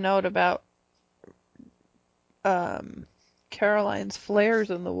made a note about um, Caroline's flares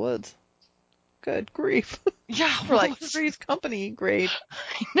in the woods. Good grief. Yeah, For what like was? Three's Company grade.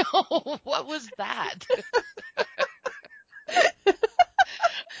 I know. What was that?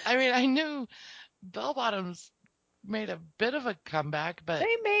 I mean, I knew bell bottoms made a bit of a comeback, but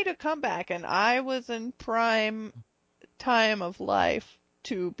They made a comeback, and I was in prime time of life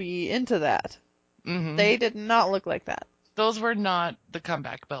to be into that. hmm They did not look like that. those were not the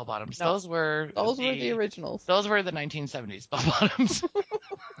comeback bell bottoms. No, Those were those were the the originals. those were the 1970s bell bottoms.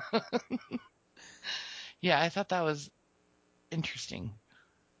 Yeah, I thought that was interesting.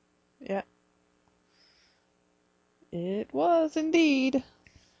 Yeah, it was indeed.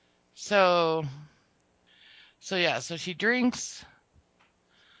 So, so yeah, so she drinks.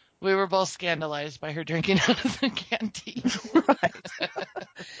 We were both scandalized by her drinking out of the canteen. Right.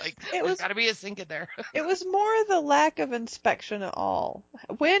 Like, It there's was got to be a sink in there. it was more the lack of inspection at all.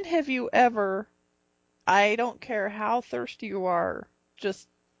 When have you ever, I don't care how thirsty you are, just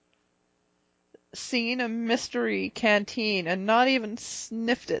seen a mystery canteen and not even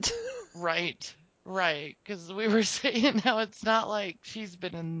sniffed it? Right, right. Because we were saying how it's not like she's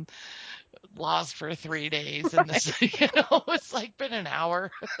been in lost for 3 days and this, Right. it's like been an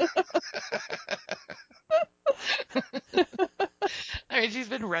hour. I mean, she's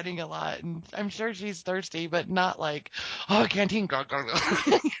been running a lot, and I'm sure she's thirsty, but not like, oh, canteen, go, go,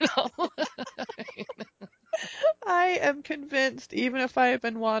 go. I am convinced, even if I have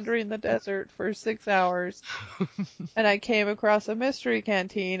been wandering the desert for 6 hours and I came across a mystery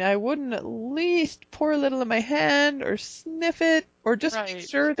canteen, I wouldn't at least pour a little in my hand or sniff it or just make Right,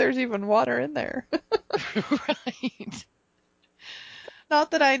 sure there's even water in there. right.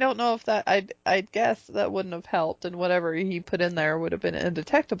 Not that I don't know if that I'd guess that wouldn't have helped and whatever he put in there would have been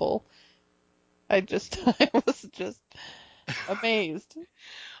undetectable. I was just amazed.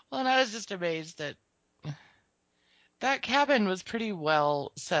 Well, and I was just amazed that that cabin was pretty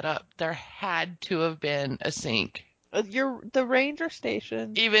well set up. There had to have been a sink, The ranger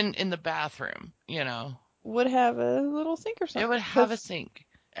station even in the bathroom. would have a little sink or It something would have a because sink.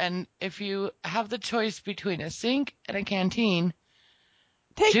 And if you have the choice between a sink and a canteen,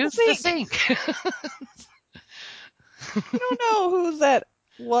 take the choose the sink. sink. You don't know whose that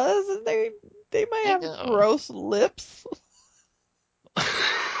was, and they might I have know. gross lips.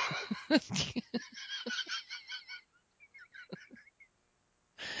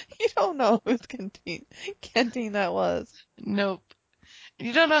 You don't know whose canteen that was. Nope.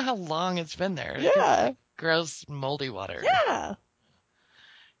 You don't know how long it's been there. It could be Yeah, like gross, moldy water. yeah.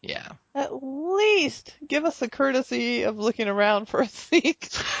 Yeah. At least give us the courtesy of looking around for a sink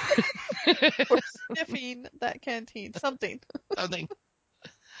or sniffing that canteen. Something. Something.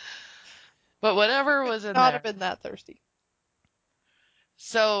 But whatever Could was in not have there. been that thirsty.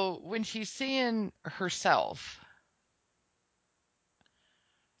 So when she's seeing herself,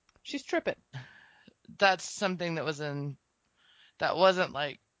 She's tripping. that's something that was in, that wasn't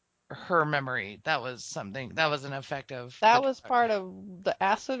like her memory. That was something, that was an effect of the That was part of the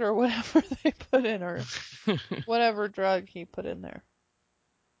acid or whatever they put in her. drug. Whatever drug he put in there.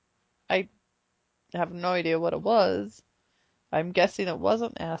 I have no idea what it was. I'm guessing it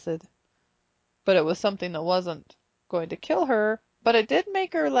wasn't acid, but it was something that wasn't going to kill her. But it did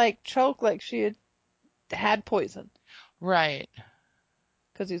make her like choke like she had poison. Right.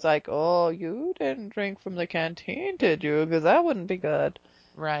 Because he's like, "Oh, you didn't drink from the canteen, did you? Because that wouldn't be good."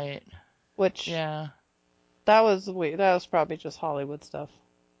 Right. Which Yeah. that was weird. That was probably just Hollywood stuff,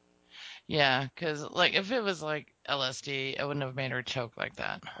 Yeah. Because, like, if it was like LSD, it wouldn't have made her choke like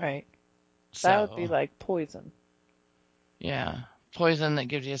that. right? That would be So, like poison, yeah. Poison that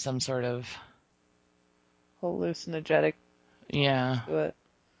gives you some sort of, hallucinogenic yeah. to it.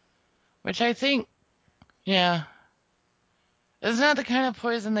 Which I think, yeah. Isn't that the kind of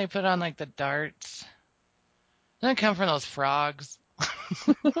poison they put on, like, the darts? Doesn't it come from those frogs?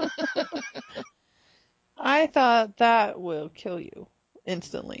 I thought that will kill you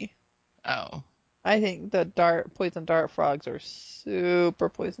instantly. Oh. I think the poison dart frogs are super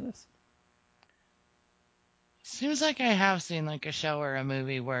poisonous. Seems like I have seen, like, a show or a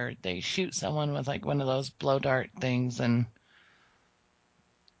movie where they shoot someone with, like, one of those blow dart things, and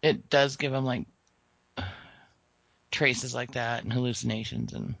it does give them, like, traces like that and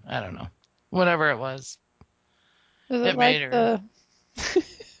hallucinations, and I don't know. Whatever it was, Is it it like made her. the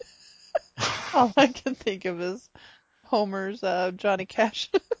all I can think of is Homer's Johnny Cash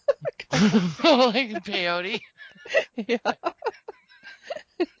kind of Like peyote, thing. Yeah,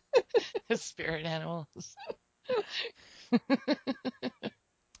 spirit animals.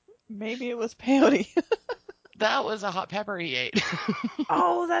 maybe it was peyote. That was a hot pepper he ate.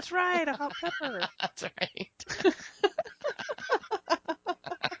 Oh, that's right, a hot pepper. That's right.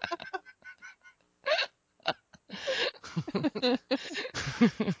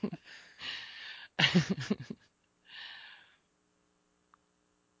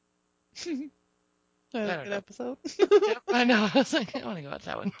 That was I a don't good know. episode. Yep, I know. I was like, I want to go watch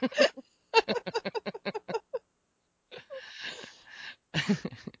that one.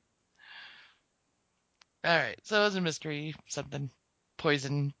 All right, so it was a mystery, something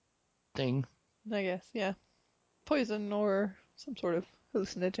poison thing. I guess, yeah. Poison or some sort of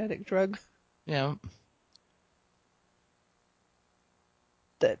hallucinogenic drug. Yeah,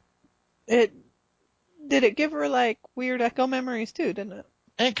 That it did it give her like weird echo memories too, didn't it?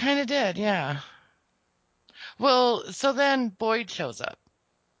 it kind of did. Yeah. Well, so then Boyd shows up,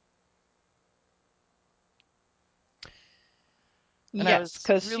 and I Yes, was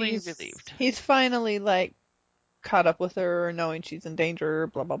because really relieved. he's finally like caught up with her, knowing she's in danger,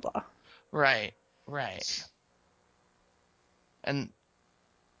 blah blah blah. Right, right. And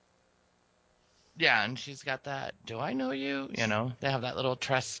yeah, and she's got that, do I know you? You know, they have that little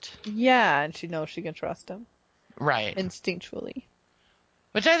trust. Yeah, and she knows she can trust him Right. instinctually.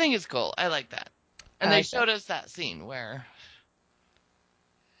 Which I think is cool. I like that. I And they like that. showed us that scene where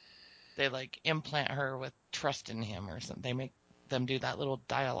they like implant her with trust in him or something. They make them do that little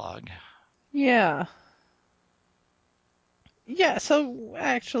dialogue. Yeah. Yeah, so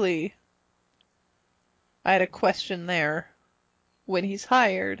actually, I had a question there. When he's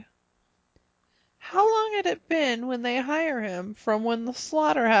hired, how long had it been when they hire him from when the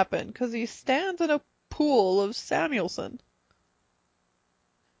slaughter happened? Because he stands in a pool of Samuelson.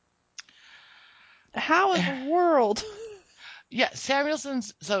 How in the world? Yeah,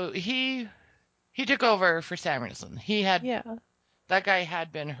 Samuelson's, so he took over for Samuelson. He had, Yeah. that guy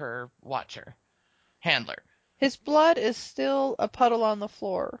had been her watcher, handler. His blood is still a puddle on the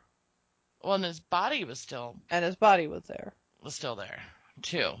floor, Well, and his body and his body was there. was still there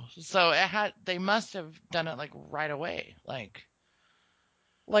too. So it had, they must have done it like right away, like,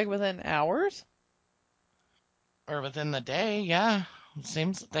 Like within hours? or within the day. Yeah, it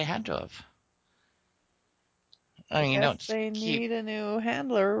seems they had to have. I I mean, you guess don't just they keep. need a new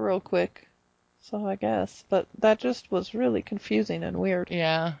handler real quick. So I guess. But that just was really confusing and weird.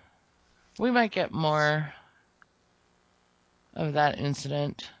 Yeah, we might get more of that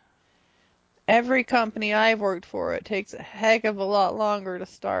incident. Every company I've worked for, it takes a heck of a lot longer to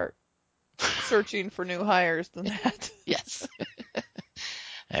start searching for new hires than that. Yes.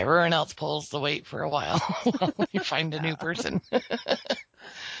 Everyone else pulls the weight for a while while you find a new Yeah. person.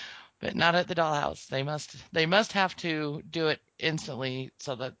 But not at the dollhouse. They must have to do it instantly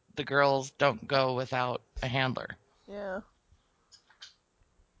so that the girls don't go without a handler. Yeah.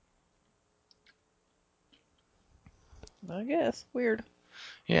 I guess. Weird.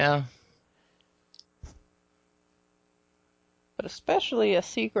 Yeah. But especially a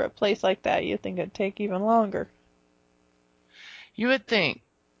secret place like that, you'd think it'd take even longer. You would think,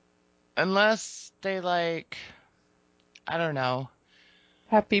 unless they I don't know,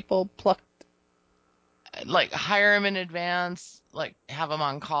 Have people plucked. hire them in advance, have them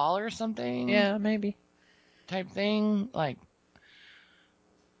on call or something Yeah, maybe. type thing.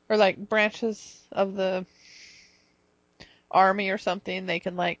 Or like branches of the army or something, they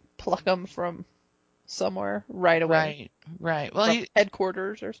can like pluck them from somewhere right away. Right, right. Well, From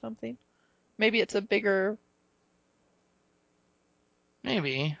headquarters or something. Maybe it's a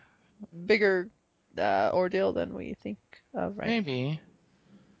maybe, bigger ordeal than we think of right now. maybe.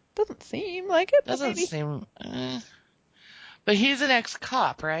 Doesn't seem like it, but Doesn't maybe. seem, but he's an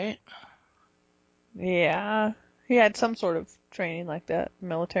ex-cop, right? Yeah. He had some sort of training like that,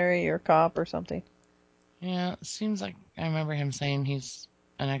 military or cop or something. Yeah, it seems like I remember him saying he's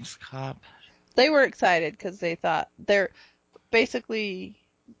an ex-cop. They were excited because they thought they're basically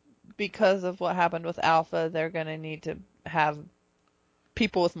because of what happened with Alpha, they're going to need to have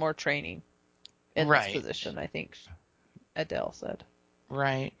people with more training in this Right, position, I think Adele said.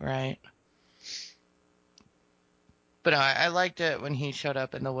 right, right. But I liked it when he showed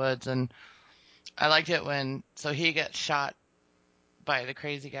up in the woods, and I liked it so he gets shot by the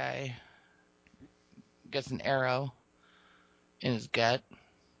crazy guy, gets an arrow in his gut,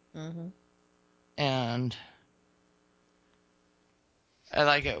 Hmm. and I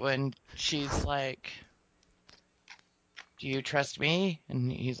like it when she's like, "Do you trust me?"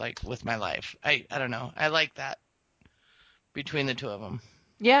 And he's like, "With my life." I don't know. I like that between the two of them.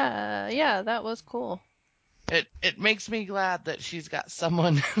 Yeah, yeah, that was cool. It makes me glad that she's got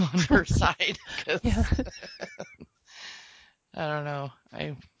someone on her side Yeah. because I don't know.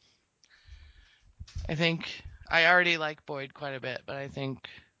 I think I already like Boyd quite a bit, but I think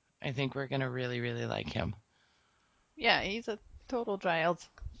we're gonna really really like him. Yeah, he's a total Giles.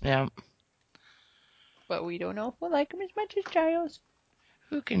 Yeah. But we don't know if we'll like him as much as Giles.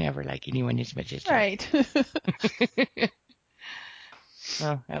 Who can ever like anyone as much as Giles? Right.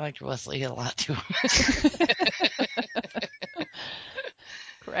 Well, I liked Wesley a lot too.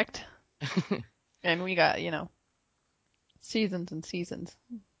 Correct. And we got, seasons and seasons.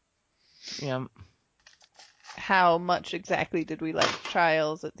 Yeah, How much exactly did we like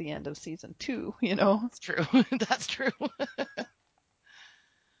Giles at the end of season 2, you know? it's true. That's true.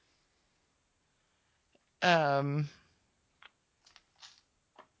 Um,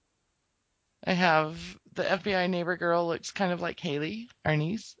 I have the FBI neighbor girl looks kind of like Haley, our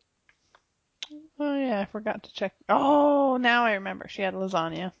niece. Oh yeah, I forgot to check. Oh, now I remember. She had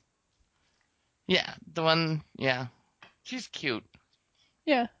lasagna. Yeah, the one. Yeah, she's cute.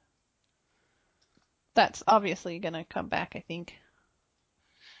 Yeah. That's obviously gonna come back, I think.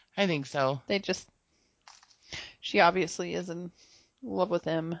 I think so. They just she obviously is in love with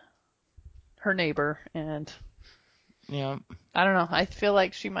him, her neighbor, and Yeah, I don't know. I feel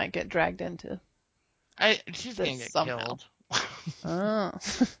like she might get dragged into she's this gonna get somehow. killed. Oh.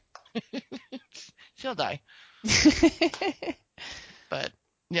 She'll die. But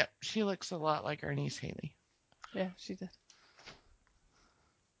yeah, she looks a lot like our niece Haley. Yeah, she did.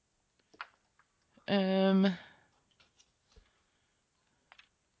 Um,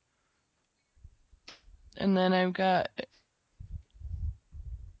 and then I've got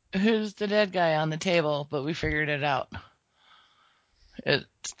who's the dead guy on the table, but we figured it out.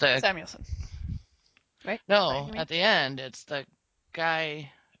 It's the Samuelson, right? Right, no, you mean? at the end, it's the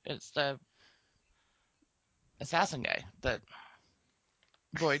guy. It's the assassin guy that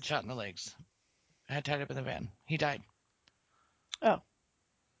Boyd shot in the legs. Had tied up in the van. He died. Oh,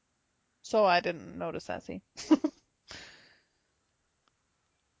 so I didn't notice that scene.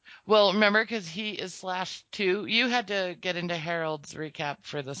 Well, remember, because he is slash two. You had to get into Harold's recap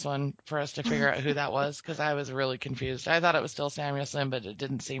for this one for us to figure out who that was, because I was really confused. I thought it was still Samuelson, but it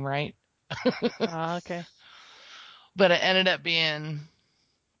didn't seem right. Ah, okay. But it ended up being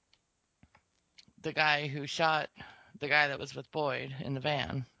the guy who shot the guy that was with Boyd in the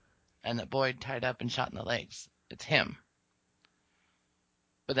van, and that Boyd tied up and shot in the legs. It's him.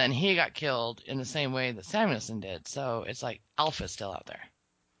 But then he got killed in the same way that Samuelson did, so it's like Alpha's still out there.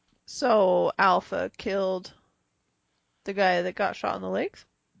 So Alpha killed the guy that got shot in the legs?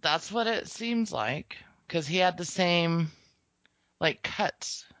 That's what it seems like, because he had the same, like,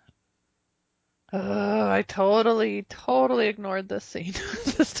 cuts. Oh, I totally ignored this scene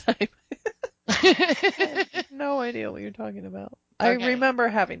this time. I have no idea what you're talking about. I Okay, remember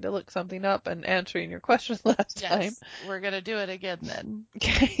having to look something up and answering your question last time. yes, we're gonna do it again then,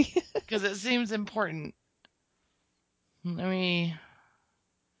 Okay. because it seems important. Let me.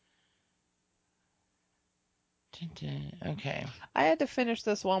 Okay. I had to finish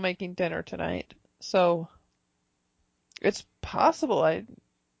this while making dinner tonight, so it's possible I.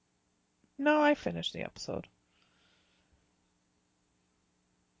 No, I finished the episode.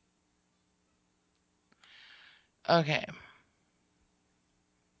 Okay.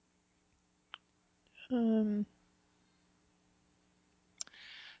 Um,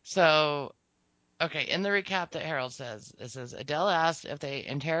 So, okay, in the recap that Harold says, it says Adele asked if they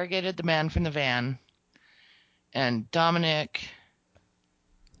interrogated the man from the van, and Dominic,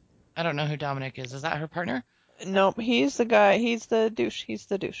 I don't know who Dominic is. Is that her partner? nope, he's the guy. He's the douche. He's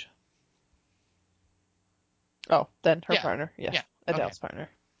the douche. Oh, then her Yeah. partner. Yeah. Yes, Okay. Adele's partner.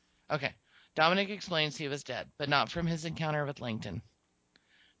 Okay. Dominic explains he was dead, but not from his encounter with Langton.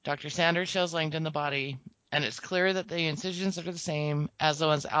 Dr. Sanders shows Langton the body, and it's clear that the incisions are the same as the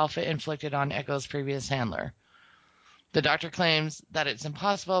ones Alpha inflicted on Echo's previous handler. The doctor claims that it's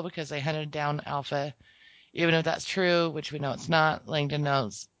impossible because they hunted down Alpha. Even if that's true, which we know it's not, Langdon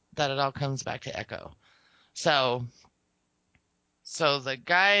knows that it all comes back to Echo. So, so the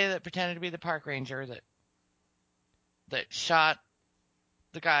guy that pretended to be the park ranger that shot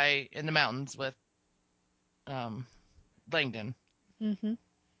the guy in the mountains with um, Langdon, Hmm.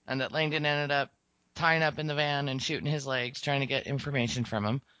 and that Langdon ended up tying up in the van and shooting his legs, trying to get information from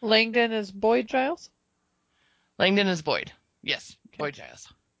him. Langdon is Boyd Giles. Langdon is Boyd. Yes, Okay. Boyd Giles.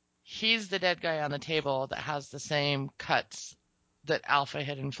 He's the dead guy on the table that has the same cuts that Alpha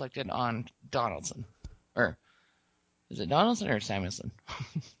had inflicted on Donaldson. Or is it Donaldson or Samuelson?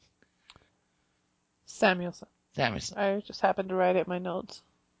 Samuelson. Samuelson. I just happened to write it in my notes.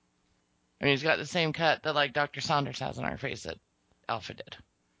 I mean, he's got the same cut that like Dr. Saunders has on her face that Alpha did.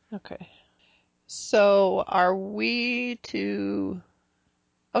 Okay. So are we to?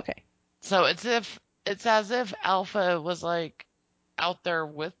 Okay. So it's as if Alpha was like out there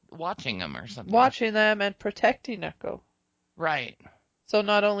with watching him or something. Watching them and protecting Echo. Right. So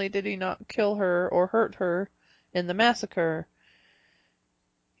not only did he not kill her or hurt her in the massacre,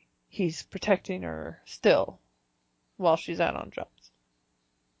 he's protecting her still while she's out on jobs.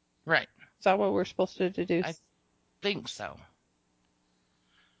 Right. Is that what we're supposed to I deduce? think so.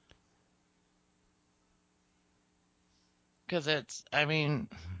 Because I mean,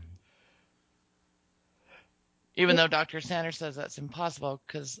 even though Dr. Sanders says that's impossible,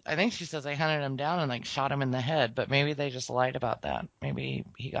 because I think she says they hunted him down and like shot him in the head, but maybe they just lied about that. Maybe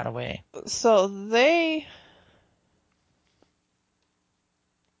he got away. So the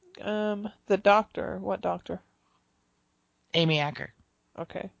doctor, what doctor? Amy Acker.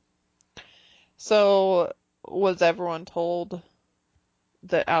 Okay. So was everyone told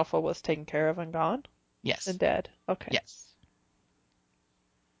that Alpha was taken care of and gone and Yes. dead? Okay. Yes.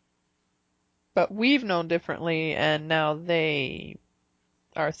 But we've known differently, and now they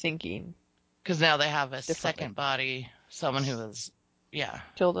are thinking Because now they have a differently. second body, someone who was, yeah.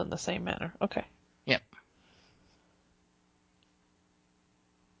 Killed in the same manner. Okay. Yep.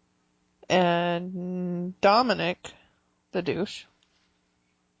 And Dominic, the douche,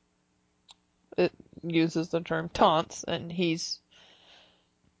 it uses the term taunts, and he's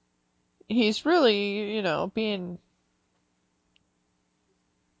really, being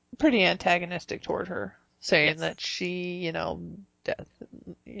pretty antagonistic toward her, saying Yes. that she, death,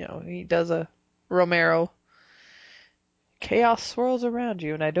 he does a Romero. Chaos swirls around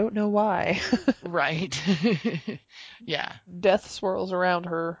you, and I don't know why. Right. Yeah. Death swirls around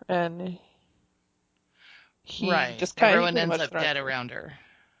her, and Right. he Everyone pretty ends much up threatens dead her. around her.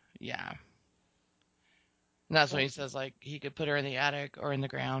 Yeah. And that's when Like, he says, like, he could put her in the attic or in the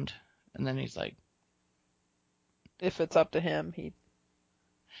ground. And then he's like, if it's up to him, he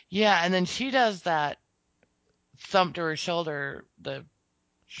yeah. And then she does that thump to her shoulder, the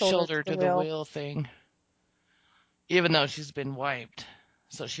shoulder to shoulder the to the wheel. wheel thing, even though she's been wiped.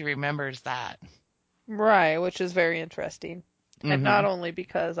 So she remembers that. Right, which is very interesting. And Mm not only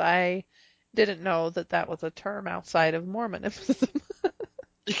because I didn't know that that was a term outside of Mormonism,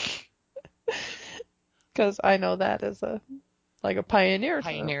 hmm. because I know that as a pioneer term.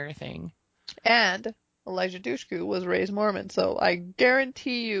 Pioneer thing. And Elijah Dushku was raised Mormon, so I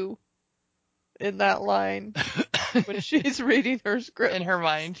guarantee you in that line when she's reading her In script. her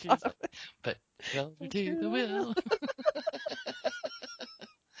mind, she's like, It's "Put your shoulder to the wheel."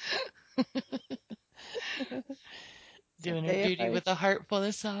 Doing her okay if duty I with a heart full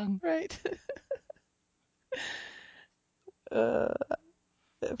of song. right. uh,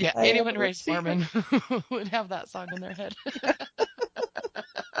 if Yeah, I anyone ever raised see her Mormon would have that song in their head.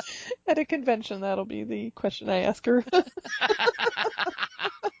 at a convention, that'll be the question I ask her.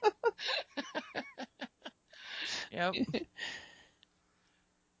 Yep,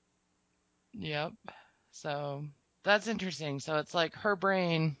 yep. So that's interesting. So it's like her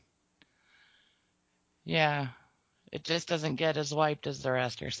brain, yeah, it just doesn't get as wiped as the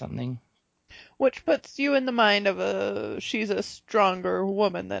rest or something. Which puts you in the mind of she's a stronger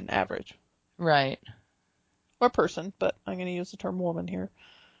woman than average. Right, Or person, but I'm going to use the term woman here.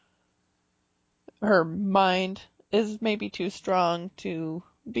 Her mind is maybe too strong to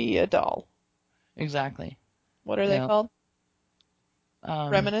be a doll. exactly. What are they Yeah. called?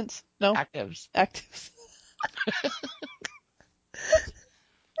 Um, Remnants? No? Actives. Actives.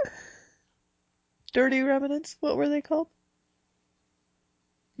 Dirty remnants? What were they called?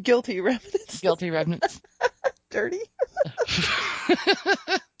 Guilty remnants? Guilty remnants. Dirty?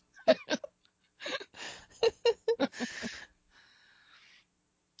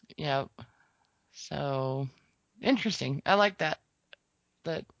 Yep. So interesting. I like that.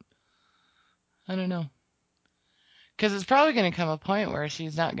 That I don't know. Because it's probably going to come a point where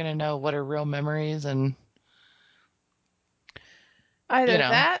she's not going to know what are real memories and, you Either know,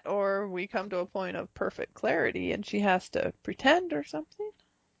 that or we come to a point of perfect clarity and she has to pretend or something.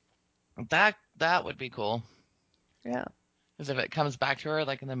 that would be cool. Yeah. As if it comes back to her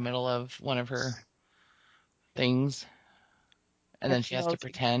like in the middle of one of her things and And then she she has to knows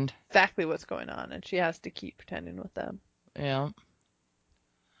pretend. exactly what's going on and she has to keep pretending with them. Yeah.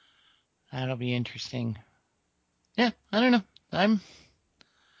 That'll be interesting. Yeah, I don't know.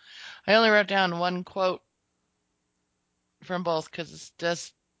 I only wrote down one quote from both because it's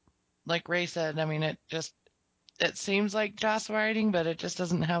just like Ray said. I mean, it seems like Joss writing, but it just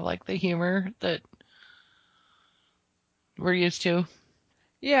doesn't have like the humor that we're used to.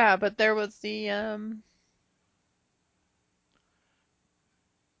 Yeah, but there was the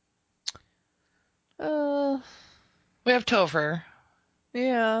uh We have Topher.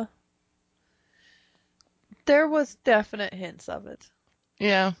 yeah, there was definite hints of it.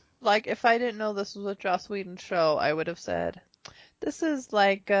 Yeah. Like if I didn't know this was a Joss Whedon show, I would have said this is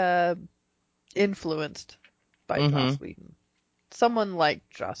like influenced by Mm-hmm. Joss Whedon. Someone liked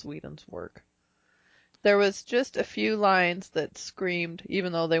Joss Whedon's work. There was just a few lines that screamed,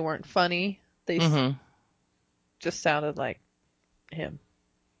 even though they weren't funny, they Mm-hmm. just sounded like him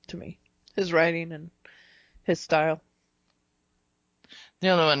to me. His writing and his style. The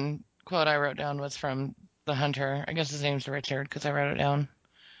only one quote I wrote down was from the hunter. I guess his name's Richard because I wrote it down.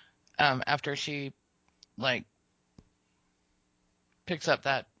 After she like picks up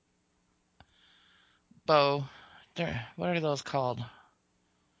that bow. What are those called?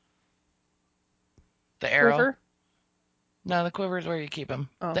 The arrow. Quiver? No, the quiver is where you keep them.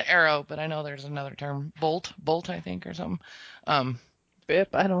 Oh, The arrow, but I know there's another term. Bolt, I think, or something. Um, bip,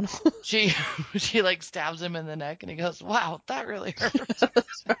 I don't know. she she like stabs him in the neck, and he goes, "Wow, that really hurt."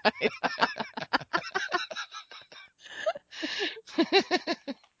 That's right.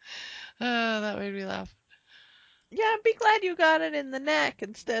 That made me laugh. Yeah, be glad you got it in the neck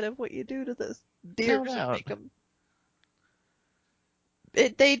instead of what you do to the No deers that doubt. make them.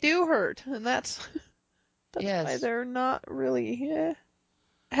 They do hurt, and that's why Yes. they're not really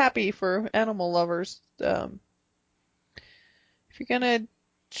happy for animal lovers. If you're gonna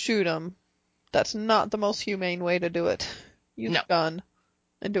shoot them, that's not the most humane way to do it. Use No. a gun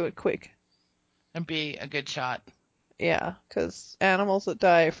and do it quick. And be a good shot. Yeah, because animals that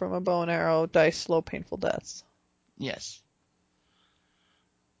die from a bow and arrow die slow, painful deaths. Yes.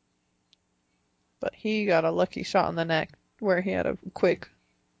 But he got a lucky shot in the neck where he had a quick,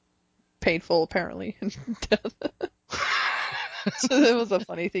 painful, apparently, death. So it was a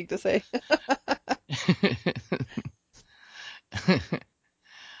funny thing to say.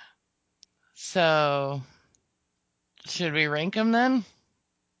 So, should we rank them then?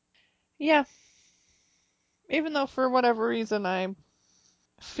 Yeah, even though for whatever reason I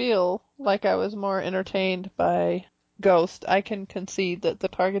feel like I was more entertained by Ghost, I can concede that The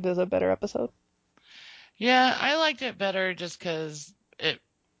Target is a better episode. Yeah, I liked it better just because it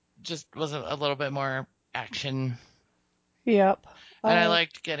just was a little bit more action. Yep. And I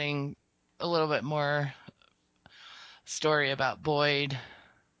liked getting a little bit more story about Boyd.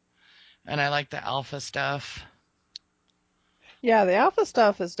 And I liked the Alpha stuff. Yeah, the alpha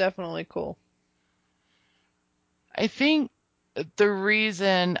stuff is definitely cool. I think the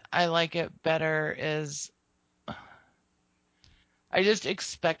reason I like it better is I just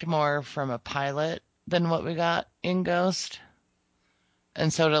expect more from a pilot than what we got in Ghost.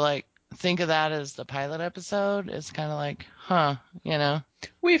 And so to like think of that as the pilot episode is kind of like, huh, you know,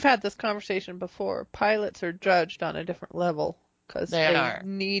 We've had this conversation before. Pilots are judged on a different level because they they are.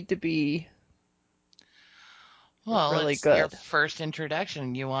 need to be Well, really it's your good. first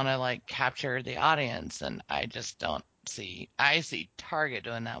introduction. You want to like capture the audience, and I just don't see. I see Target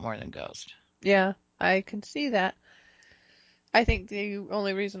doing that more than Ghost. Yeah, I can see that. I think the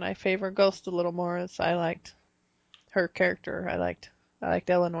only reason I favor Ghost a little more is I liked her character. I liked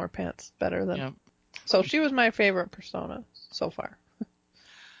Eleanor Pants better You than. know, So she was my favorite persona so far.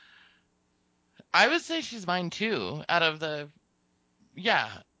 I would say she's mine too. Yeah,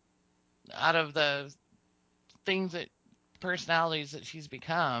 out of the things that personalities that she's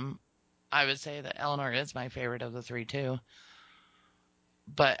become, I would say that Eleanor is my favorite of the three too.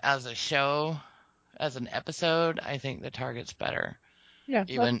 But as a show, as an episode, I think the Target's better. Yeah,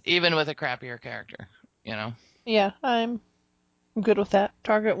 Even with a crappier character, you know. I'm good with that.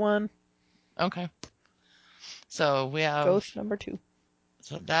 Target 1, Okay. So we have Ghost number 2.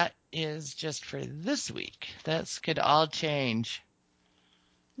 so that is just for this week. That could all change.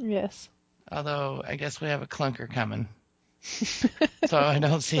 Yes. Although I guess we have a clunker coming. So I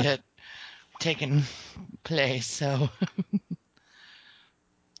don't see it taking place. So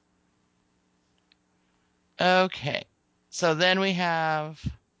okay. So then we have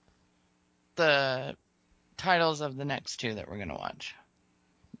the titles of the next two that we're going to watch.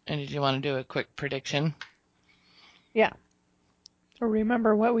 And did you want to do a quick prediction? Yeah.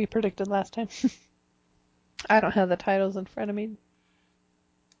 Remember what we predicted last time? I don't have the titles in front of me.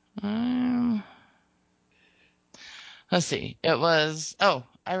 Um, let's see. It was, oh,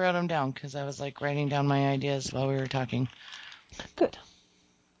 I wrote them down because I was like writing down my ideas while we were talking. Good.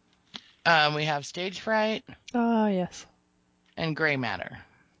 We have Stage Fright Ah, yes. and Gray Matter.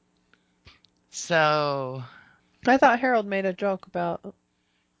 So I thought Harold made a joke about.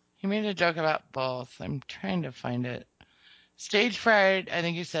 he made a joke about both. I'm trying to find it. Stage Fright, I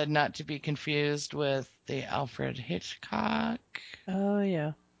think you said not to be confused with the Alfred Hitchcock, Oh,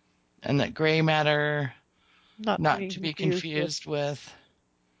 yeah. and that Gray Matter Not to not be to be confused with confused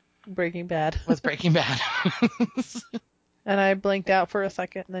with Breaking Bad. Breaking Bad. And I blinked out for a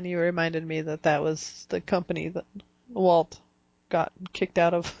second, and then you reminded me that that was the company that Walt got kicked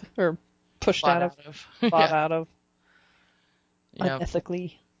out of, or pushed Bought out of, out of. bought Yeah. out of, Yep.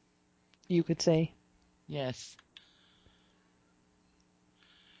 unethically, you could say. Yes.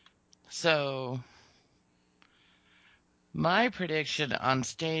 So my prediction on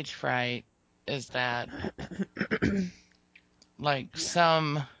Stage Fright is that like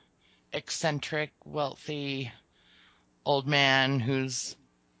some eccentric, wealthy old man who's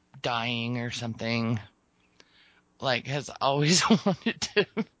dying or something, like has always wanted to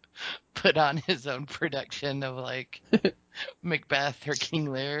put on his own production of like Macbeth or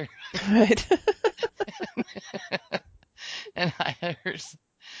King Lear Right. and hires,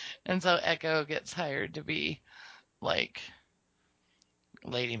 and so Echo gets hired to be like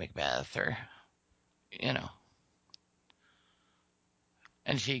Lady Macbeth or you know,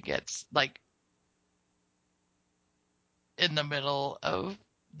 and she gets like in the middle of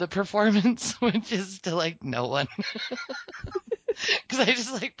the performance, which is to like no one. Because I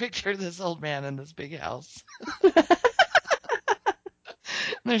just like picture this old man in this big house.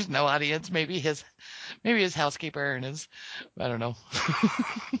 There's no audience. Maybe his housekeeper and his I don't know,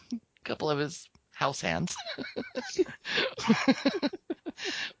 a couple of his house hands.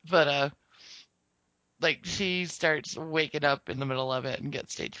 But like she starts waking up in the middle of it and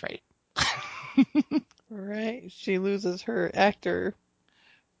gets stage fright. Right. She loses her actor.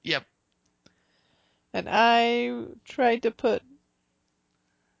 Yep. And I tried to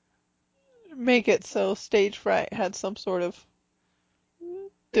make it so stage fright had some sort of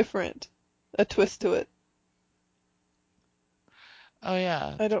different, a twist to it. Oh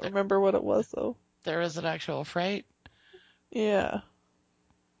yeah. I don't There, remember what it was though. there is an actual fright. Yeah.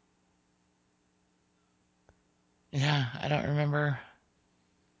 Yeah, I don't remember.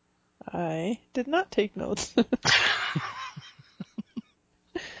 I did not take notes.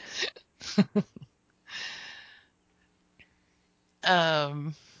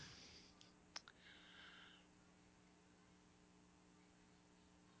 um.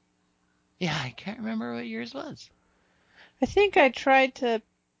 Yeah, I can't remember what yours was. I think I tried to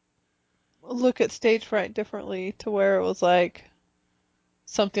look at stage fright differently to where it was like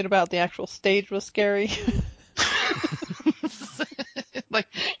something about the actual stage was scary. Like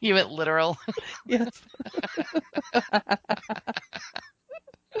you went literal. Yes.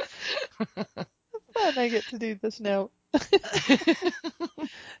 Fun, I get to do this now.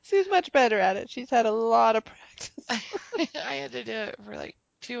 She's much better at it. She's had a lot of practice. I had to do it for like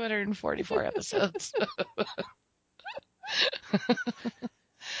 244 episodes.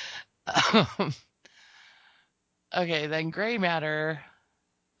 Um, okay, then gray matter.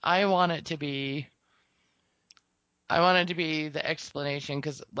 I want it to be. I want it to be the explanation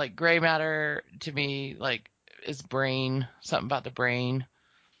because, like, gray matter to me, like, is brain, something about the brain.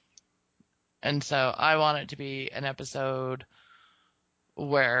 And so I want it to be an episode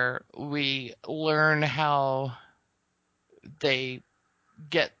where we learn how they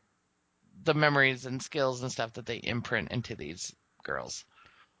get the memories and skills and stuff that they imprint into these girls.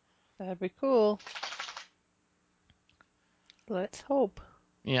 That'd be cool. Let's hope.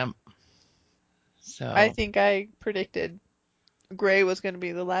 Yep. I So, think I predicted Gray was going to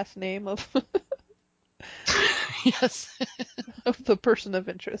be the last name of yes. of the person of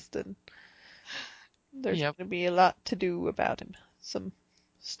interest, and there's Yep. going to be a lot to do about him. Some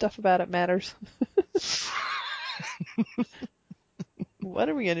stuff about it matters. What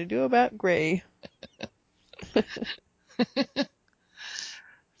are we going to do about Gray?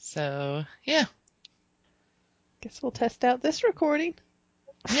 So, yeah. Guess we'll test out this recording.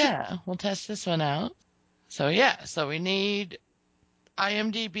 Yeah. We'll test this one out. So, yeah. So we need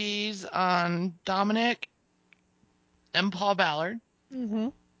IMDb's on Dominic and Paul Ballard. Mm-hmm.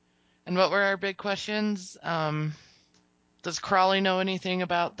 And what were our big questions? Does Crawley know anything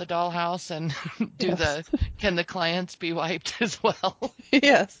about the dollhouse and Yes. can the clients be wiped as well?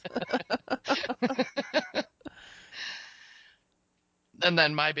 Yes. And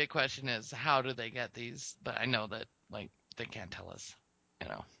then my big question is how do they get these? But I know that like they can't tell us. You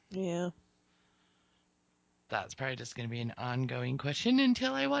know, Yeah. that's probably just going to be an ongoing question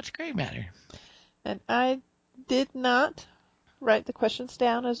until I watch Grey Matter. And I did not write the questions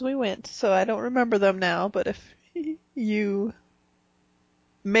down as we went, so I don't remember them now, but if you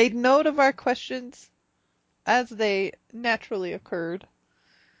made note of our questions as they naturally occurred,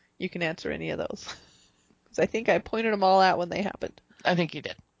 you can answer any of those. Because I think I pointed them all out when they happened. I think you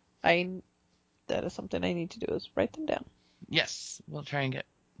did. I That is something I need to do is write them down. Yes, we'll try and get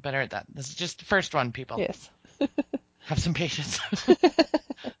better at that. This is just the first one, people. Yes. Have some patience.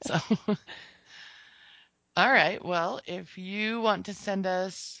 So, all right. Well, if you want to send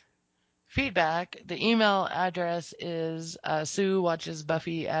us feedback, the email address is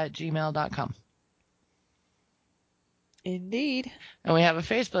SueWatchesBuffy@gmail.com. Indeed. And we have a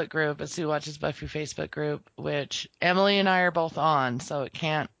Facebook group, a Sue Watches Buffy Facebook group, which Emily and I are both on, so it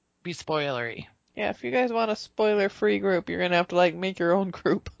can't be spoilery. Yeah, if you guys want a spoiler-free group, you're gonna have to like make your own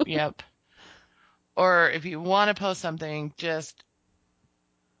group. Yep. Or if you want to post something, just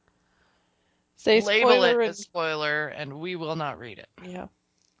Say label it spoiler as and spoiler and we will not read it. yeah.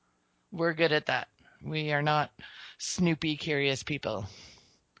 We're good at that. We are not snoopy, curious people.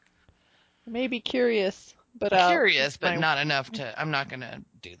 I may be curious, but Curious, but my not enough to, I'm not going to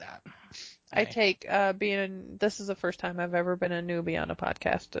do that. I take this is the first time I've ever been a newbie on a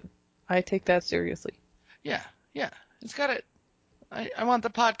podcast, and I take that seriously. Yeah, yeah. It's got to, I want the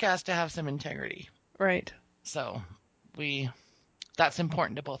podcast to have some integrity. Right. So that's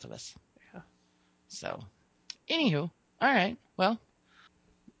important to both of us. Yeah. So, anywho, all right. Well,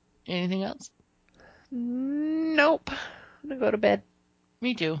 anything else? Nope. I'm gonna go to bed.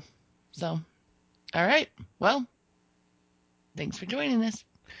 Me too. So, all right. Well, thanks for joining us.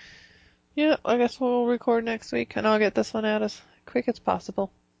 Yeah, I guess we'll record next week, and I'll get this one out as quick as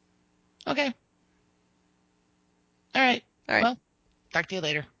possible. Okay. All right. All right. Well, talk to you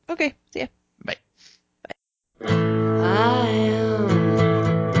later. Okay. See ya. Bye. I am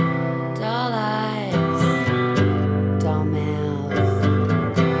doll eyes, doll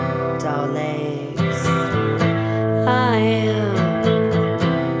mouth, doll legs. I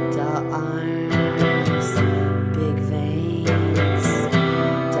am doll arms, big veins,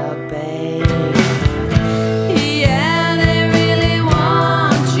 doll babe. Yeah, they really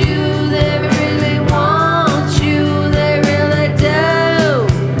want you, they really want you, they really do.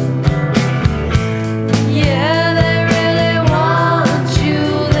 Yeah, they really want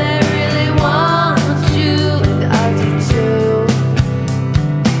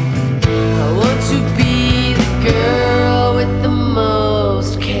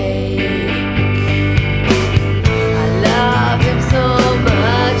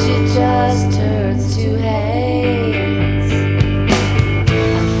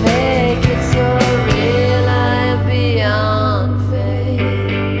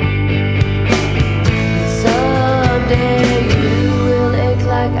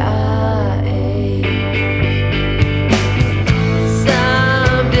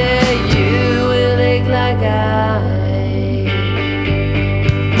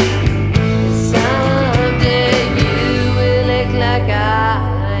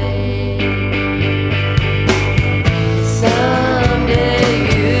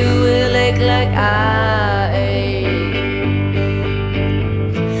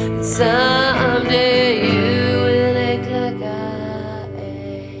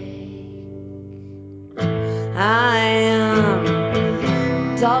I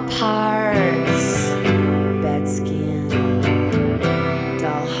am doll parts, bad skin,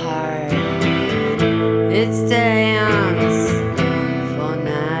 doll heart. It's dance for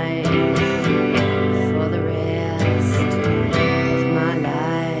night, for the rest of my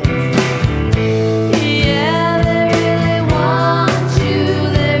life. Yeah, they really want you,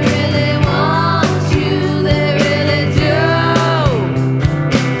 they really want you, they really do.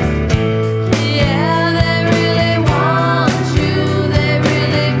 Yeah, they really want you, they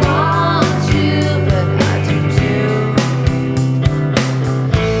really want you, but I do too.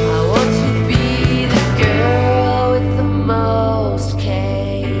 I want to be the girl with the most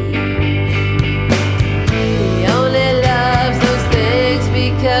cake. He only loves those things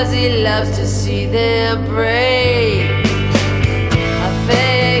because he loves to see them break. I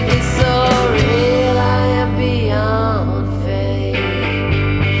fake it so real, I am beyond fake.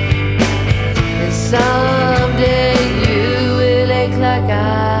 And someday you will ache like I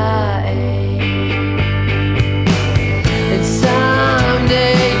ache. And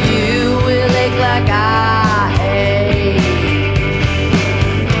someday you will ache like I ache.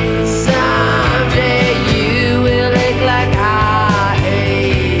 And someday you will ache like I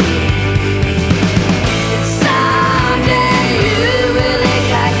ache. And someday you will ache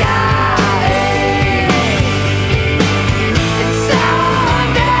like I ache. And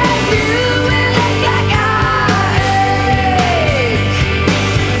someday you will ache like I ache.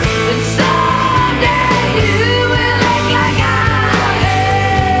 And someday you will ache like I ache.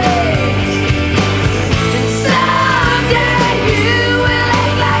 And someday you will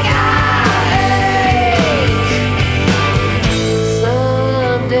ache like I ache.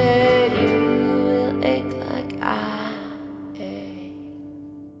 Someday you will ache like I ache.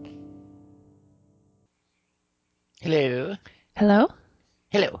 Hello. Hello?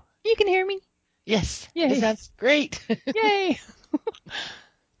 Hello. You can hear me? Yes, it Yay. sounds great. Yay.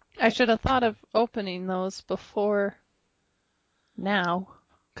 I should have thought of opening those before now,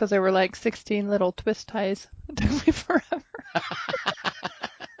 because there were like 16 little twist ties. It took me forever.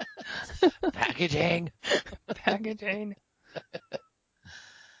 Packaging. Packaging.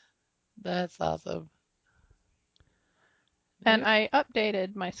 That's awesome. And Yep. I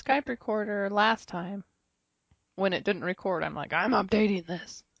updated my Skype recorder last time. When it didn't record, I'm like, I'm updating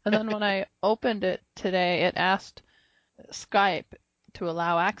this. And then when I opened it today, it asked Skype to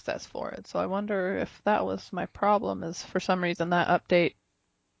allow access for it. So I wonder if that was my problem, is for some reason that update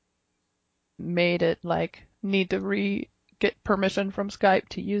made it like need to get permission from Skype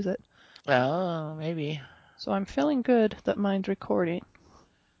to use it. Oh, maybe. So I'm feeling good that mine's recording.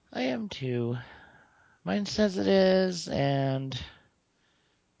 I am too. Mine says it is, and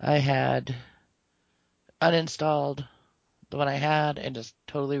I had uninstalled the one I had and just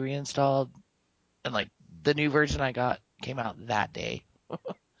totally reinstalled. And like the new version I got came out that day.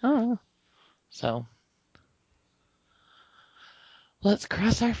 Oh, So let's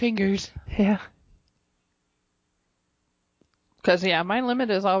cross our fingers. yeah. Because, yeah, my limit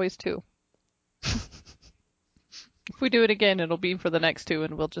is always 2. If we do it again, it'll be for the next 2,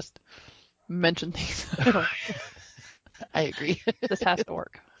 and we'll just mention things. I agree. This has to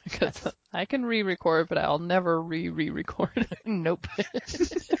work. Because Yes. I can re-record, but I'll never re-record. Nope.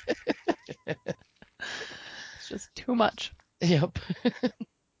 It's just too much. Yep.